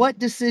 What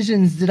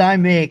decisions did I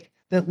make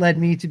that led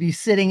me to be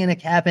sitting in a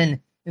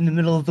cabin in the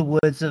middle of the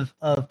woods of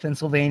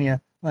Pennsylvania,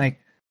 like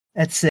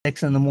at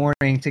 6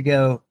 a.m. to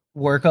go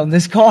work on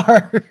this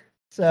car?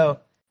 So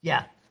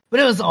yeah, but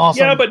it was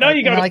awesome. Yeah, but now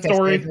you got a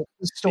story. The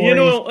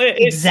story,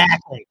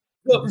 exactly.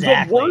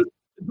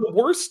 The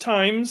worst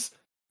times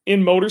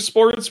in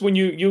motorsports when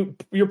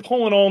you're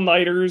pulling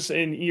all-nighters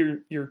and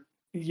you're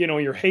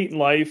hating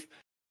life,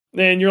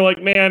 and you're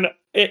like, man,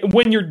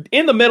 when you're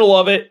in the middle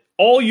of it,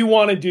 all you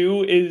want to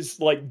do is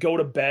like go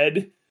to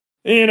bed,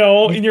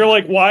 and you're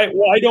like,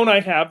 why don't I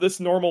have this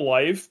normal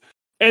life?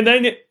 And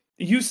then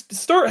you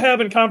start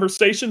having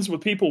conversations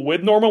with people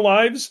with normal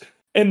lives,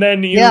 and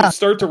then you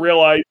start to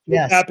realize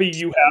you're happy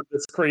you have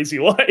this crazy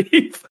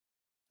life.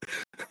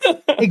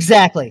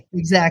 Exactly.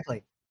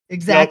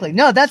 Yep.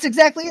 No, that's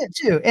exactly it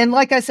too. And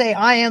like I say,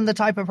 I am the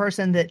type of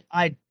person that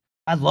I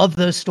love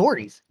those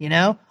stories,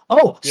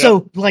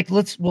 So like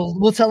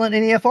we'll tell an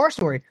NEFR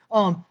story.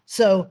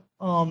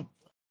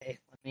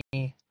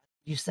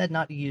 You said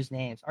not to use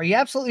names. Are you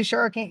absolutely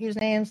sure I can't use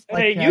names?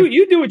 Hey,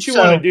 you do what you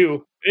want to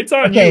do. It's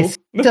on you.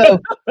 So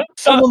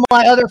some of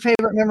my other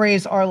favorite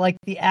memories are like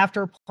the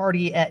after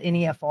party at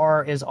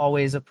NEFR is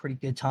always a pretty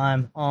good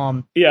time.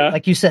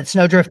 Like you said,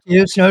 Snowdrift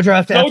too.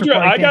 Snowdrift after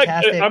party,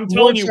 fantastic. I'm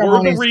telling you,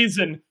 we're the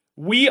reason.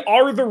 We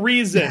are the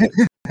reason.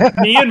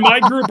 Me and my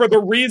group are the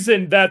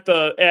reason that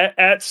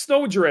at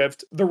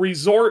Snowdrift, the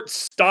resort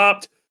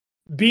stopped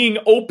being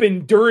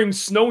open during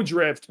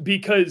Snowdrift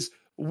because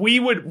we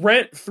would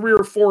rent 3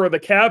 or 4 of the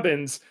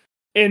cabins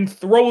and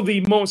throw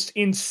the most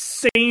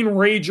insane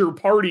rager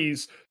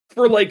parties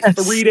for like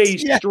 3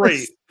 days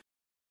straight.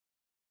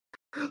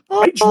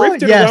 I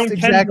drifted around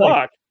Ken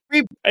Block.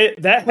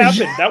 That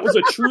happened. That was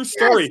a true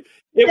story.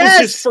 It was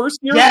his first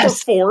year for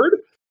Ford,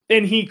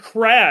 and he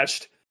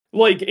crashed.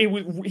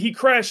 He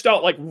crashed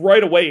out like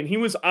right away, and he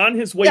was on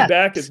his way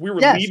back as we were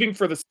leaving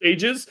for the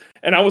stages,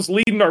 and I was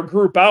leading our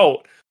group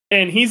out.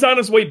 And he's on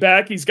his way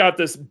back. He's got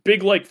this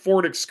big like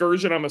Ford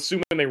Excursion, I'm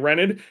assuming they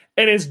rented,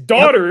 and his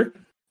daughter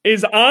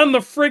is on the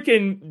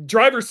freaking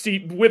driver's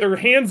seat with her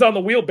hands on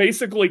the wheel,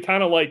 basically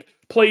kind of like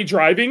play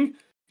driving.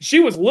 She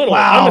was little.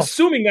 Wow. I'm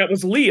assuming that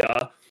was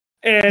Leah.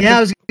 And I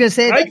was gonna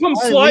say I come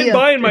slide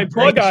by in my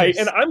plug eye,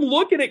 and I'm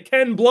looking at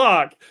Ken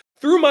Block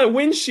through my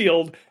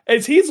windshield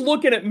as he's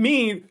looking at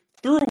me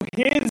through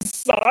his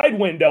side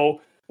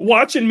window,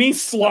 watching me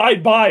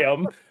slide by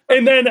him.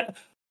 And then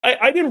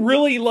I didn't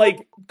really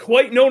like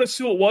quite notice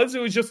who it was.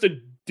 It was just a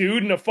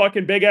dude in a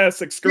fucking big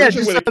ass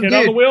Excursion with a kid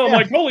on the wheel. I'm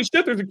like, holy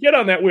shit, there's a kid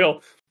on that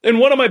wheel. And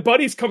one of my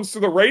buddies comes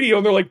through the radio,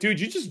 and they're like, dude,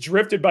 you just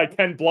drifted by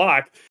Ken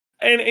Block.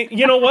 And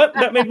you know what?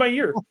 That made my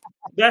year.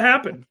 That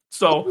happened.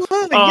 So,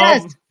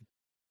 yes.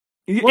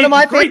 One of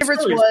my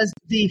favorites was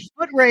the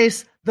foot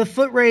race.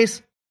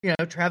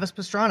 Travis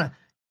Pastrana,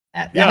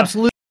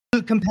 absolute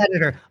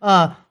competitor.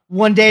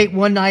 One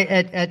night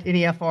at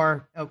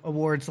NEFR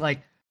Awards,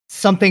 like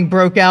something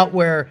broke out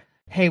where,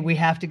 hey, we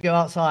have to go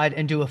outside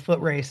and do a foot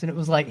race, and it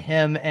was like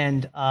him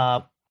and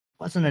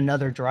wasn't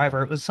another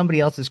driver. It was somebody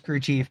else's crew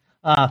chief.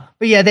 But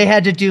yeah, they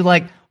had to do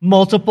like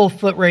multiple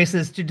foot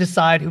races to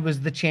decide who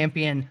was the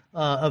champion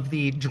of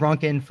the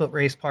drunken foot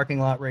race parking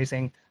lot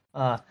racing.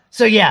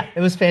 So yeah,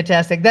 it was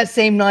fantastic. That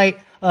same night,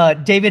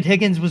 David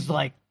Higgins was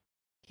like,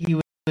 he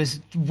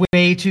was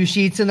way 2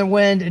 sheets in the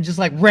wind and just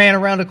like ran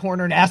around a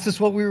corner and asked us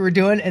what we were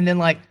doing, and then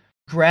like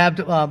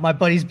grabbed my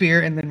buddy's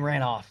beer and then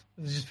ran off.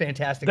 It was just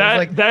fantastic.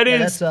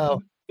 That's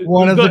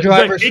one of the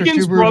drivers for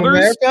Subaru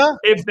brothers, America.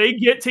 If they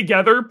get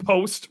together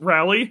post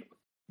rally,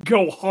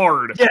 go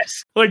hard.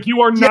 Yes. Like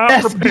you are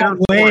not prepared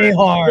for it.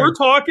 Hard. We're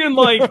talking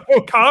like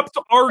cops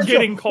are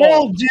getting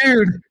called.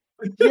 Dude.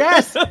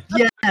 Yes.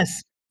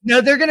 Yes. No,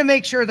 they're going to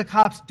make sure the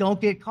cops don't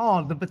get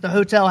called, but the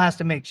hotel has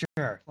to make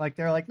sure. Like,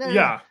 they're like,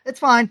 no, it's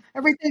fine.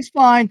 Everything's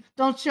fine.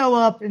 Don't show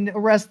up and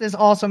arrest this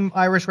awesome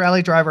Irish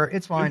rally driver.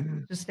 It's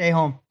fine. Just stay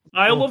home.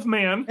 Isle of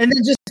Man. And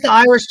then just the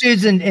Irish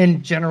dudes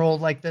in general,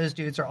 like, those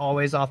dudes are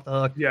always off the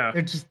hook. Yeah.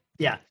 They're just,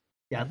 yeah.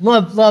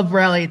 Love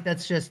rally.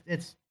 That's just,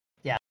 it's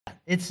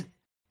to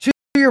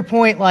your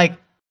point, like,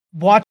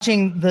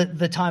 watching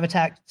the time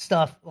attack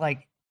stuff,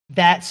 like,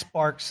 that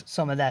sparks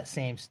some of that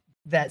same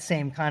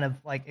kind of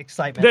like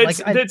excitement.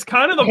 That's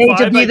kind of the vibe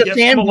to be I the get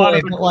fanboy, from a lot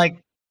of but like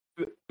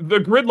the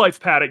Grid Life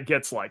paddock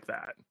gets like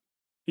that,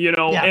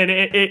 and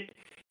it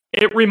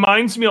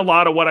reminds me a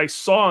lot of what I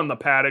saw in the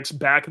paddocks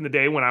back in the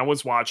day when I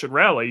was watching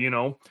rally.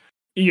 07,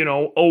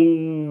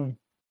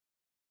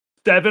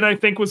 I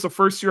think was the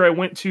first year I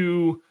went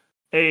to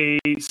a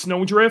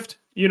snowdrift,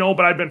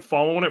 but I'd been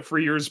following it for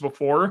years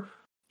before,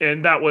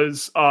 and that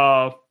was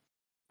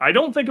I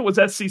don't think it was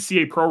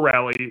SCCA Pro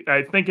Rally.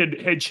 I think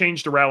it had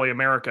changed to Rally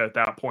America at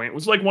that point. It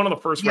was like one of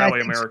the first Rally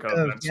America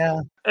events.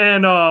 Yeah.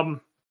 And and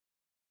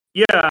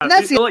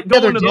that's the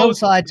other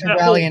downside to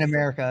Rally in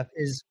America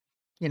is,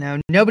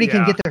 nobody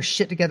can get their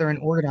shit together and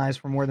organize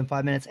for more than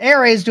 5 minutes.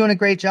 ARA is doing a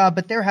great job,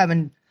 but they're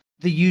having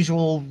the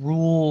usual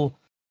rule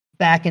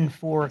back and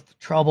forth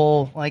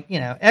trouble. Like,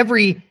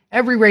 every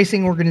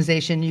racing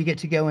organization, you get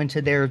to go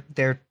into their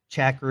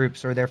chat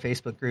groups or their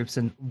Facebook groups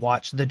and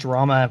watch the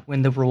drama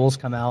when the rules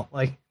come out.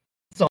 Like,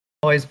 it's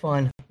always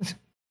fun.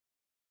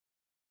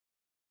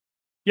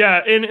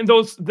 Yeah, and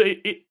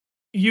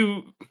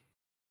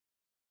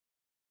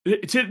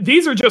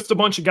these are just a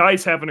bunch of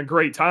guys having a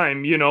great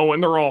time,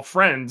 and they're all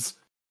friends.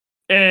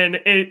 And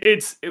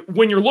it's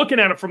when you're looking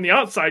at it from the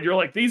outside, you're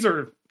like, these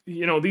are,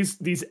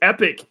 these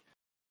epic,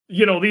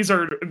 these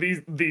are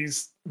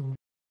these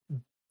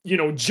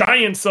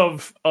giants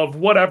of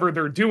whatever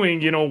they're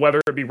doing,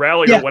 whether it be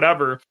rally or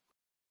whatever.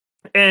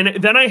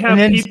 And then I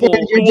have people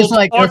who will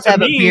talk to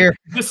me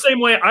the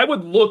same way I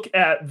would look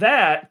at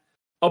that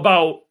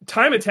about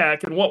time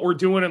attack and what we're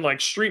doing in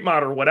like street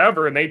mod or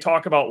whatever. And they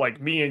talk about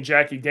like me and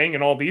Jackie Gang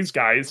and all these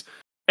guys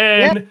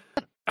and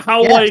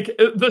how like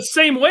the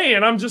same way.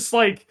 And I'm just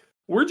like,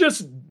 we're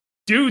just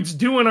dudes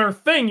doing our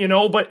thing,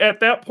 but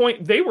at that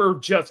point they were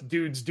just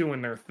dudes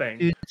doing their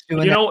thing.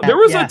 There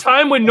was a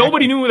time when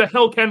nobody knew who the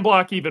hell Ken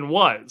Block even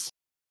was.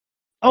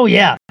 Oh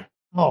yeah.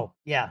 Oh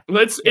yeah.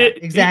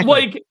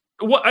 Exactly.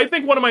 What I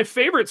think one of my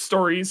favorite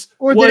stories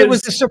that it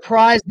was a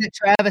surprise that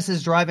Travis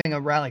is driving a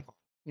rally car.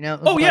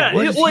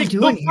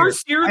 The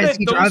first year that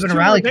those two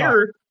were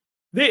there,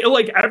 they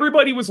like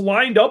everybody was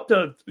lined up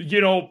to,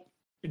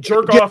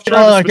 jerk off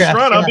Travis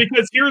Pastrana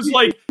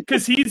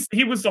because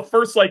he was the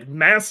first like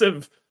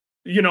massive,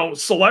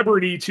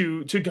 celebrity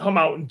to come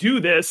out and do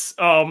this.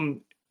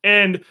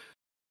 And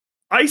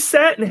I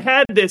sat and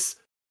had this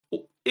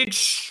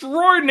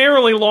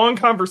extraordinarily long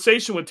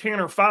conversation with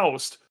Tanner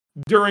Faust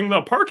during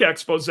the park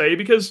expose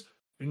because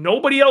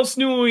Nobody else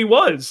knew who he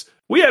was.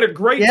 We had a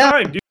great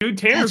time, dude.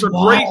 Tanner's a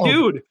great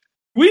dude.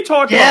 We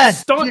talked about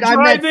stunt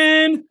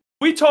driving.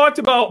 We talked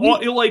about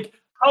like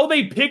how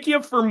they pick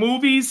you for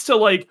movies to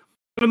like,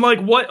 and like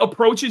what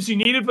approaches you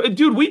needed.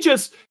 Dude,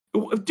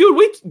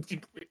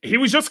 he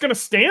was just going to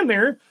stand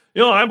there.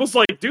 You know, I was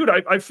like, dude,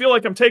 I feel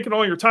like I'm taking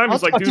all your time.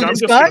 He's like, dude, I'm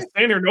just going to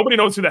stand there. Nobody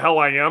knows who the hell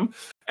I am.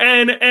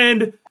 And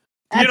that's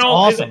you know,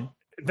 awesome.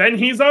 Then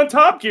he's on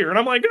Top Gear. And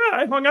I'm like,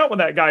 I hung out with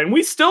that guy. And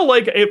we still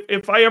like,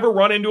 if I ever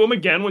run into him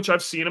again, which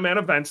I've seen him at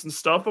events and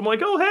stuff, I'm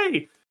like, oh,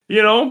 hey,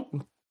 you know,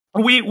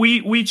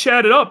 we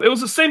chatted up. It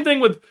was the same thing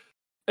with,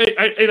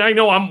 and I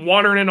know I'm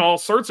wandering in all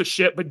sorts of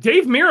shit, but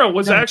Dave Mirra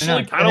was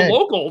actually kind of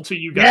local to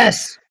you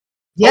guys.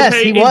 Yes,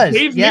 he was.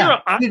 Dave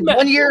Mirra, dude,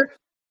 1 year.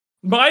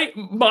 My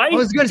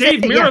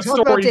Dave Mirra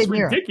story is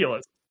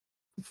ridiculous.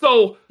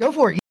 So go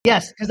for it.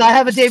 Yes, because I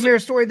have a Dave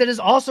Mirra story that is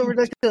also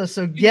ridiculous.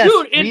 So yes,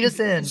 dude, lead us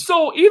in.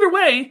 So either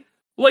way,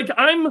 like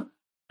I'm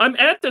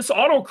at this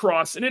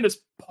autocross and it is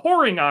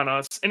pouring on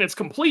us and it's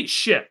complete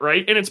shit,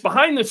 right? And it's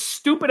behind this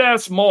stupid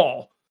ass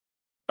mall.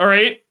 All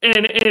right.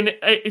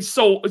 And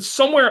so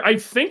somewhere, I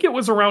think it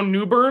was around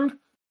New Bern.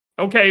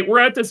 Okay. We're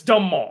at this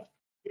dumb mall.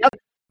 Yep.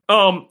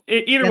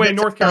 Either way,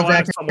 North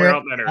Carolina, somewhere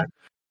out in that area.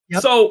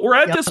 Yep. So we're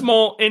at this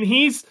mall and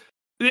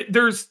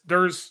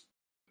there's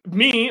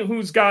me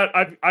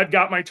I've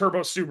got my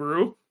turbo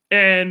Subaru,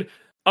 and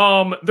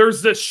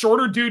there's this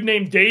shorter dude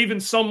named Dave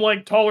and some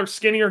like taller,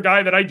 skinnier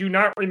guy that I do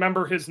not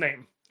remember his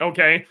name.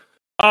 Okay.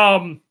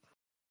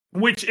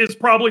 Which is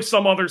probably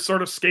some other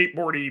sort of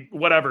skateboardy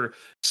whatever.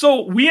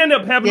 So we end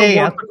up having to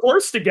work the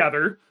course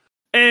together,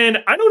 and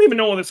I don't even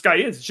know who this guy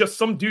is. It's just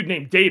some dude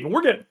named Dave, and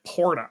we're getting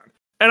poured on.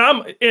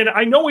 And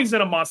I know he's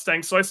in a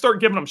Mustang, so I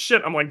start giving him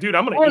shit. I'm like, dude,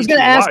 I was gonna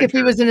ask if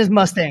he was in his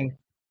Mustang.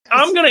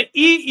 I'm gonna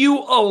eat you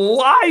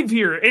alive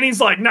here. And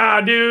he's like,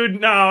 nah, dude,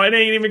 no, it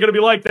ain't even gonna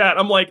be like that.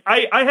 I'm like,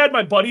 I had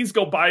my buddies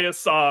go buy us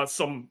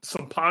some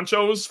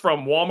ponchos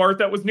from Walmart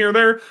that was near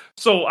there.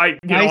 So I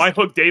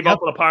hooked Dave up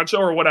with a poncho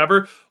or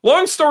whatever.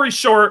 Long story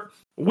short,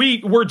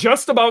 we were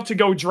just about to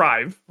go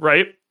drive,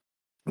 right?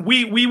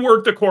 We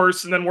worked the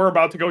course and then we're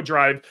about to go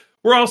drive.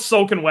 We're all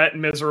soaking wet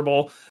and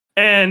miserable.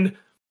 And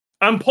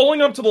I'm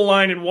pulling up to the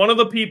line, and one of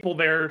the people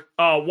there,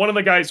 one of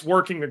the guys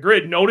working the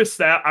grid, noticed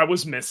that I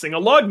was missing a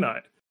lug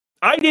nut.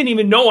 I didn't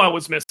even know I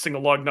was missing a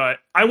lug nut.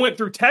 I went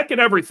through tech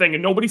and everything,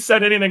 and nobody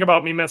said anything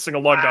about me missing a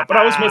lug nut, but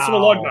I was missing a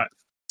lug nut.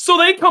 So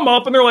they come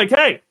up, and they're like,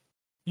 hey,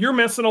 you're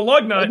missing a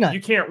lug nut.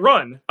 You can't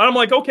run. I'm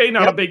like, okay,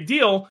 not a big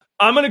deal.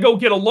 I'm going to go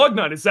get a lug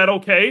nut. Is that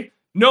okay?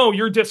 No,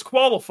 you're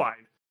disqualified.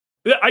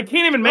 I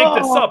can't even make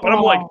this up. And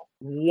I'm like,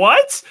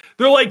 what?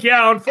 They're like,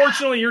 yeah,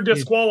 unfortunately you're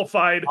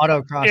disqualified.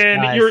 Autocross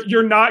and guys.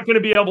 you're not going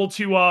to be able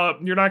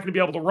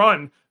to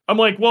run. I'm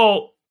like,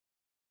 well,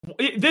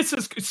 this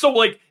is so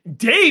like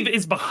Dave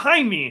is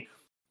behind me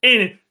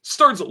and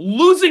starts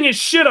losing his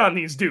shit on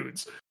these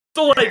dudes.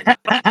 So like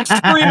I'm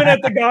screaming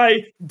at the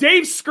guy,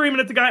 Dave's screaming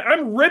at the guy.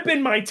 I'm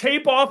ripping my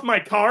tape off my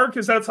car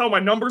because that's how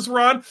my numbers were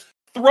on.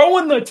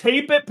 Throwing the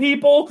tape at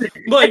people,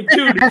 like,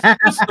 dude.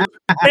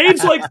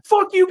 Dave's like,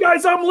 "Fuck you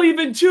guys, I'm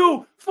leaving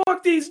too.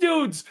 Fuck these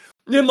dudes."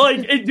 And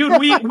like, dude,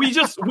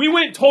 we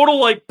went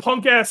total like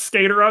punk ass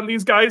skater on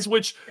these guys.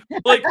 Which,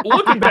 like,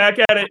 looking back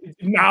at it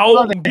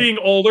now, being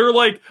older,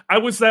 like I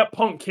was that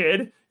punk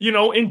kid, you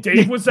know, and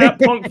Dave was that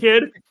punk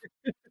kid,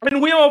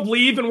 and we all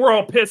leave and we're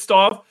all pissed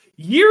off.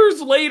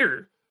 Years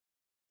later,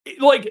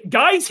 like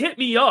guys hit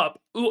me up.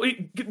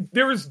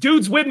 There was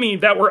dudes with me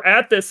that were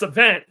at this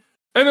event,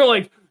 and they're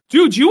like,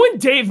 dude, you and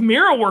Dave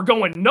Mirra were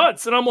going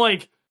nuts. And I'm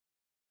like,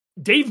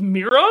 Dave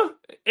Mirra?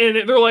 And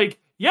they're like,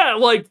 yeah,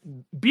 like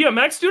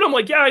BMX dude. I'm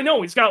like, yeah, I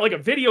know. He's got like a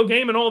video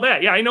game and all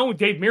that. Yeah, I know who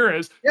Dave Mirra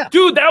is. Yeah.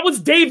 Dude, that was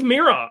Dave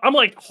Mirra. I'm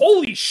like,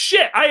 holy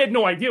shit. I had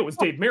no idea it was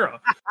Dave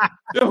Mirra.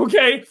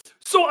 Okay.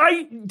 So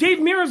Dave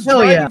Mirra's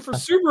driving for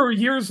Subaru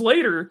years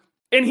later,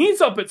 and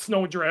he's up at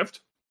Snowdrift.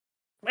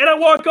 And I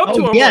walk up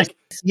to him like,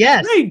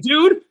 hey,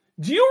 dude,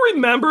 do you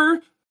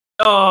remember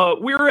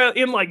we were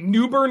in like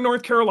New Bern,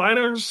 North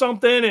Carolina or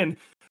something, and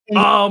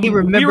we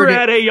were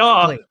at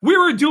we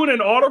were doing an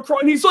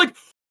autocross, and he's like,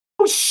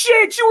 oh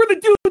shit, you were the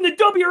dude in the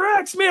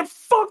WRX, man,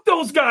 fuck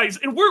those guys.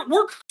 And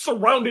we're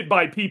surrounded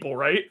by people,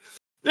 right?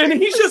 And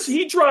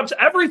he drops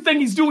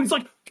everything he's doing. He's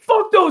like,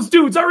 fuck those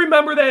dudes, I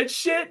remember that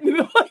shit. And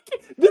like,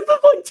 this is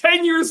like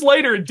 10 years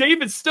later, and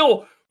Dave is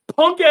still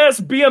punk ass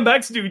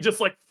BMX dude, just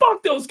like,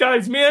 fuck those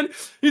guys, man.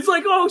 He's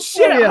like, oh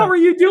shit, how are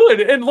you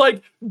doing? And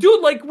like,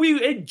 dude, like we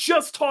had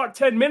just talked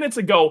 10 minutes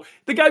ago.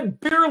 The guy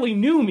barely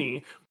knew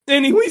me,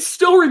 and he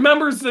still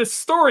remembers this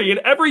story. And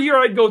every year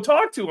I'd go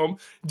talk to him,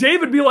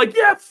 Dave would be like,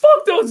 yeah,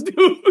 fuck those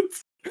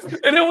dudes.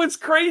 And it was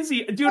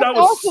crazy, dude. I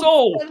was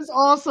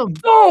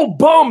so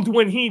bummed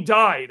when he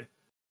died.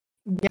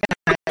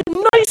 Yeah.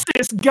 The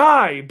nicest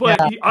guy,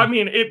 but I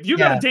mean, if you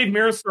got a Dave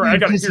Mirra story, I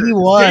gotta hear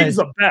it. Dave's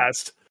the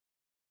best.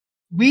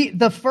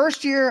 The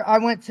first year I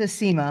went to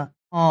SEMA,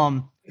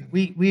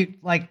 we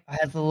like I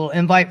had the little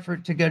invite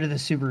to go to the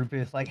Subaru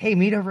booth. Like, hey,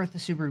 meet over at the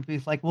Subaru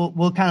booth. Like,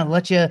 we'll kind of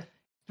let you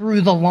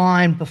through the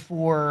line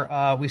before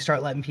we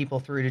start letting people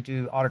through to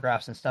do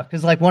autographs and stuff.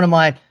 Because like one of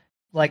my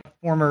like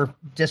former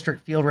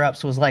district field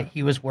reps was like,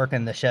 he was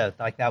working the show.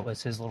 Like that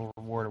was his little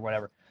reward or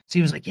whatever. So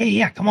he was like,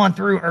 yeah, come on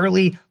through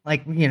early.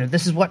 Like,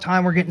 this is what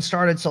time we're getting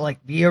started. So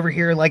like be over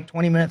here like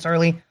 20 minutes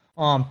early.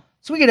 So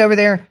we get over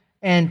there,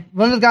 and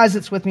one of the guys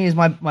that's with me is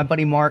my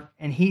buddy Mark.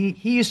 And he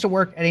used to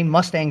work at a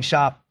Mustang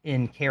shop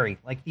in Cary,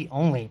 like the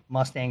only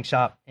Mustang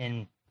shop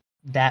in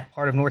that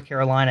part of North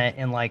Carolina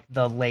in like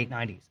the late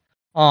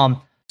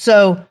 90s.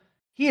 So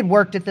he had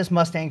worked at this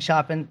Mustang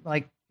shop, and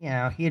like, he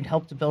had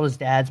helped to build his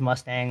dad's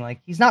Mustang. Like,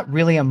 he's not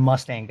really a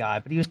Mustang guy,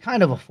 but he was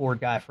kind of a Ford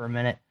guy for a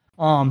minute.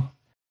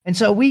 And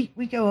so we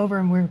go over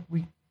and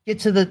we get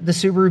to the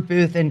Subaru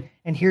booth,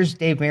 and here's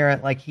Dave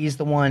Mirra. Like, he's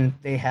the one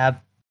they have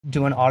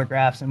doing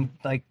autographs, and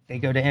like they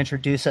go to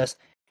introduce us.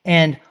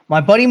 And my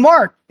buddy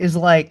Mark is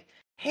like,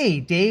 hey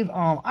Dave,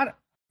 I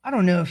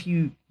don't know if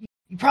you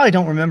probably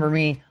don't remember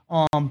me,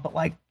 but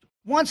like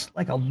once,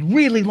 like a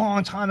really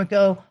long time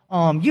ago,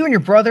 you and your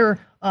brother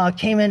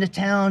came into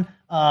town.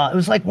 It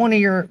was like one of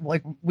your,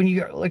 like when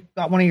you like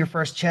got one of your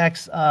first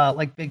checks,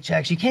 like big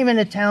checks. You came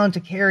into town to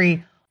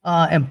Cary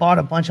and bought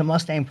a bunch of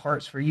Mustang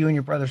parts for you and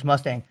your brother's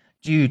Mustang.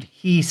 Dude,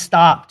 he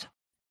stopped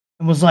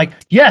and was like,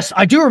 yes,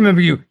 I do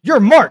remember you. You're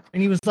Mark.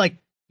 And he was like,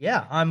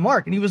 yeah, I'm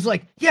Mark. And he was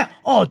like, yeah,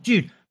 oh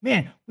dude,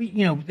 man, we,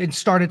 and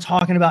started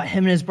talking about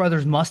him and his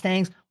brother's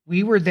Mustangs.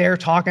 We were there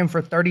talking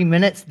for 30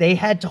 minutes. They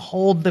had to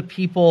hold the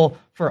people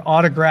for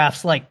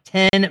autographs like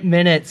 10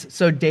 minutes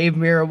so Dave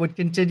Mirra would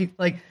continue,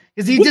 like,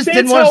 because he just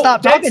didn't want to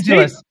stop talking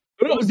to us.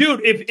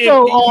 Dude, if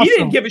he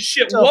didn't give a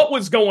shit what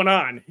was going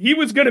on, he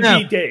was going to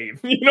be Dave.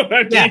 You know what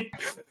I mean?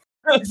 Yeah.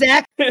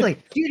 Exactly.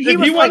 Dude,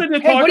 if he wanted to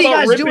talk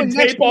about ripping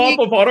tape off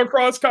of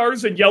autocross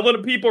cars and yelling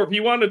at people, or if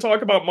he wanted to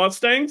talk about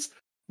Mustangs,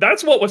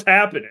 that's what was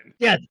happening.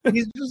 Yeah,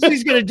 he's what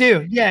he's going to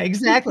do. Yeah,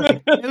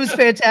 exactly. It was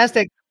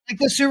fantastic. Like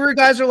the Subaru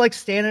guys are like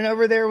standing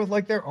over there with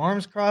like their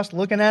arms crossed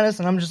looking at us,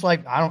 and I'm just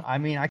like,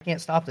 I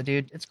can't stop the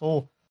dude. It's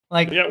cool.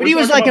 Like, yeah, but he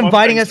was like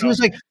inviting us. He was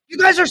like, you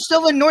guys are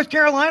still in North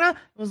Carolina?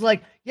 I was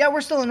like, yeah,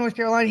 we're still in North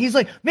Carolina. He's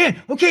like,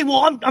 man, okay,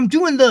 well, I'm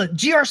doing the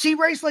GRC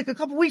race like a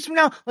couple weeks from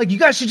now. Like, you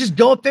guys should just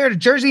go up there to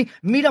Jersey,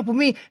 meet up with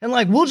me, and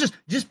like, we'll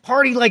just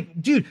party.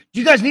 Like, dude,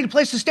 you guys need a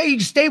place to stay? You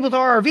can stay with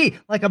our RV.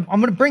 Like, I'm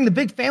going to bring the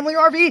big family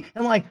RV.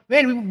 And like,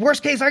 man,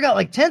 worst case, I got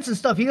like tents and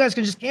stuff. You guys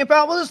can just camp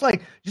out with us.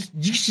 Like,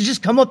 you should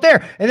just come up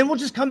there. And then we'll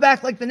just come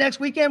back like the next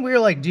weekend. We were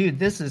like,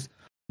 dude,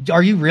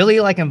 are you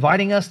really like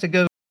inviting us to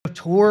go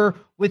tour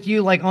with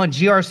you like on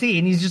GRC?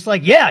 And he's just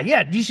like, yeah,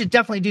 you should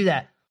definitely do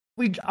that.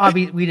 We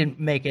didn't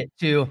make it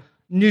to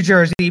New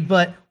Jersey,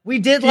 but we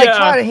did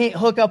try to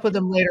hook up with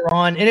him later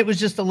on, and it was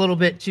just a little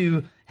bit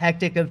too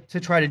hectic to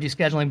try to do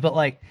scheduling. But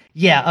like,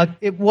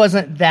 it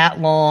wasn't that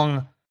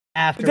long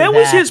after that.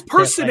 Was his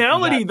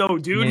personality though,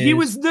 dude. News. He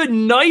was the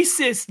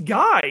nicest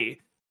guy.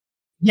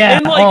 Yeah,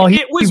 and like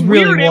it was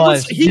really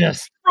weird. He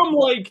was from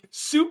like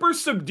super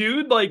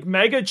subdued, like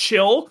mega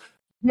chill,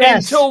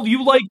 until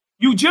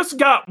you just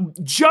got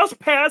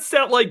past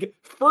that like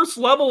first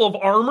level of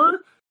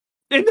armor,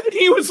 and then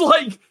he was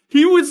like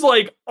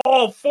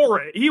all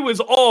for it. He was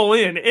all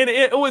in, and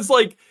it was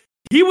like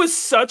he was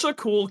such a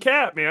cool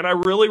cat, man. I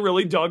really,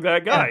 really dug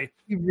that guy.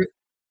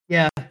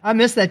 Yeah, I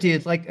miss that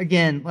dude. Like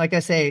again, like I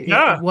say,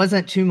 it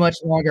wasn't too much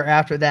longer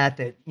after that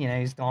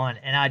he's gone,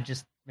 and I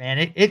just,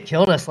 man, it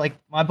killed us. Like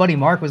my buddy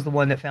Mark was the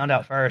one that found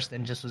out first,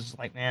 and just was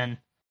like, man.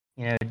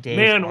 Dave.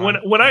 Man,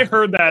 when I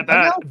heard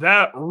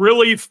that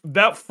really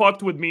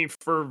fucked with me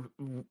for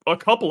a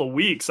couple of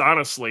weeks,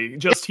 honestly.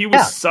 Just he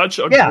was such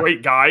a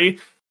great guy,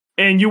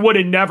 and you would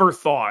have never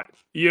thought.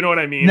 You know what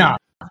I mean? No.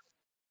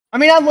 I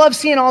mean, I love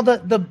seeing all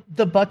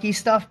the Bucky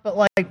stuff, but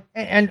like,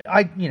 and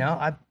I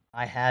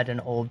had an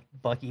old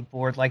Bucky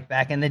board like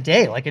back in the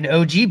day, like an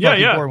OG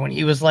Bucky board when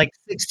he was like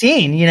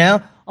 16.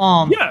 And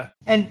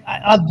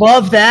I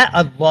love that.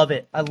 I love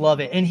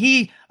it. And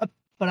he.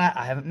 But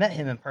I haven't met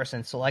him in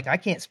person, so like I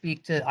can't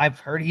speak to. I've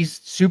heard he's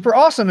super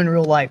awesome in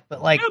real life,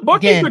 but like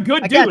Bucky's a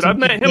good dude. I've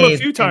met him a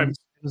few times.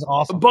 It was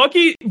awesome.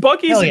 Bucky's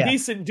a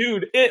decent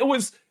dude.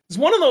 It's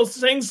one of those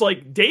things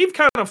like Dave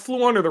kind of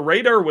flew under the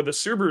radar with the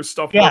Subaru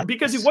stuff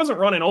because he wasn't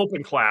running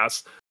open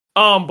class.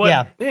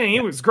 Man, he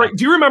was great.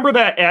 Do you remember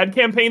that ad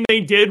campaign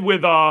they did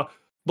with where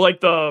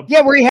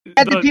he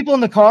had the people in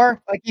the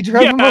car, like he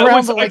drove them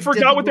around. I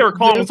forgot what they were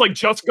called. It was like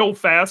Just Go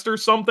Fast or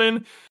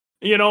something.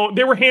 They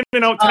were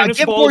handing out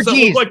tennis balls that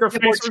looked like their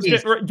face was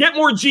getting... Get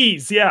more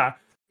G's, yeah.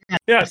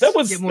 Yeah, that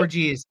was... Get more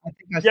G's. I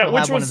think I still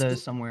have one of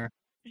those somewhere.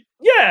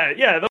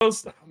 Yeah,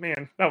 those...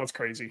 Man, that was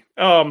crazy.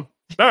 All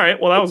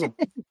right, well, that was a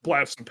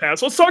blast and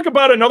pass. Let's talk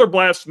about another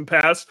blast and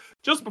pass.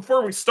 Just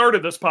before we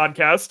started this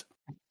podcast,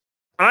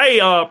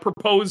 I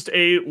proposed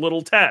a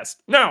little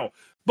test. Now,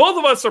 both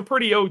of us are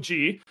pretty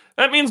OG.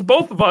 That means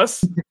both of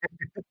us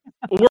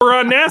were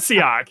on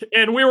NASIOC,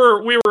 and we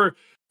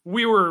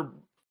were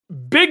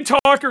big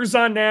talkers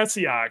on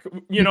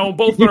NASIOC,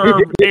 both in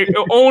our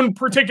own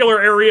particular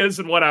areas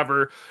and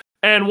whatever.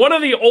 And one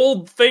of the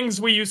old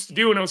things we used to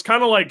do, and it was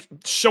kind of like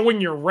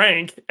showing your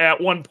rank at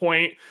one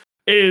point,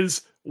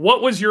 is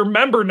what was your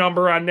member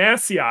number on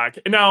NASIOC?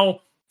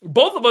 Now,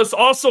 both of us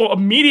also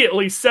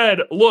immediately said,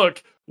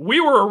 look, we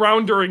were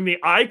around during the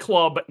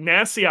iClub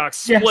NASIOC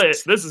split.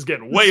 Yes. This is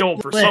getting way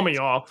old for some of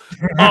y'all.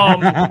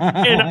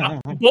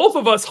 And both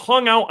of us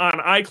hung out on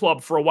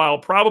iClub for a while,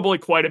 probably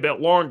quite a bit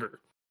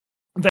longer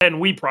than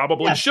we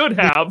probably should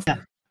have. Yeah.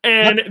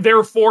 And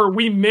therefore,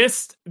 we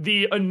missed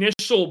the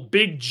initial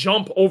big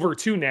jump over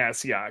to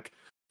NASIOC.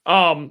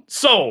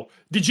 So,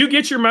 did you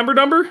get your member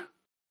number?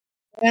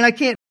 And I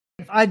can't.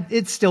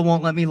 It still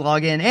won't let me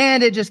log in,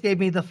 and it just gave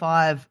me the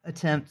 5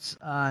 attempts.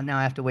 Now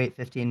I have to wait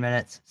 15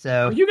 minutes.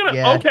 So are you gonna?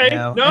 Yeah, okay,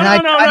 no.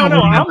 I'm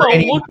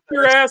gonna look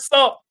your ass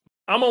up.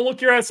 I'm gonna look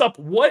your ass up.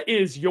 What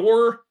is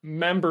your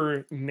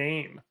member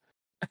name?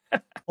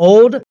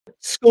 Old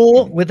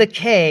School with a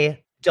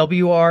K,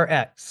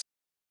 WRX.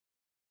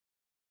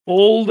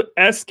 Old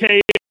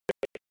SKOOL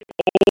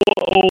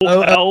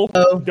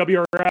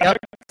WRX.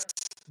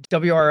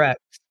 WRX.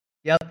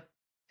 Yep.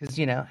 Because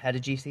had a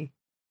GC.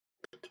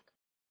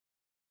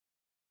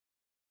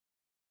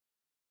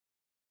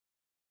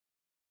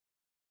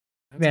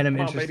 Man, I'm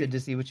interested to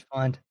see what you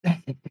find.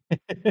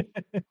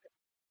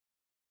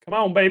 Come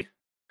on, baby.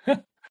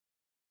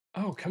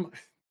 Oh, come on.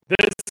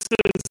 This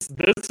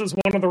is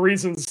one of the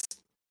reasons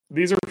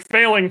these are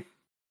failing.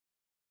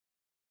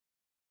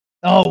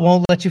 Oh, it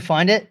won't let you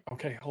find it?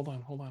 Okay, hold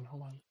on.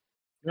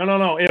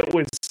 No. It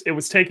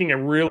was taking a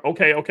real.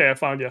 Okay, I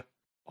found you.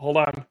 Hold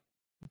on.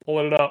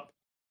 Pulling it up.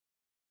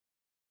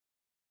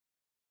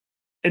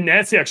 And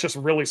NASIOC's just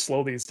really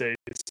slow these days.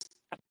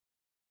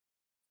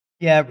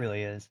 Yeah, it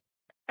really is.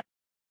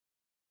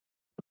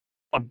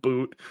 On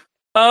boot.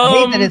 I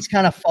hate that it's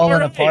kind of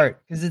falling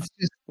apart because it's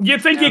just. You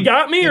think you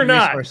got me or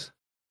not?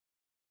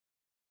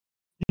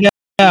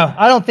 No,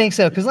 I don't think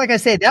so. Because, like I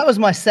said, that was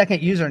my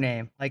second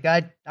username. Like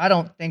I'm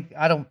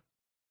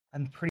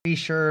pretty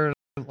sure.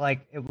 Like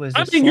it was.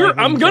 I mean,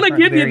 I'm gonna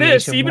give you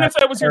this. Even if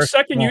that was your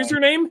second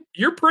username,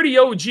 you're pretty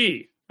OG.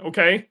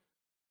 Okay,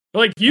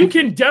 like you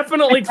can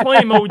definitely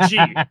claim OG,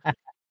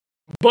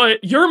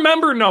 but your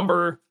member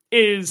number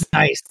is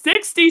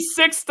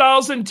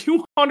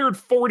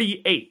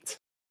 66,248.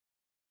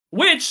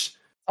 Which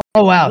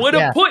would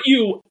have put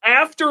you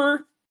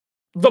after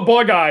the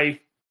bug eye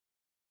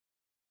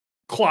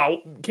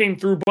clout came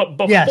through, but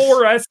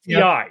before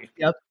STI.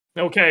 Yep.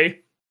 Okay.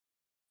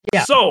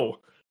 Yeah. So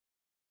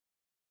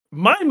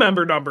my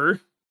member number,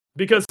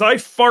 because I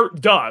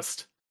fart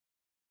dust,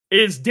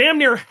 is damn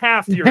near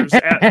half yours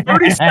at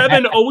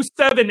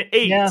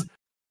 37078. Yeah.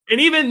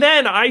 And even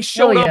then I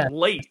showed up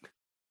late.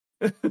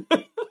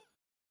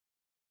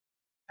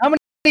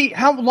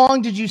 How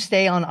long did you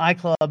stay on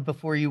iClub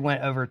before you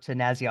went over to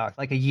NASIOC?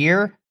 Like a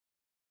year?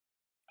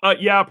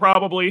 Yeah,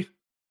 probably.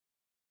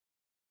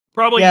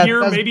 Probably a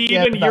year, maybe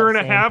even a year and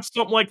a half,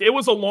 something like that. It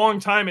was a long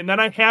time. And then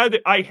I had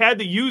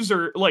the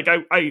user, like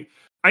I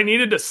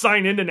needed to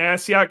sign into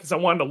NASIOC because I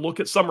wanted to look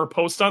at some or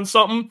post on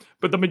something.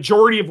 But the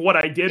majority of what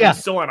I did was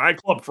still on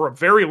iClub for a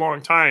very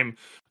long time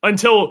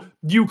until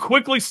you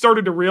quickly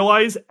started to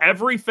realize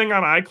everything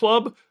on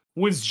iClub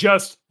was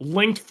just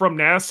linked from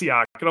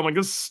NASIOC. And I'm like,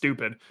 this is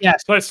stupid. Yeah.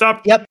 So I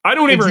stopped. Yep. I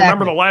don't even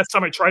remember the last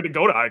time I tried to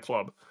go to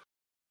iClub.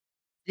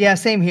 Yeah,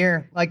 same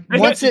here. Like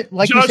once it,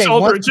 like Josh you say,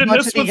 Aldridge, and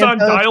this was on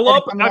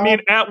dial-up. I mean,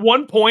 at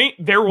one point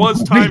there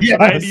was times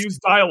I had to use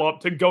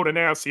dial-up to go to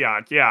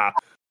NASIOC. Yeah.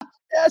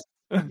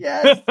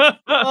 Yes.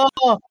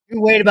 Oh,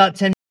 you wait about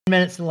 10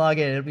 minutes to log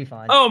in. It'll be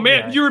fine. Oh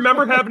man, you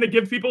remember having to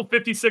give people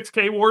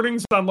 56K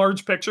warnings on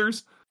large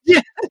pictures?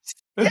 Yes,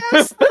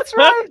 that's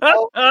right.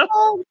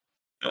 Oh.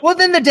 Well,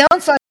 then the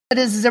downside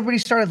is everybody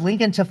started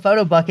linking to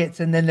photo buckets,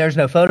 and then there's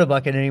no photo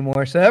bucket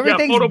anymore. So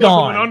everything's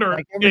gone. Went under,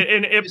 and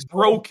it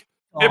broke.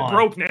 It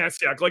broke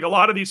NASIOC. Like a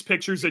lot of these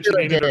pictures that you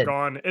needed are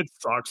gone. It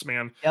sucks,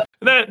 man. Yep.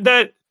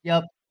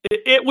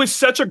 It was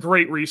such a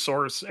great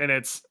resource, and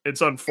it's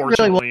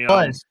unfortunately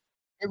it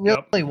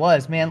really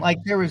was, man. Like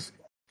there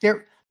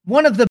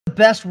one of the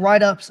best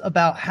write-ups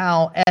about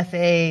how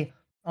FA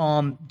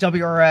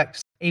WRX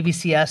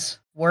AVCS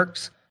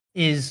works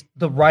is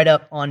the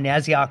write-up on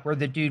NASIOC where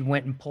the dude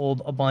went and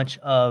pulled a bunch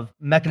of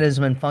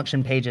mechanism and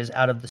function pages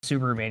out of the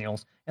Subaru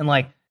manuals, and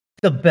like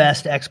the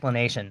best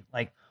explanation.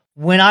 Like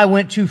when I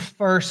went to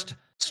first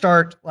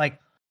start, like,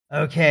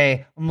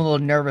 okay, I'm a little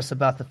nervous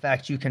about the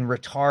fact you can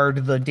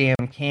retard the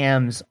damn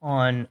cams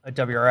on a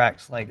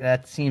WRX. Like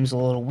that seems a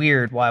little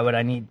weird. Why would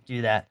I need to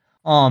do that?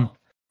 And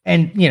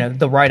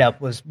the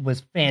write-up was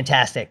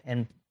fantastic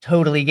and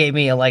totally gave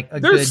me hey, all right,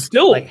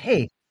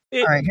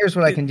 here's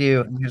what I can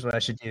do and here's what I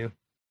should do.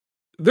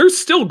 There's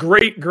still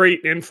great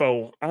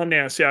info on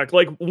NASIOC.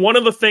 Like one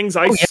of the things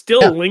I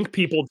still link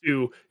people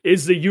to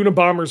is the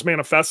Unabomber's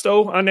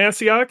Manifesto on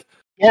NASIOC.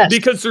 Yes.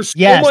 Because there's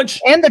so much,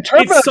 and the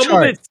turbo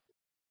chart.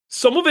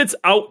 Some of it's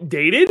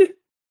outdated,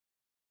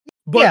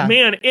 but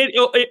man,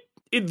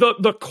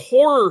 the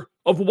core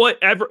of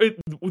whatever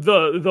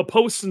the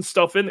posts and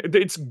stuff in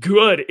it's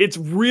good. It's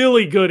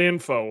really good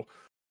info.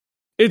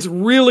 It's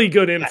really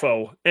good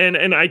info,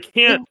 and I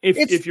can't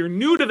if you're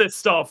new to this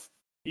stuff,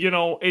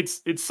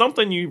 it's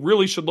something you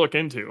really should look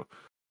into.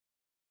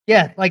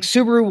 Yeah, like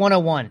Subaru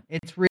 101.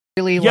 It's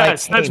really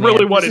that's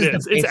really what it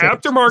is. It's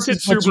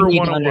aftermarket Subaru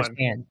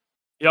 101.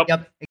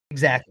 Yep,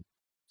 exactly.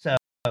 So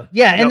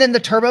yeah, and then the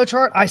turbo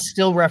chart, I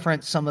still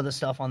reference some of the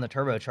stuff on the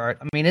turbo chart.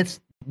 I mean, it's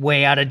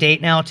way out of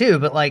date now too,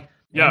 but like,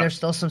 man, there's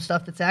still some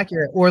stuff that's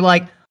accurate. Or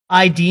like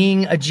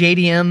IDing a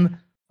JDM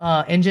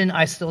engine,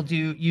 I still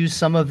do use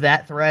some of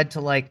that thread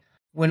to like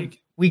when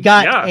we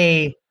got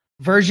a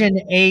version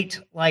 8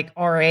 like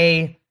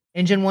RA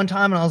engine one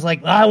time, and I was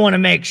like, I want to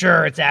make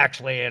sure it's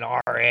actually an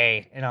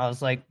RA, and I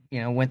was like,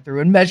 went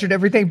through and measured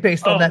everything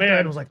based on that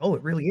thread. I was like, oh,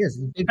 it really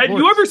is. Have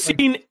you ever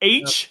seen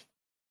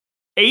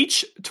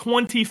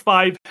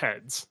H25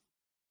 heads?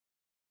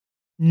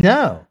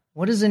 No.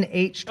 What is an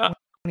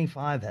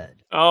H25 head?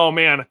 Oh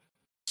man.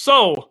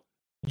 So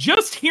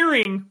just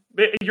hearing,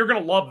 you're gonna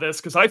love this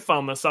because I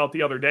found this out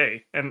the other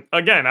day. And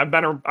again, I've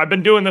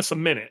been doing this a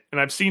minute and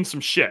I've seen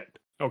some shit.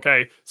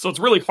 Okay. So it's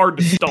really hard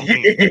to stump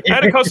me. I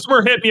had a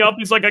customer hit me up.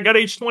 He's like, I got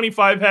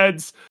H25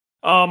 heads.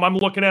 I'm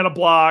looking at a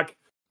block.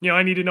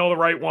 I need to know the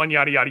right one,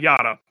 yada, yada,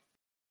 yada.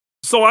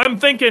 So I'm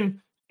thinking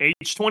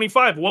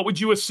H25, what would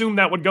you assume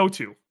that would go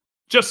to?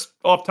 Just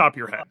off top of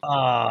your head.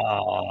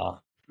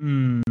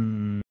 I'm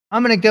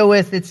going to go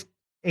with it's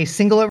a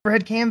single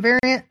overhead cam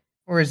variant,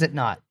 or is it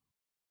not?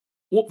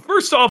 Well,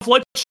 first off,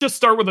 let's just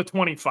start with a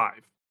 25.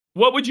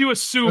 What would you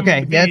assume?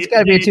 Okay, yeah, it's got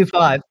to be a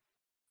 2.5.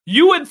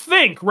 You would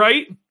think,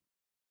 right?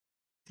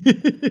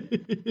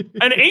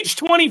 An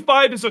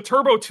H25 is a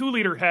turbo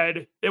 2-liter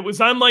head. It was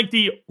on like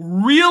the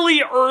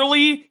really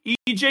early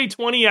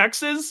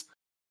EJ20Xs.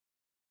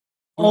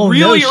 Oh,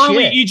 really no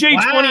early shit.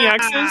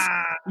 EJ20Xs.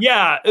 Wow.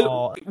 Yeah,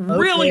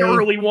 really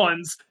early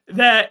ones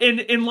that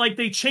and like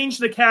they changed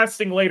the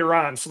casting later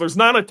on, so there's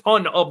not a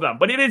ton of them,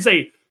 but it is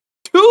a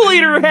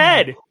 2-liter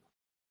head.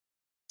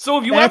 So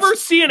if you ever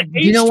see an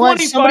H25, you know what?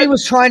 Somebody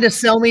was trying to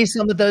sell me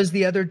some of those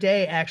the other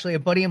day. Actually, a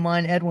buddy of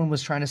mine, Edwin,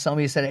 was trying to sell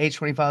me a set of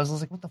H25s. I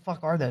was like, "What the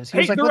fuck are those?" He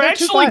was like, they're well,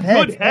 actually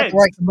good heads.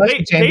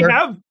 They chamber.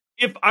 have,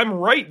 if I'm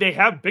right, they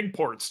have big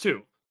ports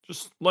too.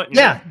 Just letting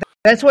you know.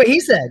 That's what he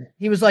said.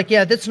 He was like,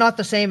 "Yeah, that's not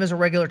the same as a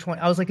regular 20."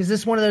 I was like, "Is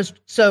this one of those?"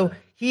 So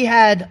he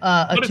had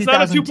a but it's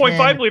not a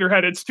 2.5 liter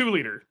head; it's 2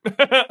 liter.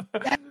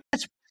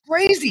 That's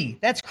crazy.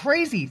 That's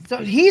crazy. So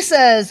he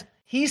said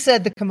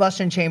the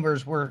combustion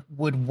chambers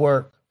would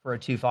work for a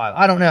 2.5.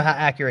 I don't know how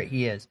accurate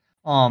he is.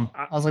 I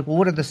was like, well,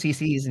 what are the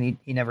CCs? And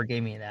he never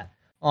gave me that.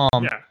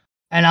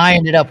 And I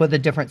ended up with a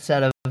different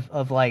set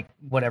of like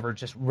whatever,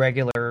 just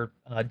regular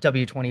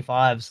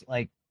W25s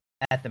like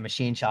at the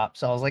machine shop.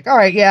 So I was like, all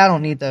right, yeah, I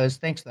don't need those.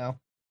 Thanks though.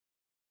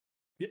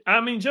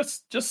 I mean,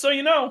 just so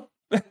you know.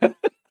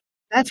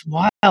 That's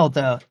wild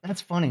though.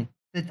 That's funny.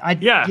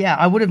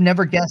 I would have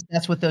never guessed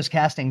that's what those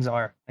castings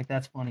are. Like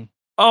that's funny.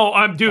 Oh,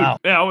 I'm dude. Wow.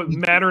 Yeah, it was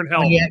madder than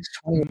hell.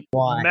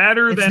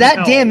 Madder than that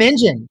hell. Damn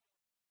engine.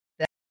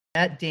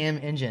 That damn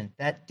engine.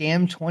 That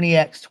damn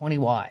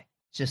 20X20Y.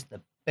 Just the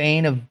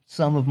bane of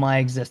some of my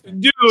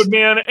existence. Dude,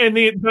 man, and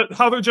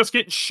how they're just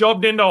getting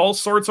shoved into all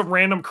sorts of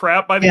random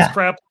crap by these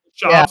crap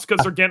shops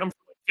because they're getting them for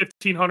like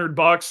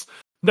 $1,500.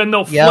 Then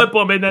they'll flip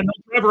them and then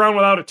they'll drive around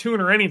without a tune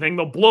or anything.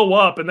 They'll blow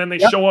up and then they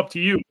show up to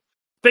you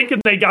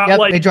thinking they got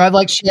like they drive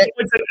like shit.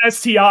 It's an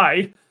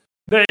STI.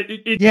 That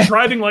it's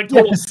driving like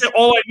total shit.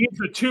 All I need is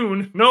a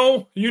tune.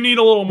 No, you need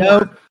a little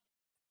more.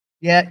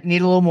 Yeah,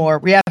 need a little more.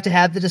 We have to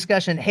have the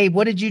discussion. Hey,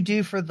 what did you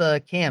do for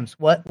the cams?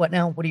 What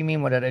now? What do you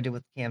mean? What did I do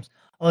with the cams?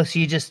 Oh, so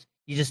you just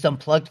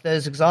unplugged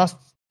those exhaust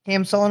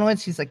cam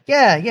solenoids? He's like,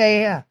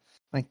 yeah.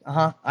 Like,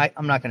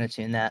 I'm not going to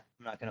tune that.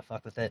 I'm not going to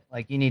fuck with it.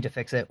 Like, you need to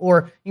fix it,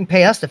 or you can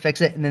pay us to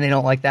fix it. And then they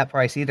don't like that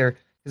price either,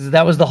 because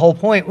that was the whole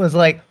point. Was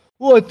like,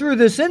 well, I threw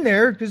this in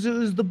there because it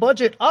was the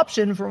budget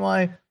option for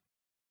my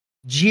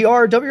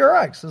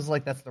GR-WRX. I was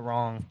like, that's the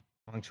wrong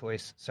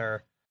choice,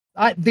 sir.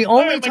 The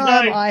only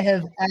time I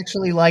have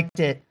actually liked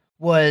it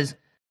was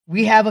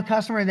we have a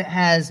customer that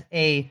has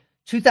a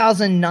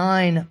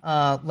 2009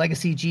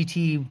 Legacy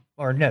GT,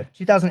 or no,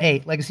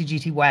 2008 Legacy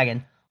GT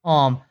wagon,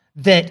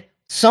 that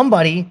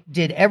somebody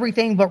did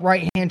everything but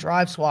right-hand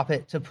drive swap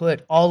it to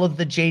put all of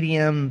the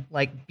JDM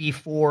like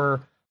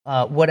before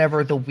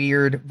whatever the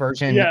weird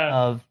version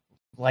of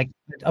like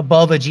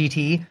above a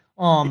GT.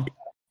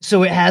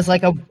 So it has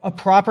like a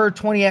proper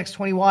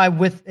 20X20Y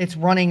with it's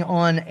running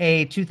on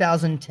a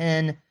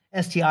 2010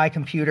 STI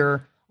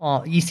computer,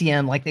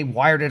 ECM, like they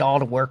wired it all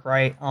to work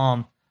right.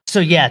 So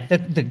yeah,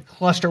 the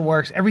cluster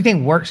works,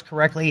 everything works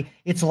correctly.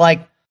 It's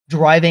like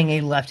driving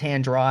a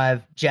left-hand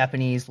drive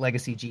Japanese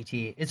Legacy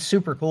GT. It's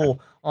super cool.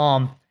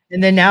 And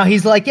then now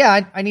he's like,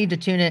 yeah, I need to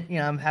tune it.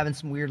 I'm having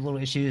some weird little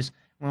issues.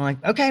 And we're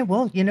like, okay,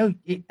 well,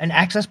 an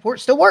access port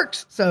still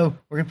works, so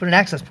we're gonna put an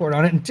access port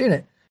on it and tune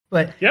it.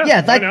 But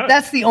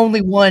that's the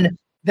only one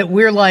that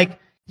we're like,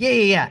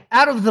 yeah.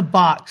 Out of the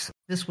box,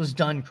 this was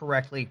done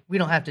correctly. We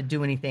don't have to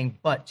do anything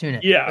but tune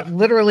it. Yeah. But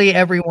literally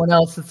everyone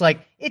else, it's like,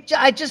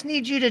 I just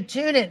need you to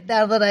tune it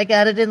now that I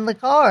got it in the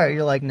car.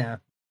 You're like, no,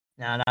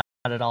 not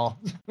at all.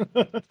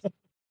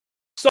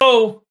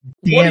 So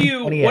what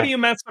are you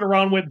messing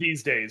around with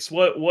these days?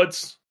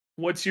 What's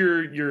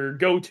your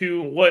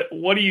go-to?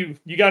 What do you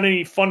got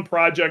any fun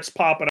projects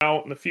popping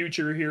out in the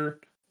future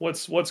here?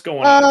 What's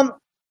going on?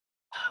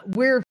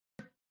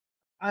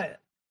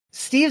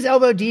 Steve's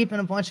elbow deep in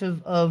a bunch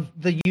of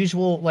the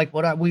usual, like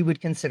we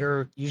would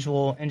consider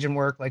usual engine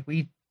work. Like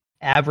we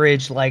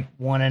average like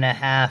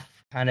 1.5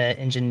 kind of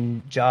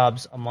engine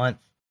jobs a month,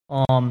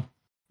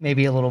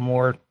 maybe a little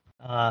more.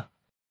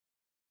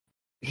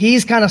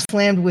 He's kind of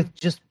slammed with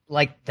just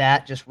like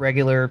that, just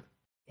regular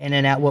in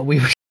and out, what we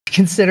would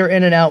consider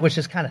in and out, which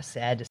is kind of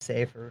sad to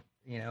say for,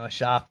 a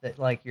shop that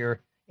like your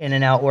in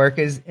and out work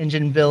is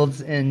engine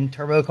builds in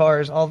turbo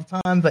cars all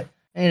the time, but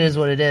it is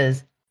what it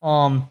is.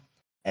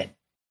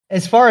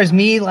 As far as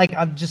me, like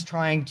I'm just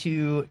trying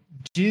to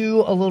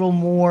do a little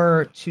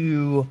more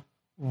to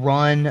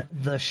run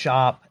the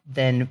shop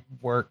than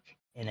work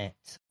in it.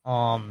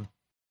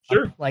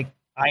 Sure. Like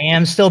I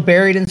am still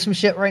buried in some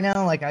shit right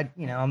now. Like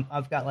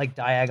I've got like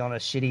diag on a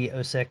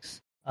shitty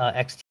 06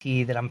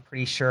 XT that I'm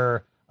pretty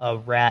sure a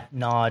rat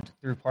gnawed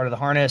through part of the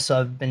harness. So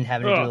I've been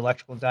having to do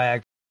electrical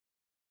diag.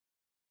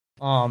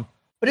 But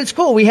it's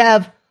cool. We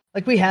have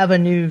a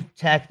new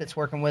tech that's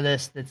working with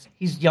us.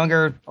 He's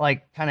younger,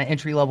 like kind of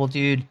entry level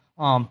dude.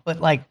 But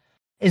like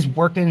is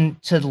working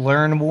to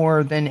learn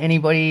more than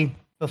anybody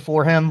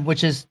before him,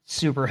 which is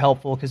super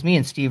helpful because me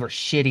and Steve are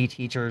shitty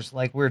teachers.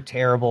 Like we're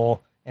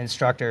terrible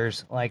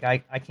instructors. Like I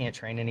can't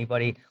train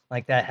anybody.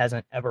 Like that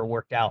hasn't ever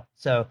worked out.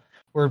 So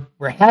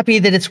we're happy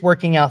that it's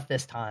working out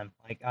this time.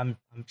 Like I'm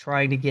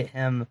trying to get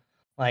him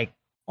like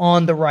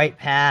on the right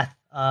path.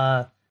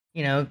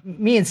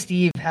 Me and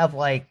Steve have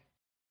like,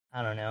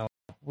 I don't know,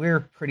 we're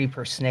pretty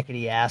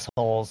persnickety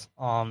assholes.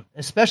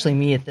 Especially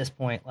me at this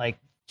point, like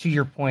to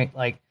your point,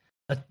 like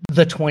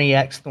the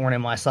 20X thorn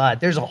in my side.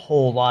 There's a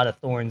whole lot of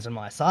thorns in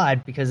my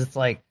side because it's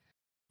like,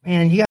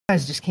 man, you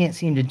guys just can't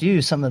seem to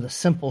do some of the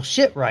simple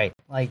shit right.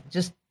 Like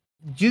just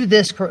do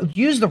this,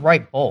 use the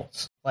right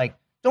bolts. Like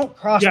don't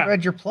cross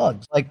thread your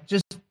plugs. Like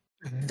just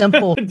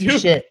simple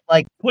shit.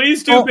 Like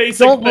please do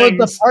basic don't load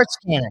things. the parts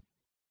scanner.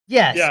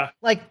 Yes. Yeah.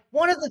 Like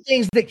one of the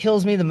things that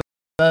kills me the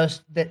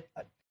most that,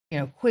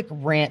 quick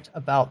rant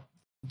about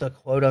the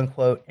quote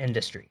unquote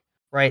industry,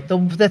 right?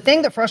 The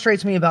thing that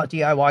frustrates me about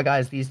DIY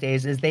guys these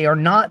days is they are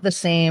not the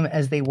same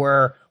as they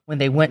were when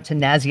they went to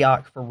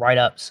NASIOC for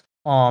write-ups.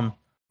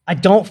 I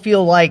don't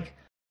feel like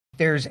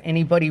there's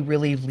anybody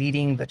really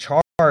leading the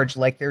charge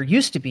like there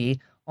used to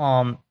be.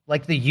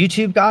 Like the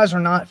YouTube guys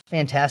are not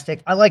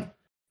fantastic. I like,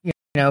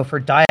 for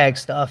diag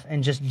stuff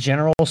and just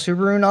general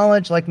Subaru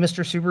knowledge, like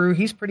Mr. Subaru,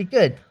 he's pretty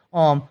good.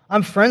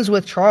 I'm friends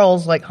with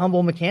Charles, like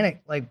humble mechanic,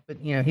 like, but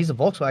he's a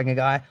Volkswagen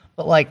guy,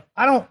 but like,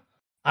 I don't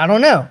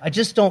know. I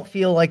just don't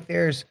feel like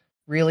there's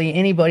really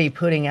anybody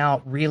putting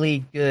out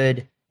really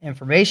good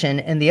information.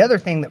 And the other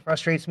thing that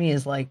frustrates me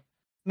is like,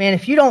 man,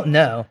 if you don't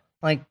know,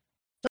 like,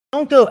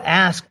 don't go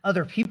ask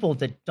other people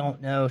that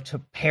don't know to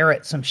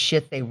parrot some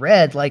shit they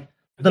read. Like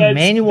the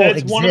manual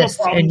exists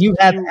and you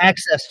have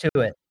access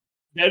to it.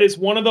 That is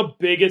one of the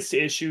biggest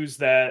issues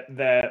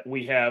that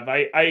we have.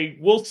 I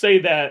will say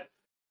that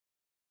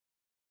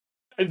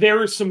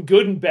there is some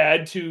good and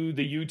bad to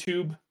the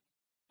YouTube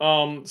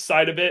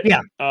side of it.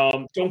 Yeah.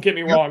 Don't get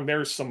me wrong.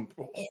 There's some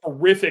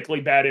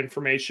horrifically bad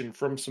information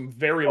from some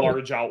very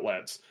large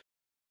outlets.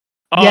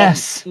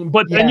 Yes.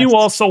 But then you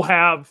also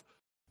have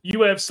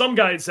some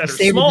guys that are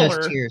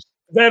smaller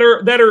that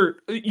are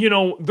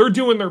they're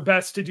doing their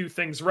best to do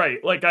things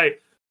right. Like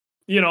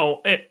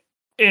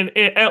and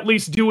at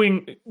least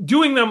doing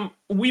them,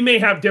 we may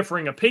have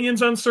differing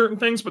opinions on certain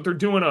things, but they're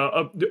doing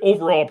a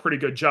overall pretty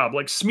good job.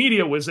 Like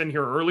Smedia was in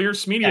here earlier.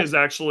 Smedia is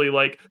actually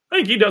like, I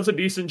think he does a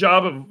decent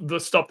job of the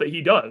stuff that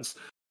he does.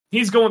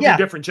 He's going through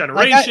different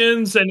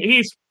generations, and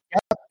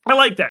I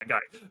like that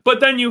guy. But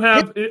then you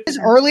have his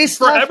early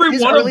stuff. For every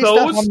one of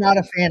those, I'm not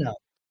a fan of,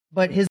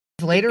 but his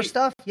later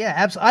stuff,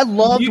 absolutely. I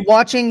loved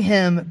watching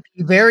him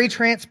be very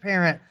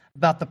transparent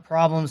about the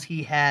problems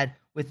he had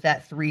with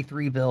that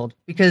 3.3 build,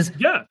 because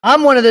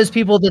I'm one of those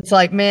people that's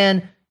like,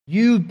 man,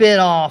 you bit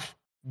off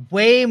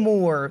way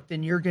more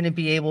than you're going to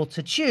be able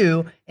to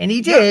chew. And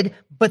he did,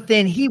 but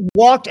then he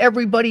walked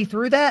everybody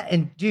through that.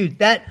 And dude,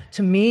 that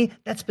to me,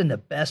 that's been the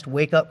best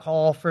wake up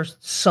call for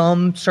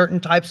some certain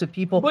types of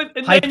people.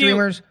 Pipe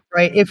dreamers,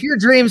 right? If your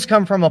dreams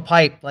come from a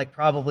pipe, like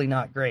probably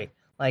not great.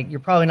 Like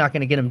you're probably not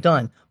going to get them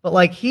done. But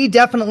like he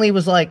definitely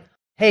was like,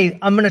 hey,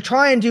 I'm going to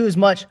try and do as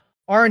much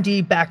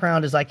R&D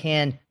background as I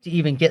can to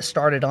even get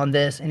started on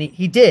this. And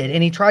he did.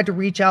 And he tried to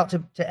reach out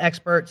to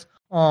experts.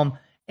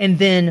 And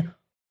then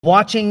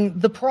watching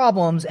the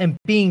problems and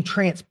being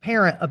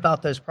transparent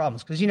about those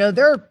problems. Because,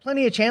 there are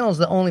plenty of channels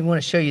that only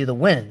want to show you the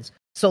wins.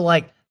 So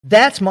like,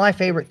 that's my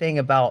favorite thing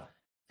about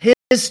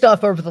his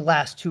stuff over the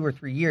last 2 or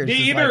 3 years. They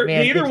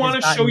either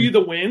want to show you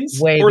the wins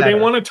or they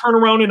want to turn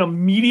around and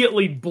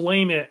immediately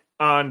blame it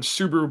on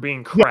Subaru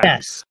being crap.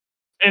 Yes.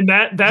 And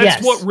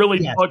that's what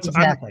really puts,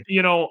 exactly.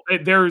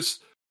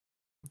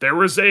 There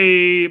was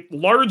a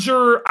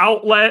larger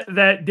outlet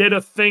that did a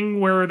thing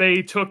where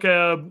they took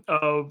a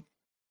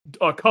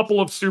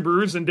couple of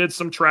Subarus and did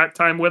some track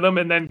time with them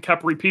and then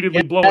kept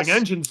repeatedly blowing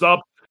engines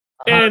up.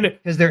 And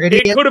it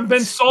could have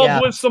been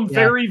solved with some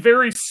very,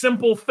 very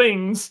simple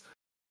things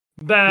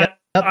that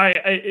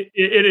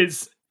it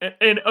is.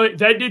 And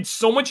that did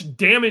so much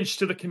damage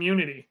to the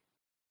community.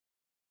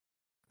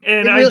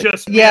 And really,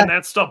 man,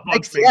 that stuff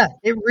bugs me. Yeah,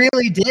 it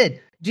really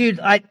did, dude.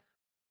 I'm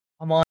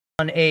on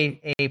a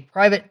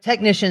private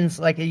technicians,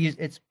 like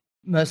it's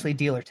mostly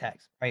dealer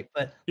techs, right?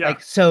 But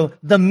like, so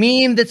the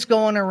meme that's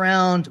going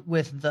around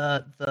with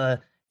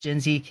the Gen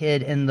Z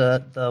kid in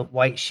the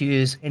white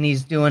shoes, and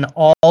he's doing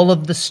all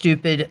of the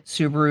stupid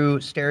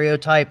Subaru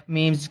stereotype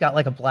memes. He's got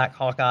like a black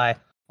Hawkeye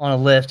on a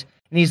lift,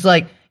 and he's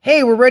like,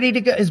 "Hey, we're ready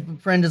to go." His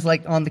friend is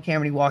like on the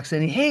camera, and he walks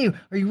in, and, "Hey,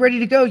 are you ready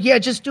to go?" "Yeah,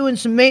 just doing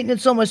some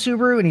maintenance on my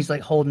Subaru." And he's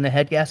like holding the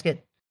head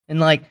gasket. And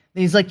like,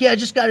 he's like, "Yeah, I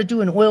just got to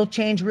do an oil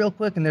change real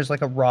quick." And there's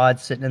like a rod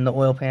sitting in the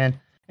oil pan.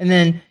 And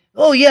then,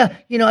 "Oh yeah,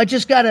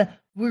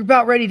 we're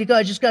about ready to go.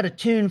 I just got to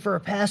tune for a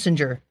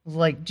passenger." I was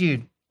like,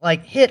 dude,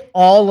 like hit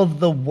all of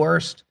the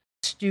worst,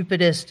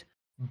 stupidest,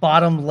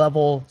 bottom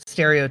level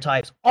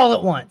stereotypes all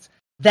at once.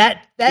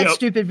 That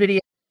stupid video,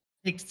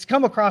 it's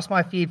come across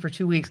my feed for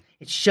 2 weeks.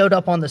 It showed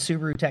up on the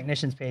Subaru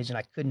technicians page and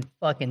I couldn't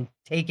fucking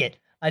take it.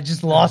 I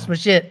just lost my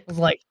shit. I was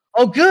like,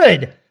 oh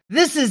good,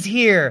 this is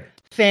here.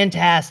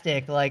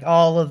 Fantastic, like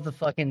all of the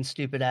fucking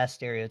stupid ass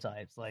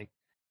stereotypes. Like,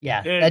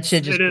 yeah, that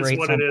shit just grates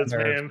what on it is,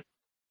 my nerves. man.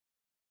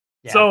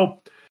 Yeah.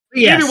 So,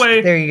 yes,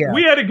 anyway, there you go.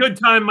 We had a good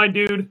time, my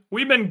dude.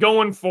 We've been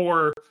going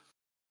for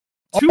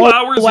 2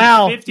 hours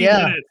and 50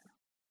 minutes.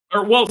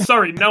 Or, well,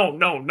 sorry, no.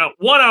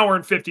 1 hour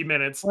and 50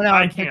 minutes. 1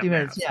 hour and 50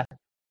 minutes, yeah.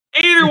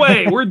 Either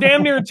way, we're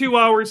damn near 2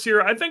 hours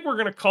here. I think we're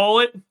going to call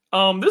it.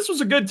 This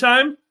was a good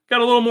time. Got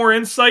a little more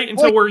insight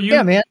into where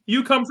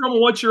you come from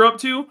and what you're up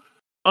to.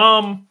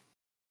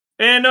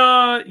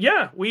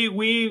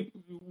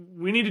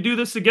 We need to do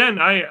this again.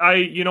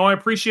 I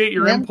appreciate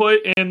your input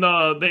in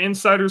the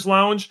Insiders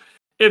Lounge.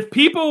 If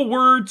people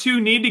were to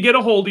need to get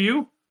a hold of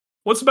you,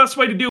 what's the best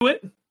way to do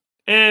it?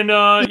 And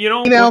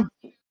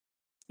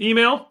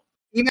email.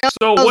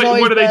 So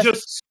what do they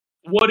just?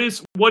 What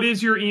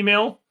is your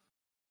email?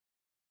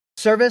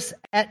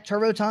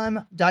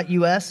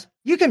 Service@turbotime.us.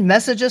 You can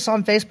message us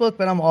on Facebook,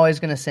 but I'm always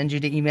going to send you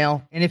to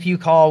email. And if you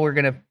call, we're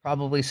going to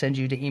probably send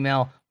you to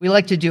email. We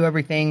like to do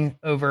everything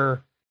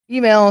over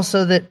email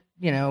so that,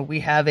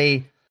 we have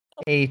a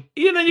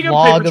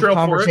log of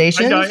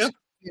conversations.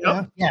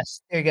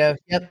 Yes, there you go.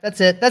 Yep, that's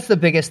it. That's the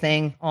biggest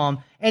thing.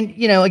 And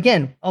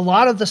again, a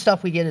lot of the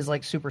stuff we get is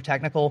like super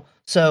technical.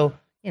 So,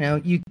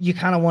 you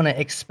kind of want to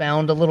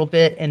expound a little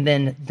bit and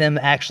then them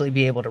actually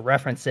be able to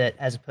reference it,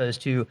 as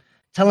opposed to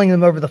telling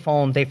them over the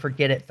phone, they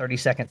forget it 30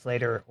 seconds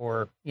later,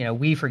 or,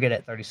 we forget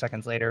it 30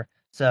 seconds later.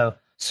 So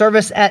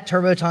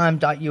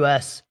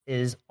service@turbotime.us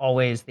is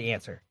always the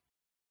answer.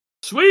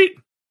 Sweet.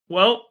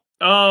 Well,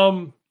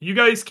 you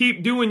guys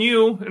keep doing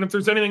you. And if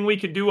there's anything we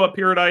could do up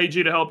here at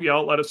IAG to help you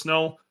out, let us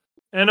know.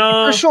 And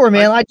for sure,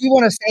 man. I do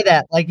want to say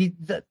that,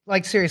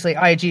 like seriously,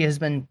 IAG has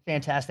been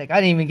fantastic.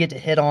 I didn't even get to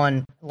hit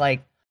on,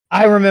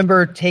 I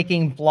remember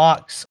taking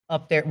blocks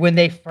up there when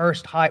they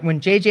first when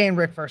JJ and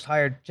Rick first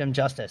hired Jim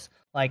Justice.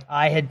 Like,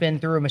 I had been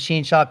through a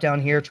machine shop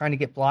down here trying to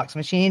get blocks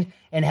machined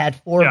and had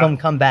 4 of them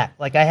come back.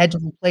 Like, I had to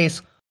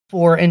replace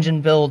 4 engine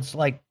builds,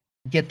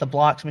 get the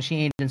blocks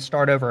machined and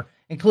start over,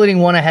 including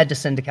one I had to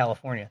send to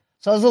California.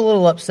 So I was a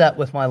little upset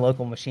with my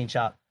local machine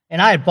shop,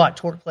 and I had bought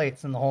torque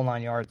plates and the whole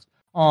 9 yards.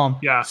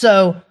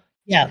 So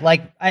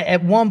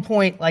at one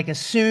point, as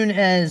soon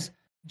as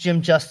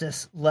Jim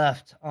Justice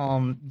left,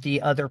 the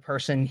other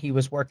person he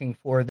was working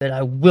for that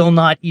I will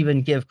not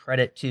even give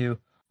credit to,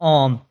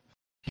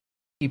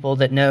 people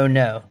that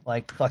know,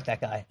 fuck that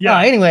guy.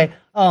 Anyway,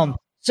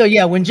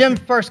 when Jim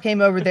first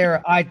came over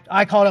there,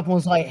 I called up and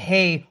was like,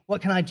 "Hey,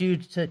 what can I do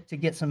to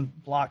get some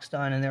blocks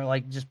done?" And they're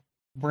like, "Just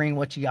bring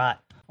what you got."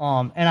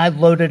 And I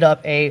loaded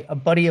up a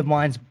buddy of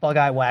mine's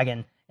bug-eye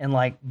wagon and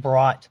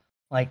brought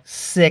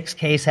 6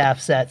 case half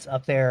sets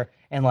up there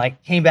and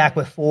came back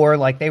with 4.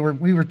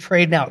 We were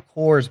trading out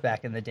cores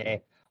back in the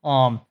day.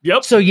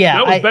 Yep. So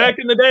that was back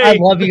in the day. I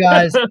love you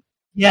guys.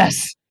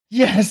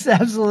 Yes,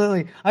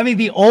 absolutely. I mean,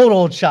 the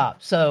old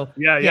shop. So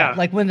yeah.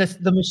 When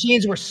the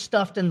machines were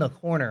stuffed in the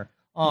corner.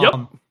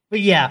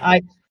 But yeah,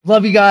 I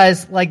love you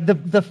guys.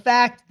 The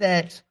fact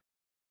that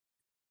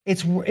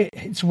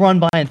it's run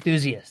by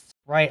enthusiasts,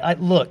 right?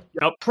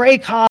 Trey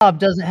Cobb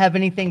doesn't have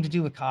anything to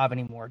do with Cobb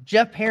anymore.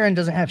 Jeff Perrin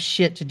doesn't have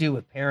shit to do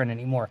with Perrin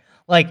anymore.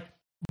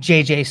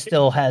 JJ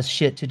still has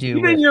shit to do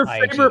with your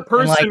IAG. favorite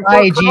person,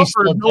 IAG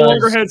Crawford, no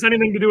longer has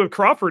anything to do with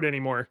Crawford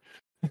anymore.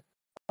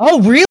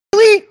 Oh,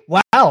 really?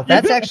 Wow,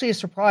 that's actually a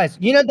surprise.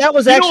 That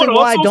was actually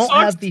why I don't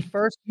have the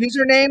first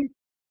username.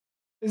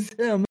 Is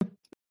him.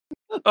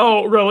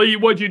 Oh, really?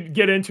 Would you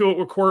get into it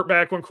with Court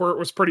back when Court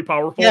was pretty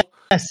powerful?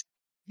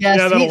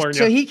 Yes.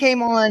 So he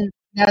came on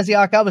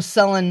NASIOC. I was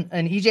selling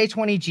an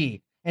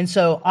EJ20G, and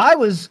so I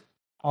was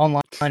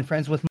online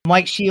friends with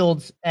Mike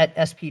Shields at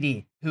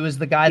SPD, who is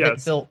the guy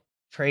that built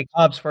Trey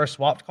Cobb's first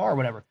swapped car or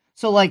whatever.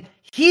 So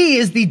he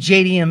is the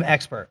JDM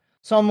expert.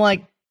 So I'm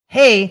like,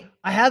 hey,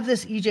 I have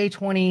this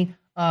EJ20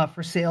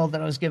 for sale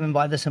that I was given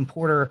by this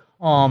importer.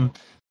 What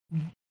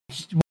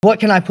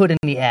can I put in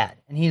the ad?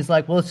 And he's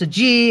like, well, it's a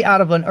G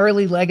out of an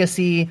early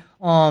legacy.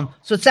 So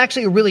it's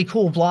actually a really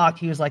cool block.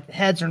 He was like, the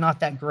heads are not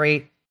that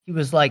great. He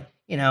was like,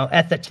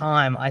 at the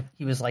time,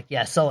 he was like,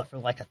 yeah, sell it for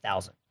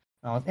 $1,000.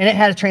 And it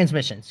had a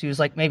transmission. So he was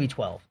like, maybe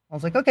 12. I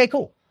was like, okay,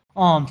 cool.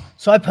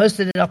 So I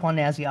posted it up on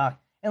NASIOC,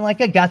 and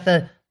like I got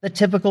the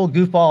typical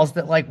goofballs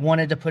that like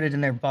wanted to put it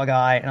in their bug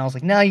eye, and I was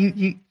like, no,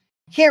 you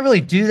can't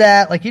really do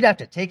that. Like you'd have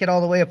to take it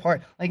all the way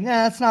apart. Like, nah,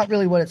 that's not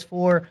really what it's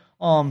for.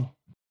 And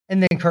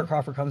then Kurt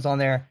Crawford comes on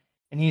there,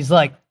 and he's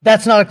like,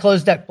 that's not a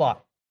closed deck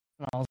block.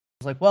 And I was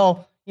like,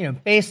 well,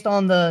 based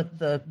on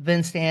the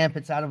VIN stamp,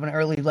 it's out of an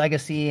early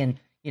legacy, and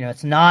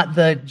it's not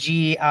the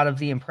G out of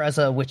the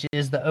Impreza, which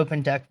is the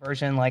open deck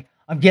version. Like,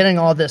 I'm getting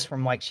all this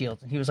from Mike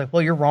Shields. And he was like,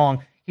 well, you're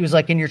wrong. He was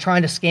like, and you're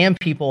trying to scam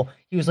people.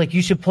 He was like,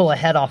 you should pull a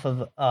head off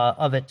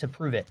of it to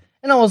prove it.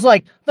 And I was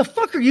like, the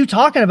fuck are you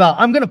talking about?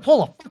 I'm going to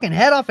pull a fucking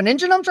head off an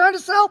engine I'm trying to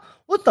sell?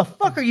 What the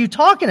fuck are you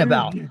talking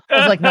about? I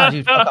was like, no,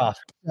 dude, fuck off.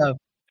 So,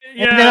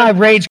 yeah. And then I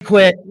rage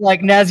quit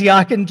like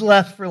NASIOC and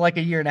left for like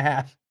a year and a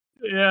half.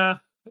 Yeah.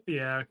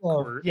 Yeah.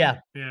 Oh, yeah.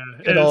 Yeah.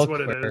 It is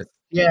what it is.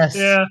 Yes.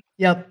 Yeah.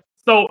 Yep.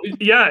 So,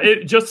 yeah,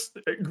 it just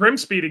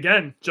Grimspeed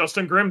again.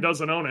 Justin Grimm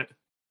doesn't own it.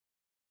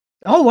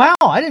 Oh, wow.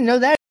 I didn't know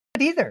that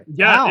either.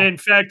 Yeah. Wow. In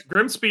fact,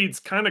 Grimspeed's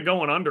kind of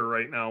going under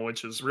right now,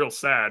 which is real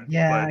sad.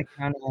 Yeah.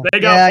 They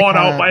got bought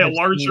out by a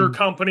larger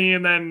company,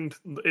 and then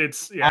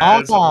it's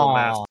a whole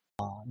mess.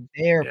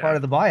 They're part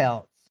of the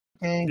buyout.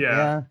 Okay.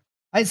 Yeah.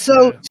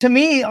 To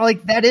me,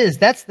 like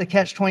that's the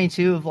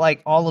catch-22 of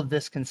like all of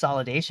this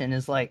consolidation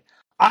is like,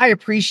 I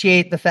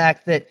appreciate the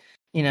fact that,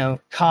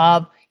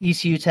 Cobb,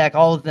 ECU Tech,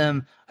 all of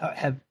them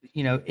have,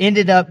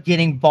 ended up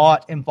getting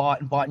bought, and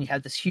you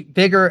have this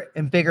bigger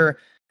and bigger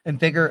and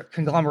bigger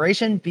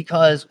conglomeration,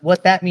 because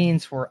what that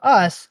means for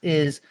us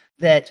is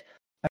that,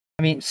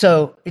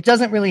 so it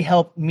doesn't really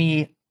help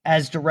me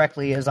as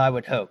directly as I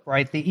would hope,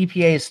 right? The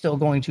EPA is still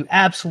going to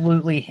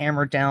absolutely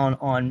hammer down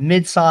on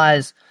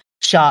mid-size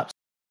shops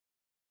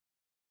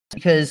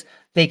because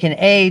they can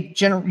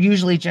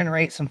usually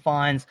generate some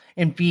fines,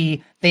 and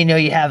B, they know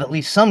you have at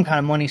least some kind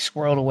of money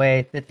squirreled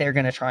away that they're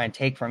going to try and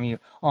take from you.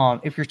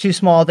 If you're too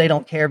small, they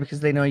don't care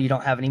because they know you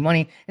don't have any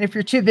money. And if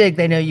you're too big,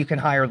 they know you can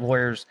hire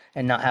lawyers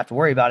and not have to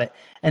worry about it.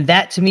 And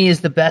that to me is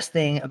the best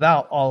thing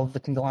about all of the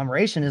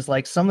conglomeration is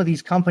like some of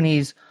these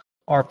companies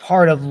are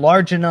part of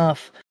large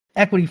enough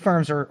equity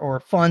firms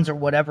or funds or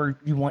whatever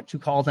you want to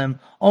call them,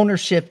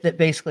 ownership that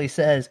basically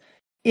says,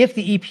 if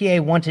the EPA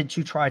wanted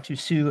to try to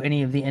sue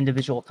any of the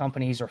individual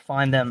companies or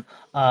fine them,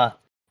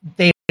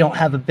 they don't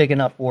have a big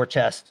enough war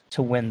chest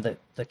to win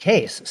the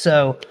case.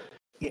 So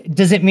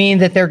does it mean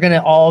that they're going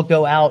to all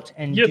go out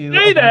and do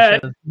a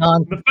bunch of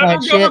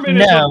non-compliant shit? The federal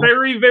government is a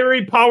very,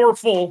 very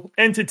powerful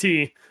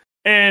entity.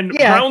 And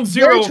ground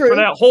zero for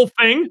that whole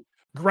thing,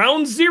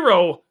 ground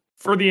zero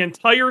for the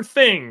entire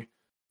thing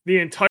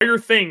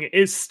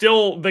is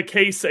still the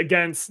case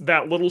against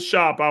that little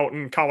shop out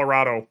in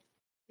Colorado.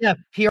 Yeah,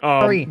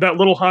 PRE. That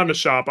little Honda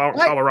shop out in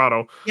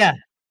Colorado. Yeah.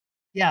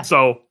 Yeah.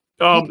 So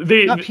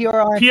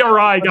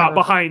PRI got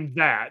behind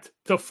that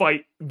to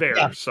fight there.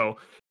 Yeah. So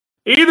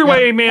either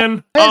way,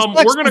 man,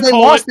 we're gonna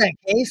call lost that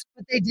case,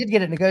 but they did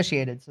get it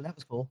negotiated, so that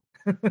was cool.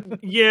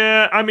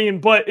 Yeah,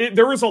 but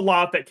there was a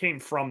lot that came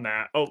from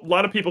that. A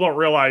lot of people don't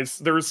realize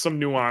there was some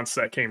nuance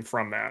that came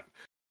from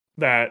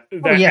that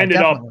ended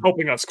up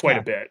helping us quite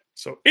a bit.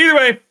 So either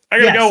way, I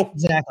gotta go.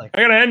 Exactly.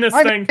 I gotta end this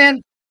thing.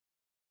 Man.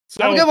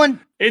 So have a good one.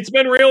 It's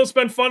been real. It's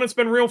been fun. It's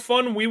been real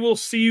fun. We will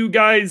see you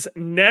guys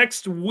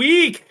next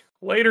week.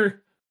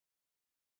 Later.